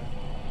there?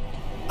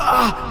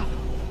 Ah!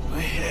 My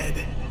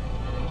head.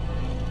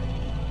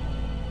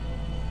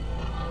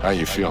 How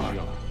you feeling?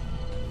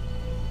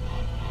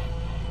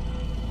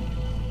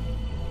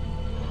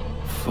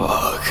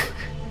 Fuck.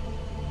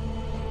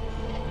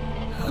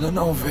 I don't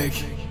know,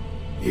 Vic.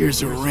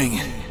 Ears are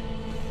ringing,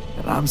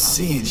 and I'm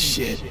seeing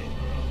shit.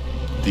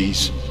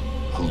 These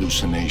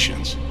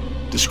hallucinations.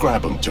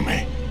 Describe them to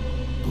me.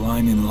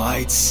 Blinding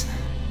lights.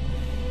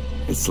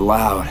 It's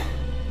loud.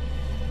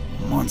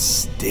 I'm on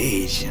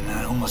stage and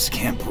I almost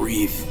can't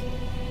breathe.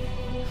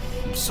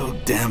 I'm so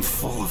damn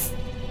full of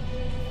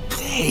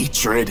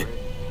hatred.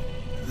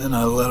 Then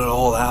I let it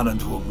all out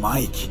into a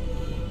mic,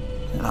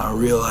 and I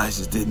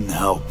realized it didn't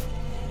help.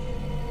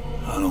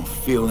 I don't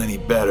feel any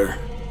better.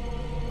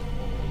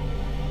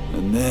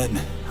 And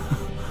then,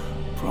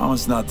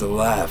 promise not to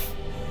laugh,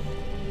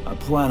 I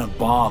plant a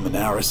bomb in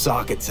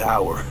Arasaka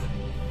Tower.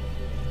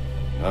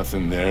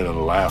 Nothing there to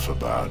laugh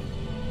about.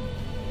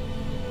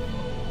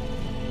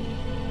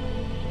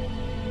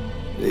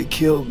 They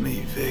killed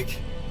me, Vic.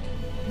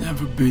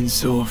 Never been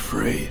so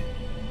afraid.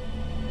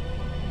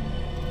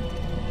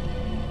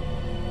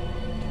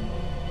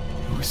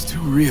 It was too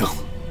real,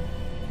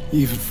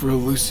 even for a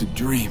lucid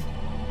dream.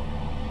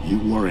 You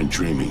weren't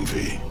dreaming,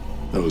 V.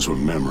 Those were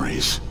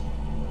memories.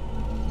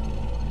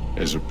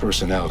 There's a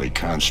personality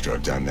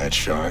construct on that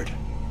shard.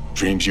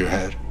 Dreams you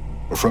had,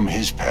 or from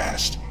his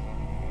past.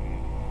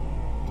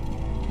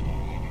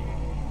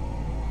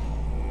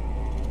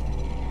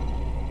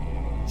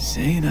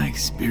 Saying I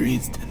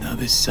experienced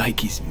another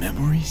psyche's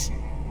memories?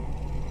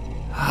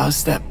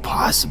 How's that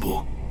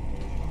possible?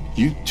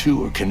 You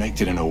two are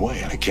connected in a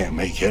way I can't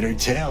make head or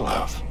tail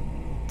of.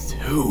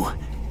 Two?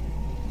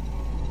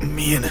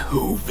 Me and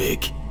who,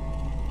 Vic?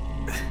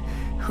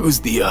 Who's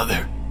the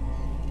other?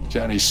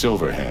 Johnny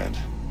Silverhand,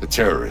 the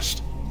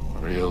terrorist.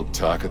 Real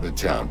talk of the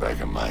town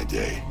back in my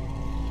day.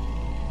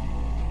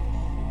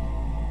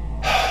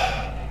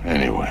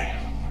 Anyway,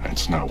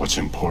 that's not what's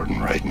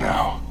important right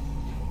now.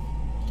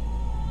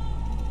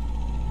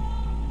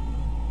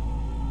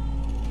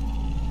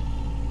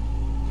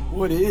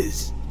 What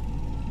is?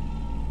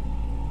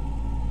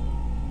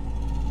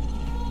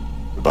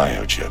 The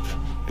biochip.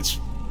 It's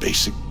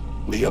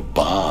basically a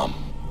bomb.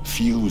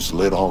 Fuse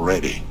lit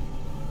already.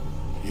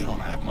 You don't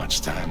have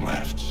much time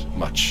left.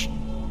 Much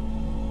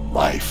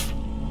life.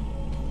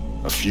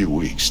 A few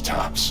weeks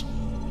tops.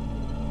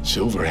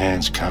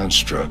 Silverhand's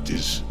construct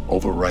is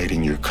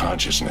overriding your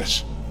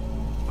consciousness,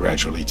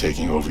 gradually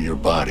taking over your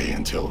body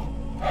until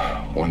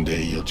one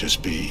day you'll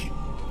just be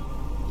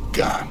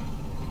gone.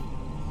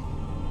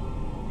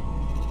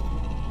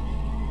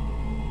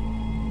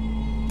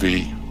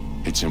 V,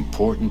 it's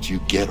important you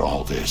get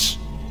all this.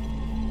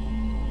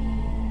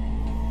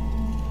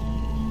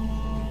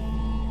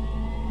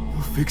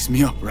 You'll fix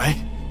me up,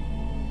 right?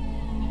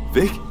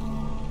 Vic?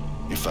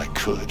 If I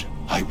could,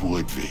 I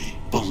would, V.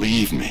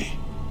 Believe me.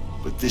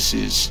 But this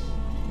is...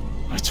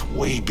 it's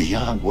way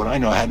beyond what I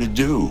know how to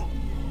do.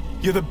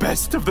 You're the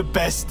best of the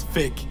best,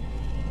 Vic.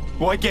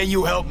 Why can't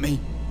you help me?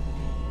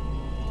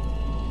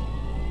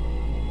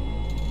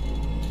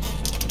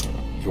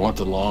 You want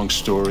the long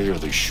story or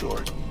the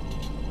short?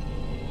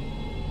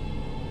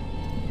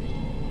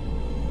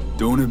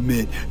 Don't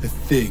admit a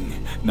thing,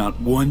 not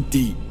one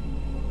deep.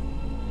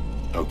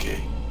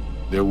 Okay.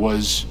 There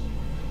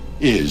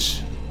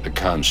is a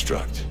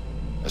construct.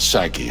 A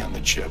psyche on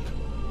the chip.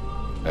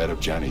 That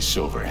of Johnny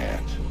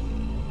Silverhand.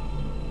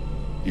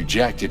 You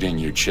jacked it in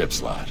your chip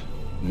slot.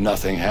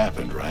 Nothing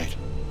happened, right?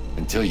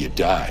 Until you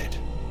died.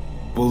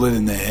 Bullet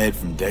in the head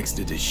from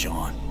Dexter to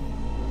Sean.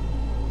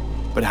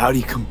 But how do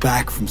you come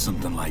back from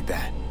something like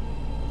that?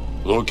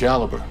 Low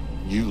caliber.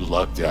 You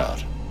lucked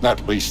out.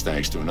 Not least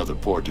thanks to another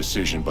poor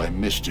decision by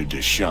Mr.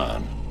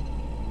 Deshawn.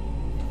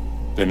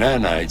 The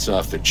nanites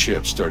off the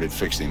chip started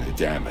fixing the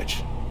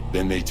damage.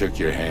 Then they took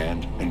your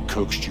hand and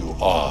coaxed you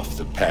off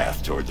the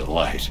path toward the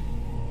light.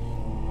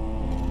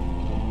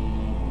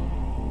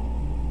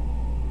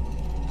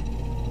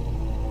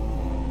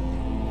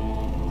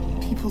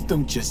 People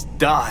don't just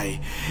die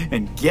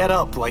and get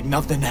up like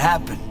nothing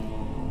happened.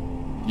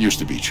 Used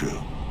to be true.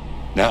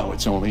 Now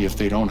it's only if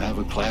they don't have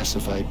a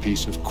classified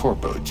piece of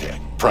corpo tech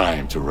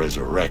primed to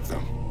resurrect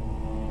them.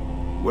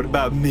 What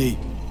about me?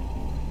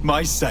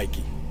 My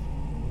psyche?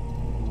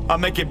 I'll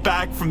make it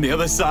back from the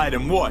other side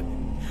and what?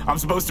 I'm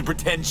supposed to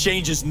pretend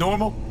change is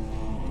normal?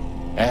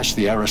 Ask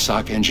the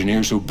Arasaka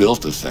engineers who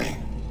built the thing.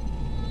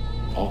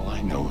 All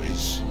I know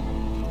is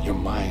your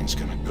mind's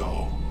gonna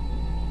go.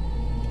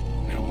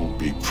 It won't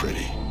be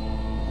pretty.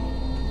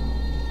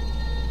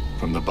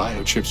 From the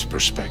biochip's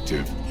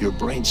perspective, your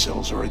brain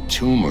cells are a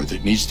tumor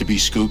that needs to be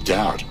scooped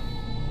out,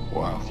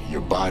 while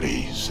your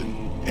body's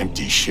an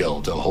empty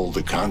shell to hold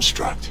the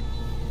construct.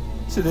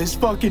 So this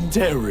fucking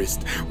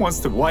terrorist wants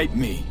to wipe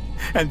me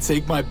and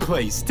take my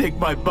place, take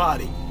my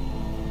body.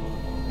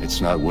 It's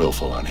not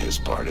willful on his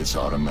part, it's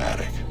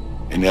automatic.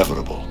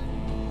 Inevitable.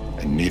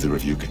 And neither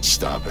of you can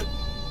stop it.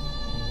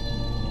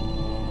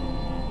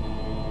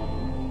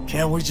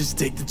 Can't we just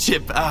take the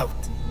chip out?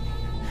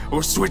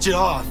 Or switch it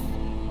off?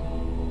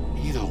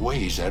 Either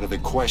way's out of the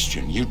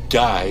question. You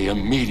die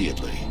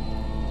immediately.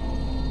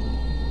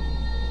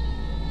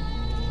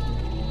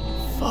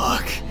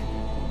 Fuck.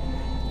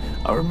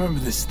 I remember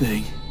this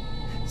thing.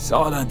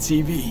 Saw it on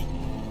TV.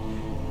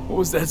 What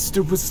was that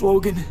stupid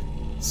slogan?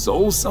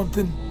 Soul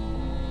something?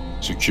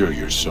 Secure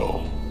your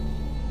soul.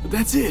 But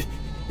that's it.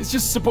 It's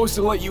just supposed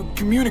to let you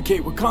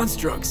communicate with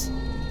constructs.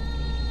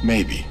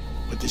 Maybe,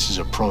 but this is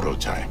a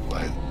prototype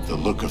by the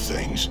look of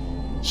things.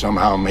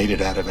 Somehow made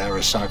it out of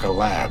Arasaka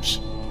Labs.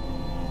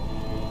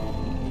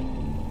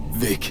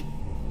 Vic,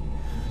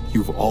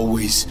 you've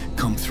always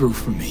come through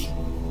for me.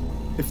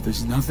 If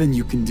there's nothing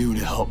you can do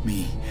to help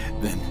me,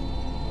 then...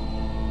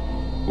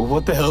 well,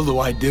 what the hell do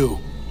I do?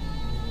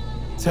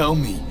 Tell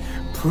me,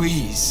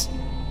 please.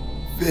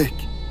 Vic.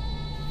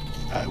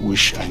 I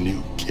wish I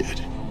knew,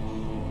 kid.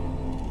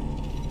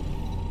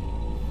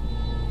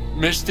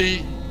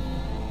 Misty?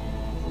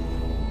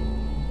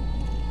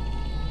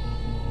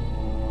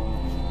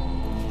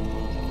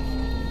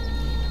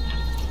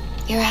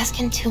 You're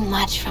asking too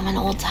much from an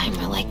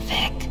old-timer like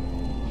Vic.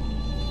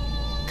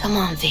 Come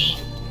on, V.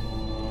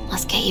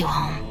 Let's get you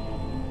home.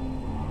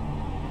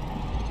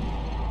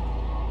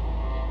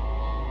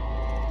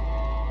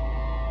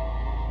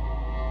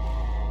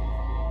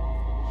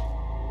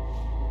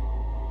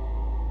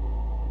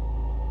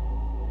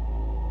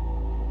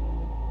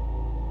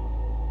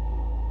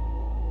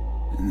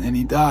 And then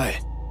he died.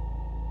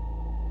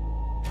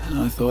 And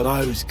I thought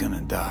I was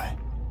gonna die.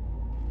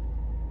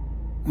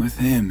 With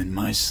him in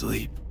my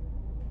sleep.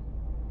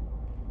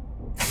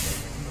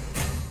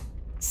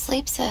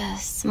 Sleep's a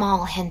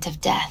small hint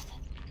of death.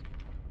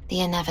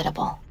 The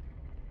inevitable.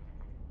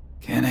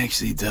 Can't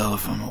actually tell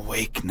if I'm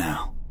awake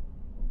now.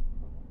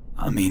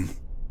 I mean,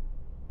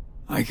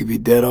 I could be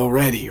dead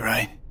already,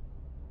 right?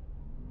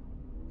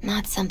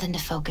 Not something to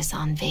focus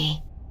on,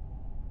 V.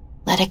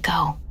 Let it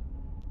go.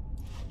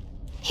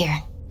 Here.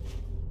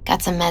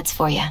 Got some meds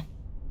for you.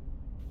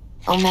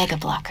 Omega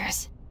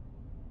blockers.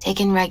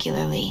 Taken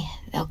regularly,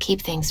 they'll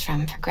keep things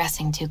from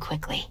progressing too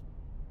quickly.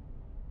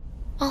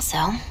 Also,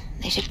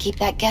 they should keep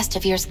that guest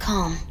of yours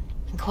calm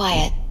and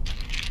quiet.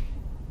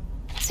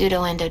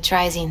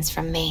 pseudo-endotrizines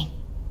from me.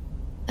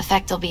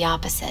 Effect will be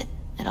opposite.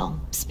 It'll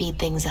speed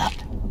things up.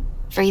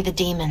 Free the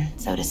demon,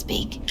 so to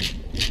speak.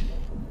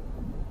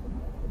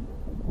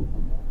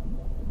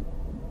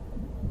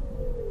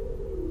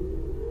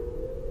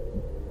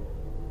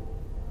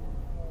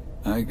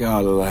 I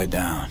gotta lie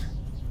down.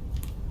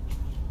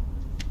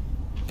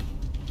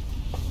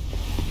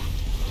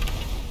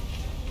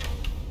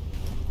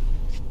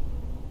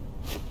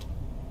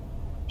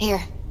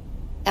 Here,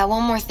 got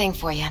one more thing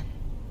for you.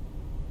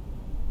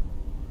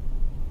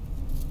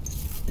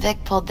 Vic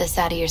pulled this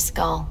out of your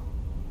skull.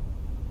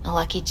 A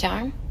lucky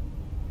charm?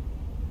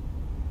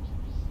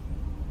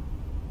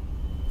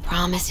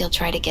 Promise you'll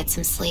try to get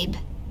some sleep?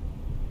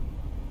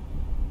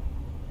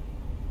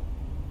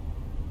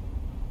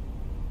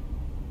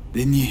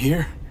 Didn't you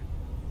hear?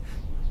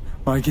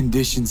 My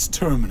condition's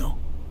terminal.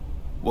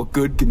 What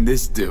good can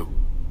this do?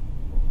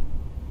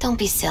 Don't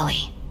be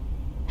silly.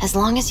 As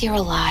long as you're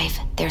alive,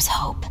 there's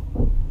hope.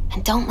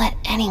 And don't let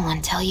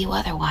anyone tell you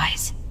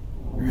otherwise.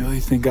 You really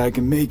think I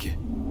can make it?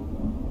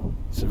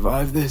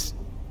 Survive this?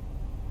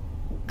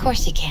 Of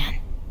course you can.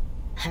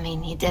 I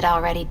mean, you did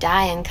already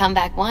die and come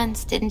back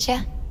once, didn't you?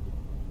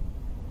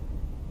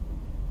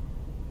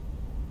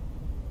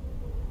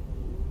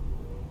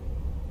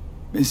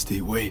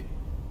 Misty, wait.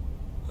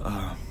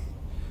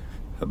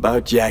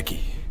 About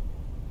Jackie.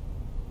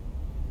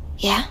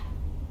 Yeah?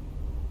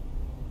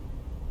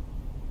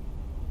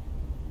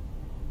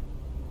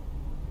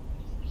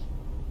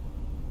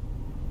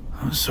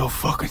 I'm so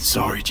fucking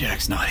sorry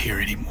Jack's not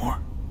here anymore.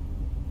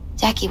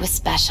 Jackie was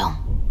special.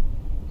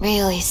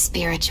 Really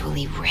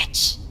spiritually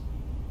rich.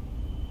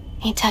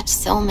 He touched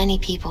so many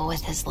people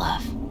with his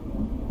love.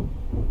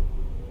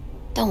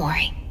 Don't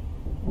worry.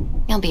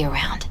 He'll be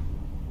around.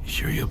 You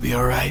sure you'll be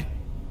alright?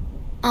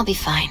 I'll be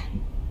fine.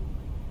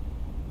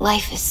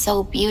 Life is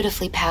so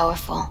beautifully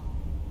powerful.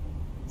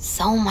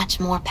 So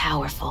much more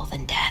powerful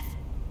than death.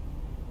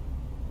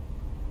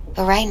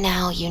 But right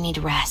now, you need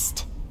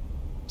rest.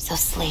 So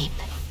sleep.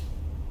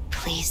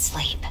 Please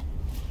sleep.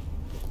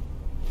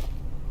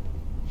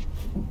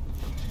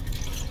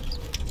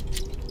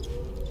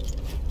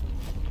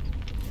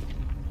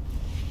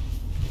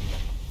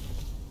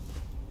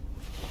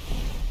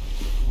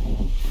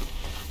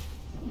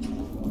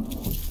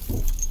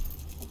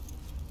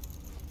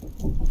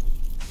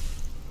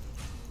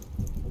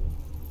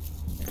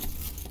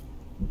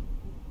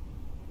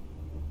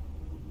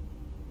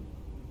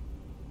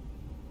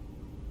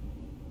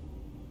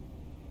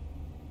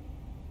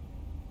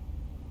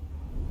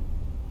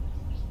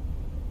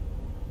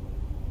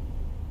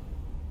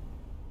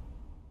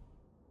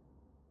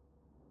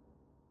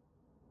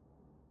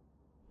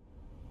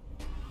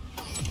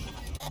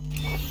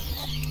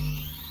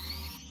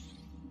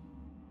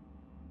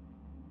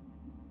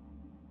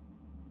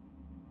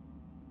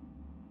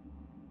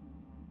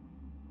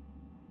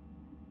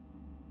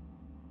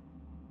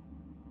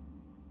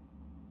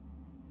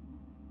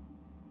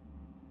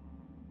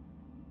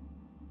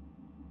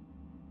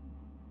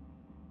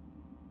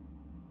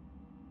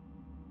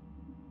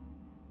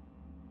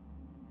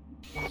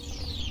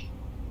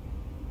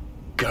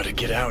 Gotta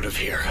get out of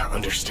here,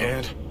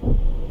 understand?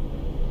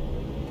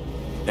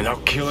 And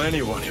I'll kill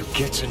anyone who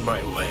gets in my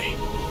way,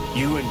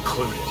 you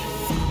included.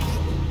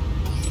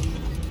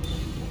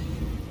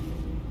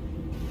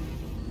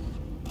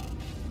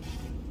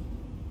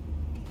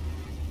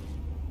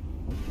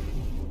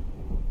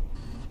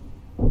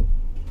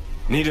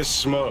 Need a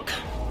smoke.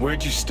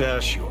 Where'd you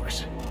stash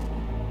yours?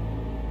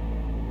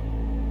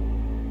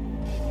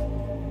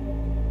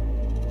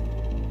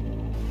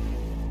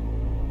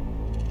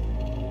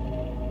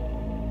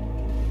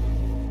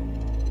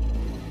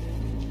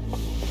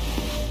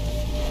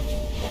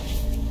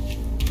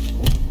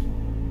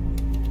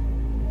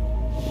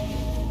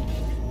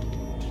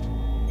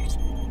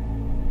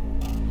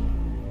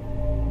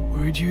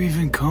 Where'd you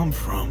even come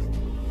from?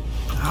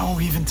 How are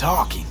we even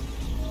talking?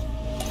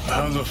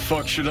 How the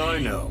fuck should I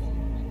know?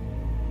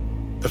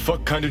 The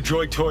fuck kind of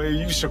droid toy are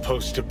you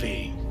supposed to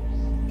be?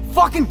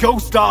 Fucking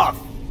ghost off!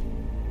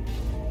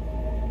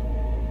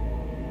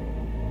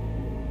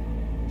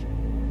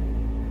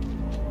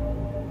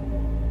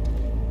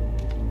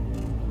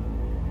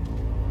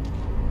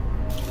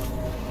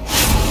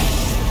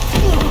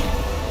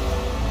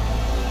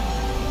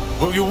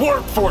 Who you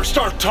work for,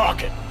 start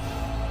talking!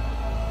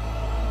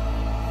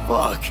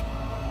 Fuck.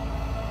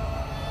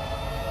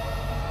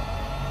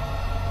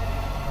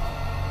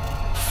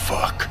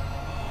 Fuck.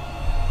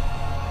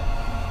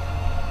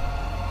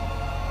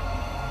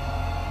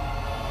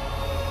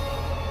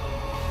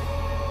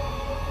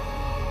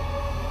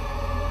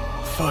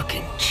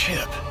 Fucking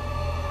chip.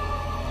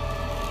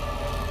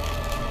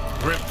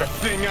 Rip the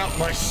thing out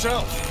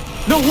myself.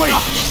 No, wait!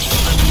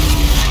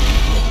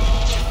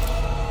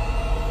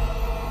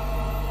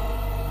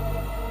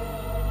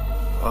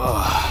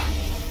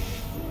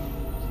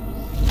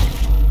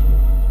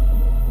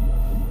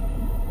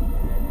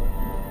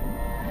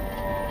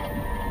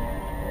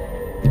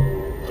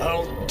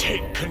 I'll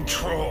take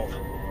control.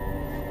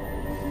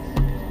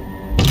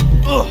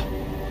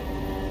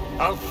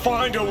 I'll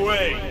find a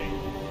way.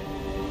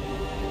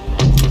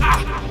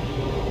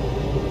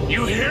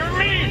 You hear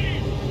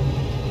me?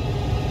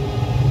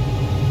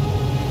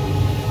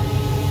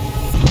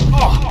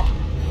 Oh.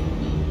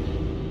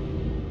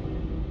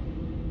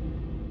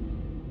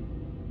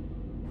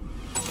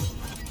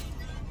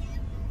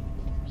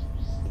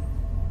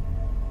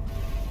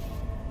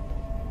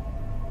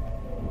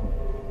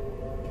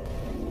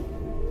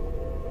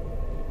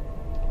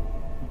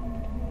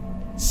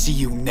 See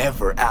you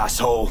never,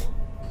 asshole.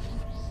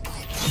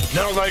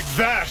 Now like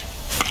that!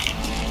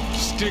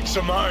 Stick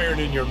some iron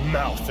in your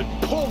mouth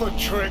and pull the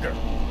trigger.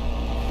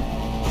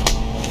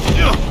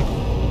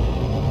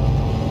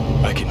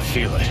 I can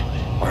feel it.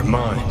 Our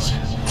minds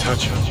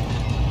touching.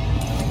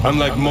 I'm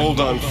like mold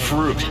on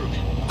fruit,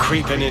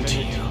 creeping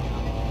into you.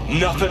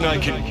 Nothing I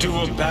can do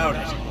about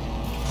it.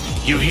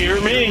 You hear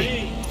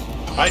me?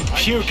 I'd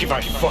puke if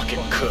I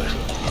fucking could.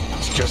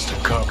 It's just a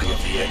copy of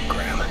the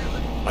engram.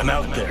 I'm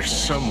out there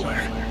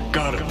somewhere.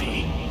 Gotta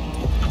be.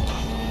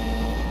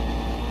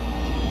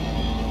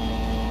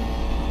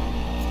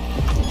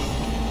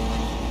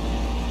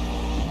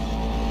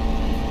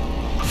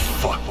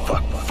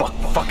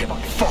 Fucking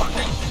fuck.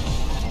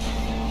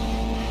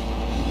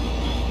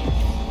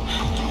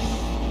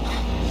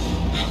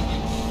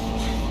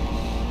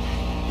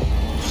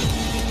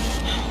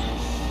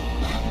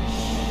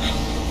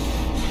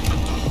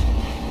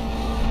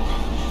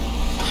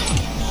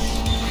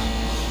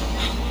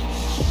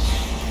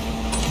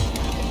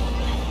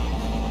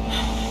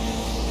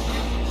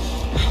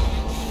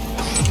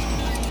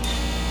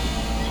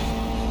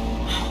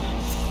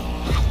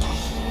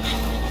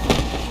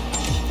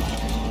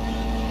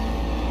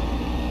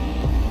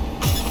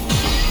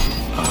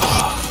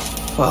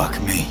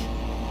 Fuck me.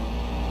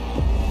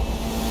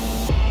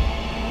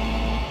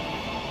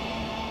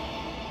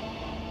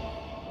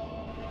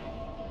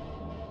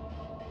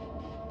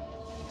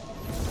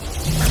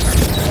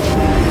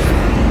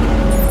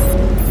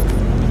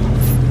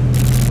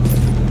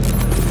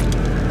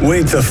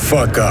 Wake the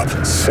fuck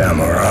up,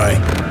 samurai.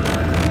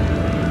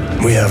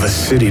 We have a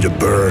city to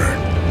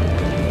burn.